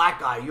 This is a black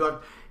guy, you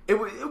have. It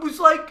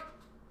was like.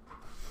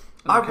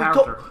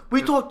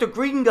 We talked to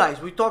Green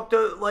guys. We talked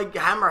to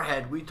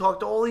Hammerhead. We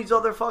talked to all these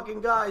other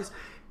fucking guys,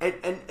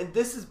 and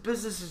this is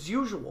business as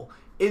usual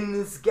in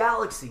this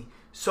galaxy.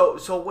 So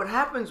what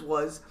happens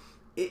was,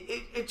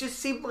 it just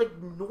seemed like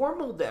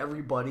normal to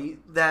everybody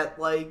that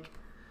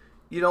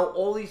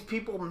all these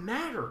people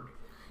mattered.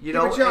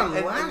 But John,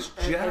 Last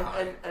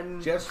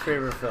Jedi, Jeff's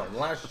favorite film,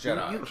 Last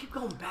Jedi. You keep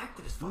going back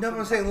to this. No, but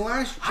I'm saying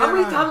Last Jedi. How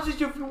many times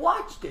did you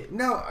watched it?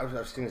 No,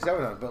 I've seen it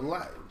 7 times,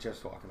 but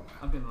Jeff's walking away.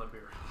 I'm getting a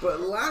beer.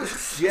 But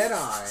Last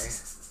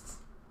Jedi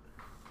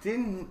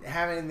didn't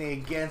have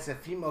anything against a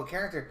female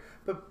character,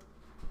 but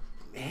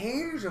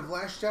haters of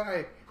Last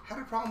Jedi had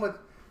a problem with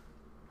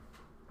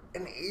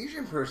an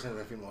Asian person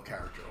as a female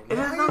character. It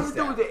has nothing to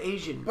do with the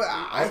Asian. But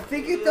I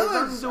think it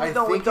does.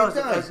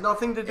 It has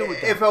nothing to do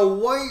with that. If a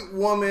white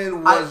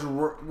woman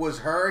was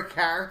her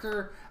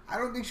character, I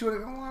don't think she would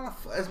have gotten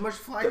as much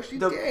flack as she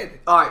did.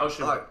 All right.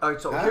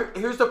 So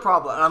here's the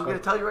problem, and I'm going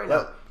to tell you right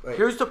now.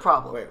 Here's the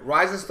problem. Wait,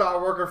 Rise of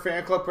Skywalker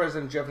fan club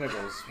president Jeff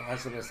Nichols has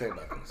something to say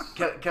about this.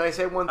 Can I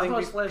say one thing?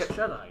 I thought it was Last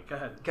Jedi. Go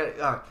ahead.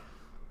 All right.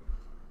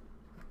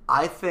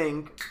 I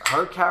think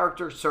her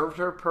character served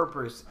her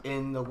purpose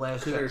in the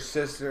Last Jedi. Because her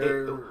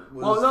sister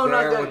was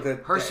there with the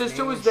her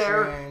sister was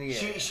there. Yeah.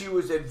 She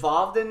was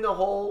involved in the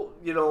whole,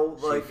 she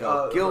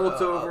felt guilt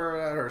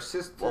over her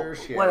sister. Well,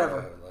 she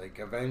whatever. had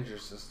avenge her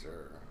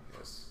sister.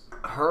 Yes.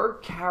 Her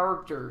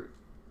character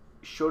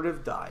should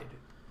have died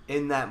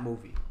in that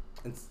movie.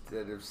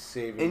 Instead of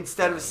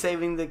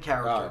saving the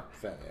character.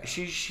 Yeah.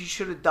 She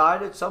should have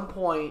died at some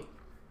point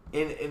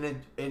in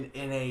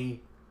a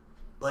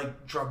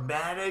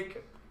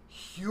dramatic,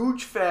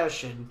 huge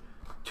fashion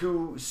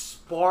to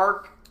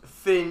spark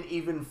Finn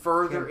even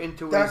further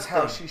into his That's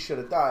how thing. she should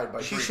have died,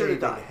 by She should have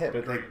died. him.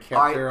 But they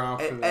kept her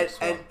off for the next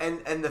one.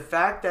 And the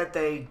fact that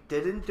they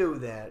didn't do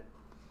that,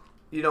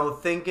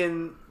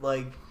 thinking All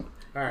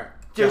right.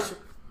 just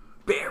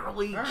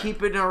barely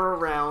keeping her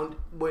around,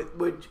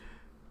 which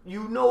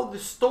the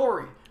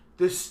story.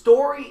 The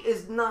story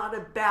is not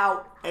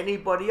about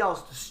anybody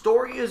else. The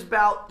story is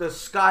about the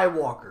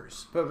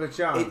Skywalkers. But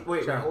John,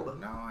 Wait, John, hold on.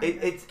 No,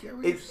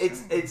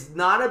 It's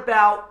not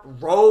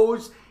about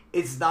Rose.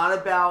 It's not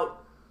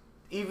about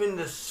even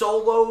the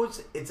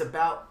Solos. It's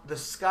about the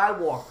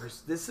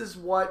Skywalkers. This is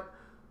what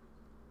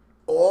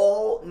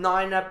all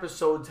 9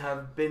 episodes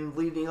have been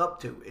leading up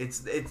to.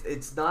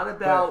 It's not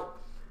about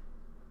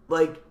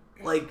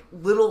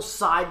little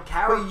side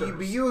characters.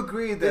 But you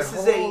agree that This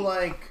is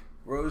whole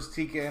Rose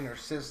Tico and her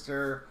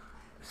sister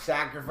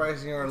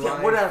sacrificing her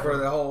life for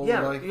the whole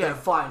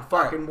fine,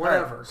 fucking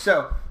whatever.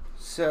 Right.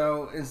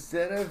 So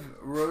instead of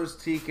Rose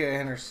Tico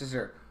and her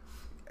sister,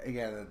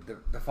 again,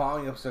 the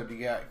following episode you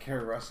got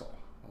Kerry Russell,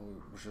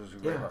 which was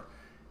great. Yeah.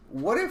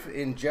 What if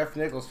in Jeff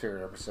Nichols'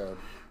 favorite episode,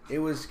 it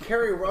was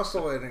Kerry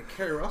Russell and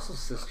Kerry Russell's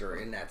sister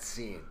in that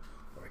scene,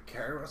 where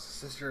Kerry Russell's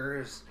sister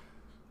is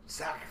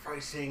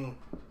sacrificing,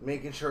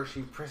 making sure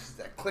she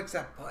clicks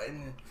that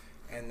button.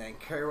 And then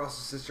Kerry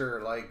Russell's sister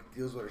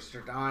deals with her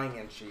sister dying,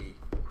 and she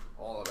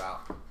all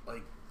about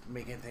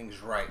making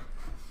things right.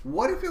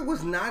 What if it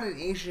was not an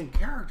Asian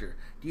character?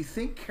 Do you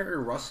think Kerry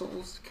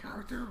Russell's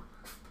character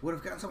would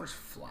have gotten so much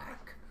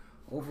flack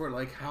over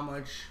how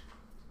much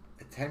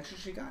attention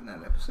she got in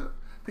that episode?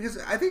 Because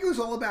I think it was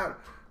all about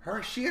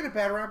She had a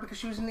bad rap because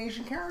she was an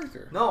Asian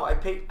character. No, I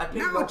paid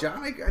No,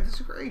 John, I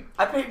disagree.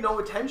 I paid no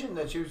attention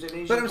that she was an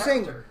Asian But I'm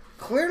saying, character.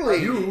 clearly,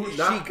 she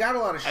got a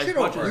lot of shit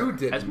over You her.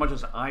 didn't. As much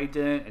as I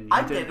didn't, and you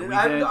I didn't, didn't. we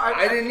I didn't.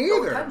 I didn't paid no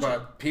either, attention.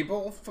 but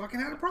people fucking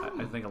had a I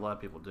problem. think a lot of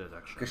people did,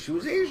 actually. Because she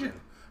was Asian.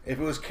 If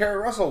it was Carrie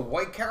Russell,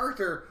 white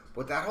character,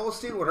 with that whole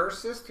scene with her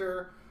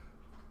sister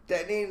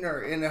detonating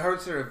her, and her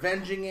sort of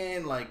avenging it,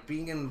 and, like,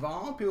 being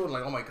involved, people were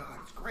like, oh my god,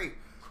 it's great.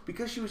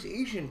 Because she was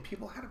Asian,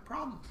 people had a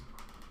problem.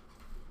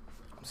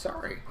 I'm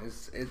sorry.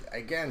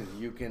 Again,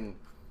 you can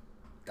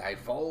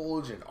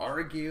divulge and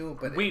argue,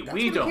 but We that's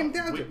what it don't. came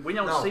down to. We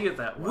don't No. see it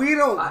that way. We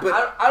don't,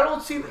 but I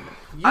don't see that.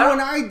 you and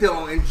I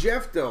don't, and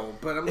Jeff don't,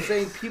 but I'm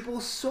saying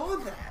people saw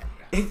that.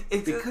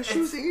 Because she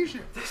was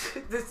Asian.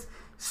 This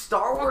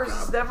Star Wars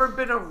has never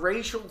been a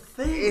racial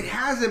thing. It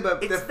hasn't,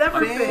 but It's the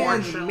never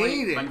fans been.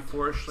 made it.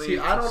 Unfortunately, See,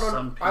 I to some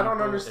don't. people, I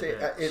don't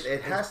understand. It is.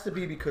 It has to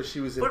be because she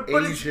was an But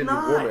it's Asian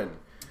not. woman.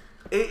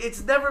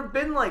 It's never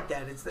been like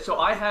that. So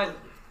I had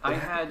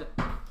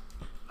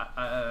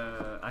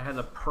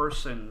a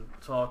person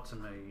talk to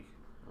me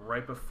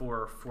right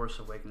before Force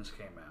Awakens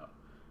came out,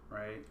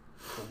 right?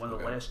 But when the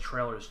last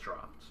trailers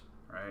dropped,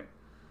 right?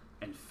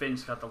 And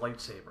Finn's got the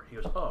lightsaber. He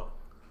goes, "Oh,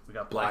 we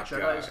got black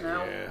Black Jedis guy,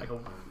 now." yeah. I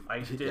go, "I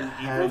didn't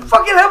Well, even."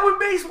 fucking hell with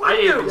Mace I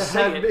didn't even Windu.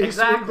 say had it Mace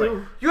exactly.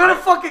 Windu. You had a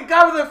fucking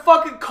guy with a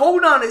fucking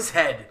coat on his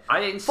head. I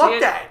didn't Fuck see it,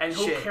 that and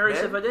who shit, cares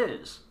man. if it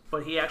is?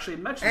 But he actually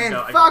mentioned And it.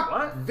 I fuck, go,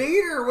 what?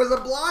 Vader was a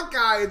black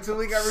guy until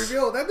he got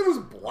revealed. That dude was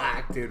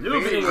black, dude.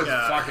 New Vader was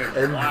guy. fucking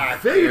And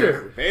black.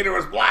 Vader. Dude. Vader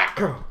was black.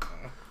 God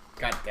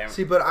damn it.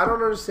 See, but I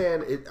don't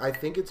understand it. I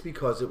think it's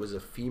because it was a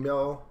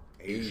female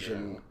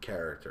Asian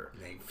character,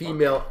 They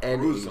female fucking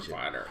and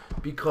crucified Asian. her.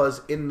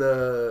 Because in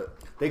the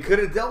They could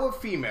have dealt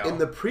with female. in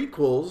the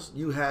prequels,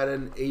 you had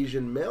an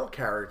Asian male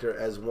character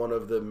as one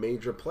of the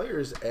major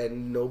players,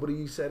 and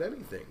nobody said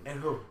anything.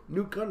 And who?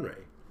 Newt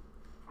Gunray,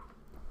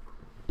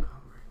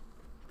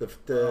 the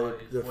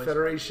his voice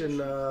Federation,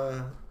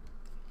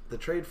 the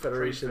Trade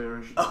Federation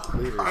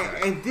leader.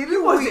 and didn't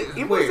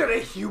He wait. wasn't a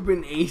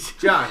human Asian.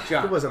 John. He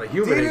wasn't a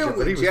human Didn't Asian,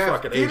 but he was Jeff,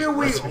 fucking Asian. Didn't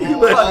we Let's be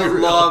all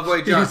real. love?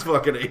 Wait, John. He's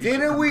fucking Asian.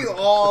 Didn't we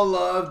all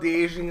love the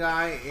Asian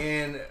guy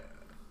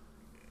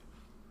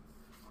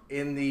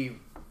in the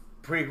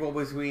prequel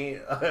between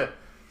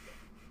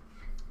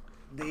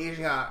the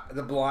Asian guy,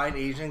 the blind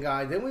Asian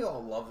guy? Didn't we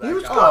all love that? He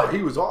was guy? Oh,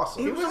 he was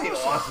awesome. He was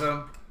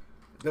awesome.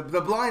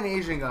 The blind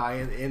Asian guy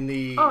in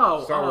the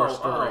Oh, Star Wars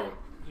story.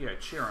 Yeah,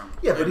 cheer him.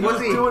 Yeah, but he was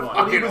Was he doing. But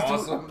he fucking was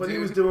awesome, doing. But he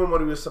dude? was doing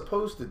what he was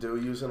supposed to do,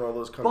 using all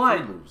those kung fu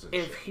But moves and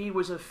if shit. he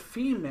was a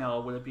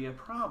female, would it be a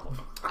problem?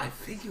 I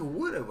think it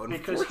would have.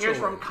 Because here's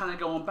where I'm kind of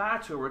going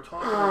back to. We're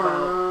talking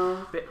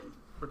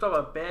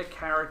about bad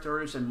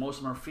characters, and most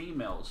of them are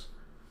females.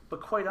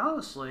 But quite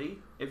honestly,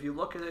 if you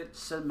look at it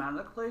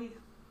cinematically,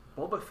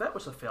 Boba Fett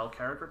was a failed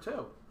character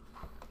too.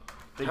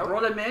 They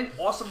brought him in,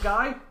 awesome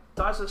guy,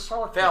 dies as a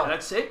solid. Failed.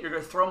 That's it. You're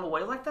gonna throw him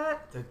away like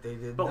that? They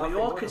did But we nothing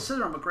all with him.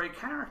 consider him a great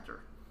character.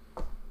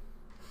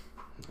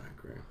 I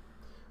agree.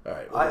 All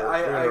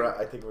right,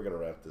 I think we're gonna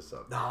wrap this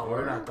up. No,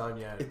 we're not done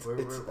yet. It's- We're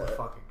it's,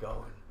 fucking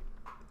going.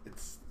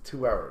 It's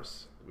 2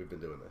 hours we've been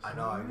doing this. I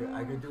know.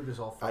 I could do this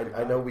all fucking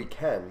I know night. we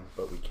can,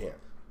 but we can't.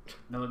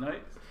 Another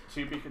night?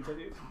 To be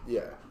continued?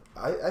 Yeah,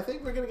 I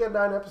think we're gonna get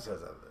 9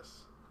 episodes out of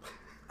this.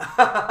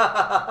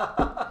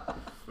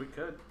 We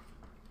could.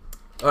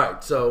 All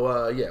right,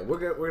 so yeah, we're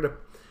gonna. You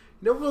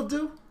know what we'll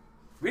do?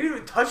 We didn't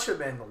even touch the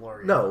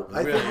Mandalorian. No,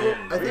 I think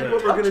what we're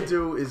touch gonna it.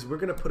 do is we're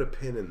gonna put a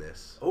pin in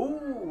this.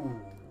 Ooh.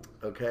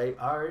 Okay,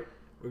 All right.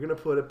 we're gonna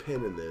put a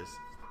pin in this.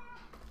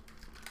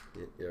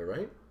 You all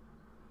right?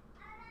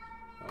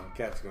 Oh,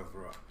 cat's gonna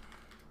throw up.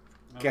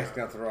 Cat's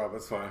gonna throw up.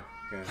 It's fine.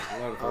 Okay,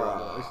 let him throw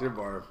up. It's your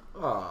barb.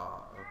 Aw.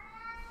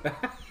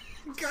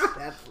 God,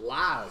 that's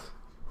loud.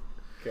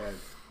 Okay.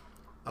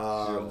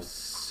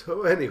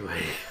 So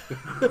anyway,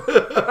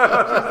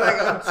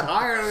 I'm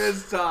tired of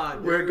this talk.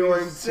 we're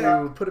going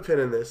to put a pin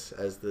in this,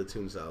 as the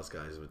Toon Styles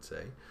guys would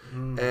say,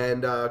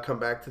 and come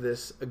back to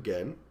this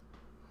again,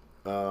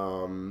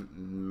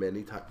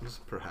 many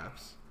times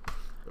perhaps.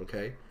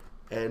 Okay,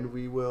 and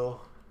we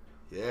will.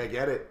 Yeah,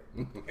 get it,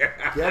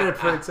 get it,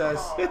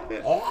 princess.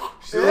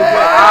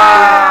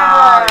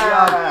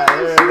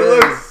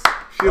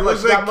 She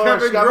looks like Scamosh,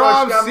 Kevin Scamosh,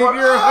 Grom, Scamosh.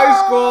 senior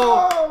high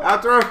school, Oh!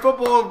 after a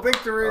football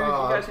victory. You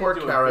guys Poor need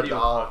to do a Cara video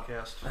doll.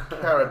 podcast.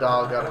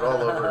 Paradol got it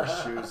all over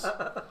his shoes.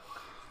 All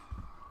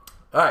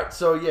right,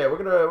 so yeah, we're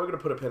gonna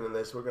put a pin in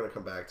this. We're gonna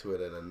come back to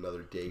it at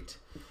another date.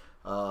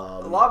 A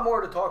lot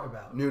more to talk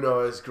about.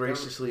 Nuno has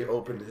graciously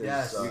opened his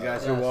Yes. You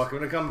guys Yes. are welcome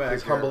to come back.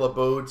 his here. humble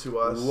abode to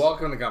us.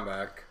 Welcome to come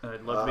back.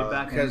 I'd love to be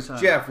back Because,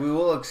 anytime. Jeff, we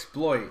will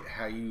exploit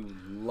how you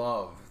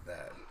love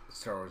that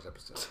Star Wars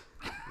episode.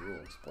 We will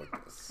exploit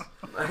this.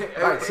 All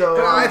right,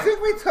 so I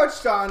think we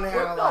touched on how,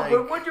 But no, like...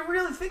 but when you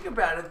really think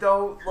about it,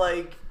 though,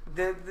 like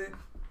the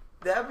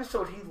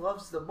episode he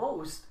loves the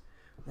most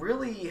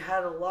really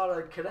had a lot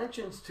of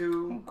connections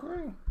to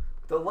Okay.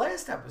 the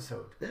last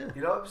episode. Yeah.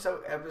 You know,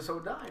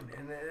 episode 9,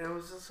 and it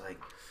was just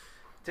like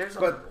there's a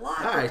But, lot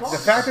alright, to talk The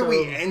fact that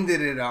we So- ended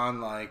it on,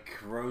 like,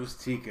 Rose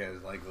Tika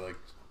is, like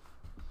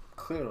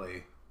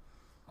clearly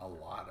a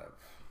lot of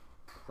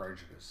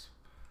prejudice.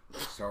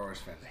 Star Wars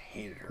fans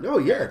hated her. No,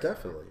 yeah,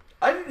 definitely.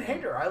 I didn't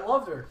hate her. I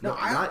loved her. No,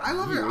 I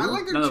love her. I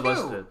like her None too. of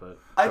us did, but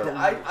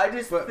I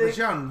just But think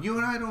John, you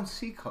and I don't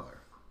see color.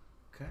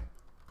 Okay.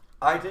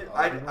 I did.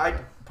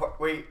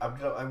 Wait. I'm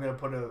gonna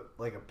put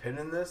a pin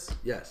in this.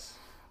 Yes.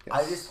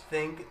 I just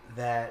think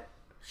that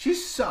She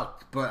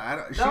sucked, but I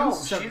don't. No,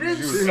 She she didn't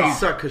She suck. didn't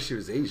suck because she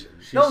was Asian.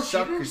 She No, she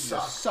sucked didn't 'cause she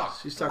suck.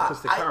 sucked. She sucked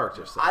because the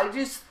character sucked. I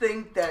just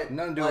think that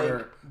Nothing to do with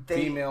her.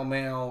 they. Female,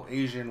 male,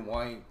 Asian,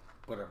 white,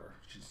 whatever.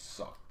 She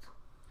sucked.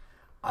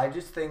 I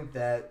just think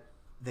that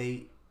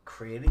they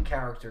created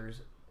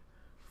characters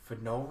for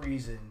no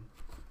reason,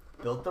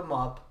 built them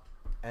up,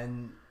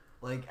 and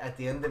at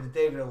the end of the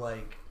day, they're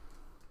like,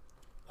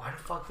 "Why the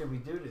fuck did we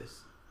do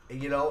this?"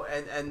 You know,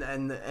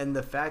 and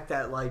the fact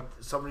that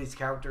some of these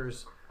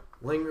characters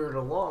lingered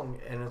along,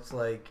 and it's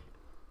why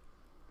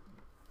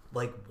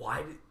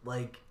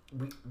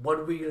what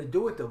are we gonna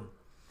do with them?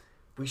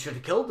 We should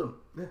have killed them.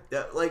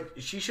 Yeah,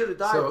 she should have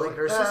died,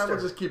 her sister.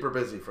 We'll just keep her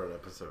busy for an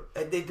episode.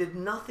 And they did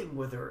nothing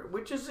with her,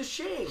 which is a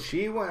shame.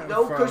 She went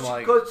No, from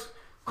cause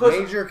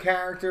major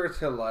character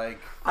to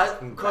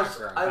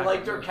because I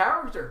liked her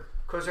character,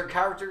 because her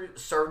character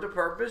served a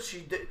purpose.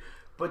 She did,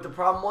 but the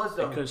problem was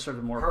though, it could have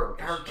served more her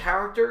purpose.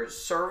 character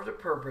served a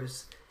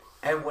purpose,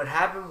 and what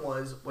happened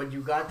was when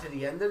you got to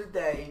the end of the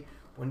day,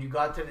 when you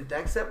got to the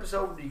next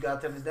episode, when you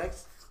got to the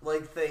next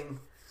thing,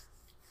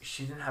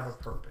 she didn't have a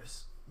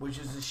purpose, which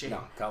is a shame.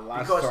 No, the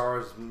last because, Star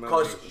Wars movie,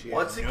 because she had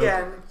once no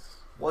again,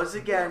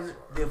 purpose.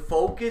 the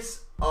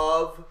focus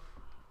of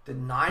the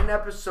 9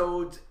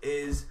 episodes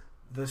is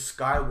the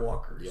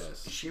Skywalkers.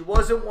 Yes. She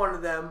wasn't one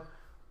of them.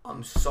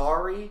 I'm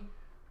sorry,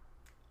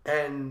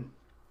 and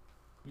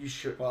you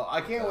should. Well,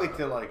 I can't wait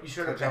to you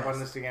should have catch up on passed.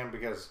 this again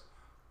because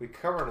we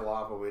covered a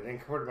lot, but we didn't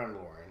cover the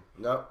Mandalorian.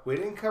 Nope. We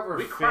didn't cover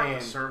We Finn. cracked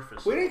the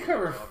surface. We didn't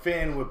cover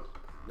Finn with.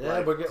 Yeah,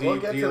 like, we'll get do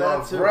you to that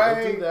love too. Rey?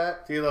 We'll do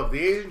that. Do you love the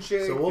Asian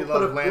chick? So Do we'll you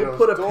love put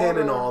Lando's a pin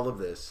in daughter? all of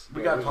this.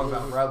 We got to talk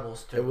about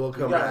Rebels too. And we'll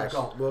come We gotta back.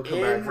 go We'll come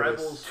in back to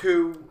Rebels this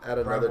 2 at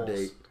another Rebels.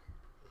 date.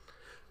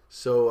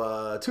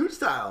 So, Toon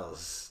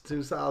Styles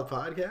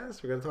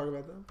podcast. We're gonna talk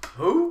about them.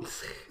 Who?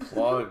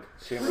 Plug.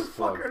 Shameless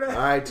plug. All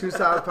right, Toon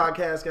Styles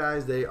podcast,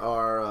 guys. They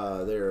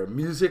are they're a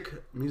music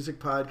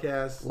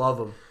podcast. Love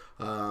them.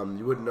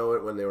 You wouldn't know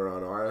it when they were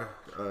on our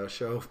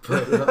show,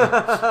 but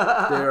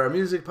they're a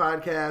music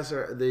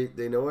podcast.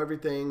 They know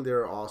everything.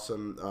 They're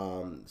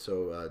awesome.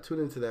 So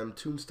tune into them.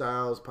 Toon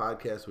Styles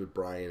podcast with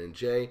Brian and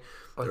Jay.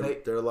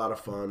 They're a lot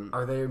of fun.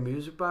 Are they a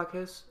music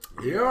podcast?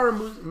 They are a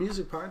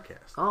music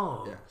podcast.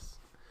 Oh. Yes.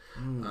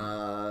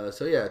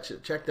 So yeah,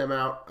 check them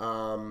out.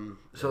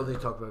 So they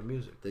talk about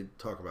music, They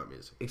talk about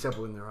music, except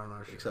when they're on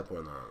our show. except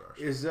when they're on our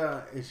show.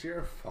 Is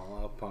your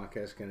Fallout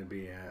podcast going to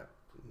be at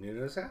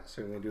Nuno's house,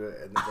 or are we going to do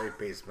it in the very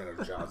basement of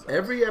John's house?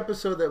 Every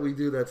episode that we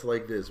do that's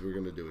like this, we're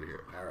gonna do it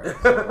here. All right.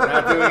 So we're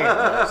not doing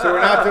it. So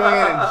we're not doing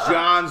it in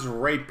John's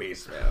rape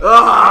basement.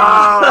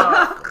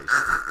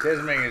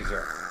 Just making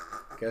sure.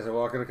 Guys are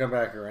welcome to come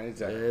back here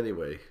anytime.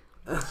 Anyway,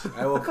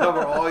 I will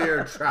cover all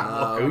your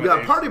travel. we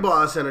got Party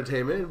Boss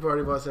Entertainment.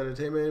 Party Boss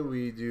Entertainment.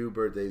 We do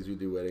birthdays, we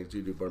do weddings,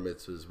 we do bar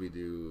mitzvahs, we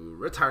do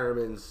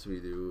retirements, we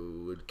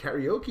do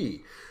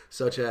karaoke,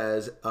 such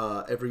as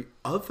every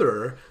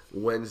other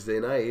Wednesday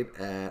night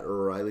at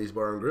Riley's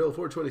Bar and Grill,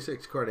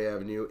 426 Kearney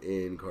Avenue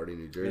in Kearney,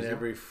 New Jersey. And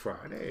every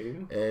Friday.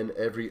 And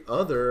every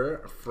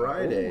other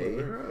Friday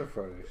Other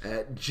Fridays.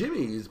 at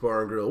Jimmy's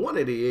Bar and Grill,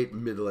 188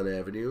 Midland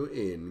Avenue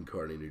in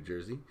Kearney, New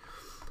Jersey.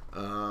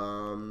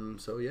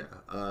 So yeah,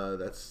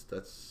 that's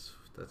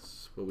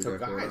what we So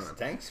got going guys, on.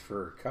 thanks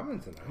for coming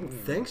tonight.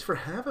 Thanks for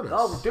having us.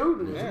 Oh,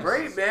 dude, it was Yes.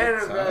 great, man.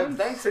 Good times.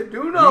 Thanks to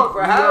Duno for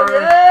We having. are-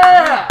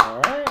 Yeah.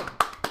 All right.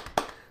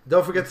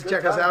 Don't forget to Good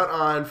check us times. out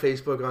on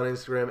Facebook, on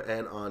Instagram,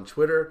 and on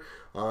Twitter.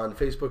 On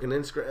Facebook and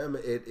Instagram,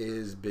 it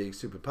is Big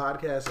Stupid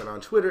Podcast, and on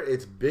Twitter,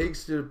 it's Big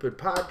Stupid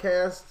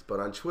Podcast. But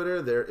on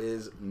Twitter, there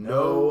is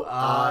no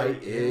I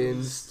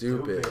in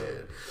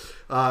stupid.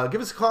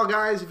 Give us a call,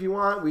 guys, if you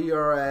want. We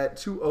are at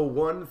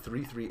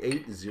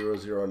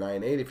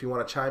 201-338-0098. If you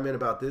want to chime in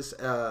about this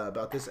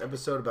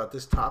episode, about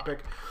this topic,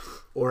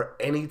 or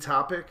any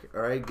topic,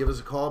 all right, give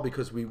us a call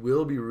because we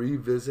will be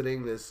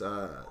revisiting this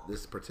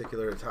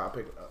particular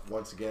topic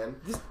once again.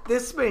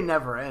 This may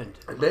never end.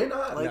 It may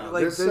not.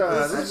 this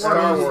is Star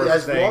one of these- Wars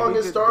as thing. long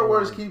as Star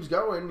Wars going. keeps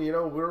going,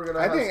 we're gonna.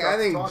 I have think stuff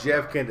to talk Jeff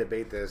about. can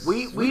debate this.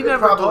 We We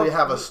never probably talked-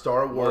 have a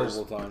Star Wars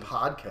multiple times.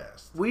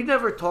 podcast. We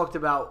never talked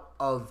about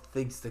of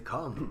things to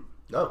come,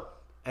 No,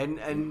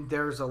 and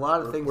there's a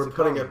lot of things. we're to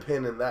putting come, a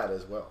pin in that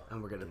as well.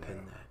 and we're gonna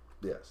pin that.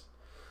 Yes.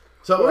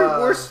 So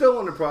We're still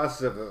in the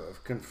process of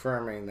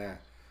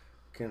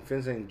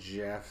convincing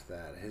Jeff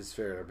that his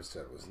favorite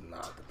episode was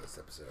not the best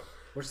episode.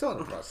 We're still in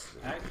the process.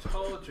 I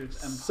told you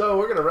it's So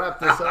we're gonna wrap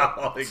this up.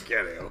 Only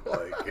kidding.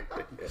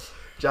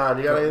 John,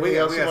 you got anything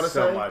else you want to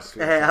say? much.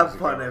 Hey, have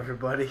fun,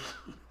 everybody.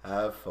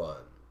 Have fun.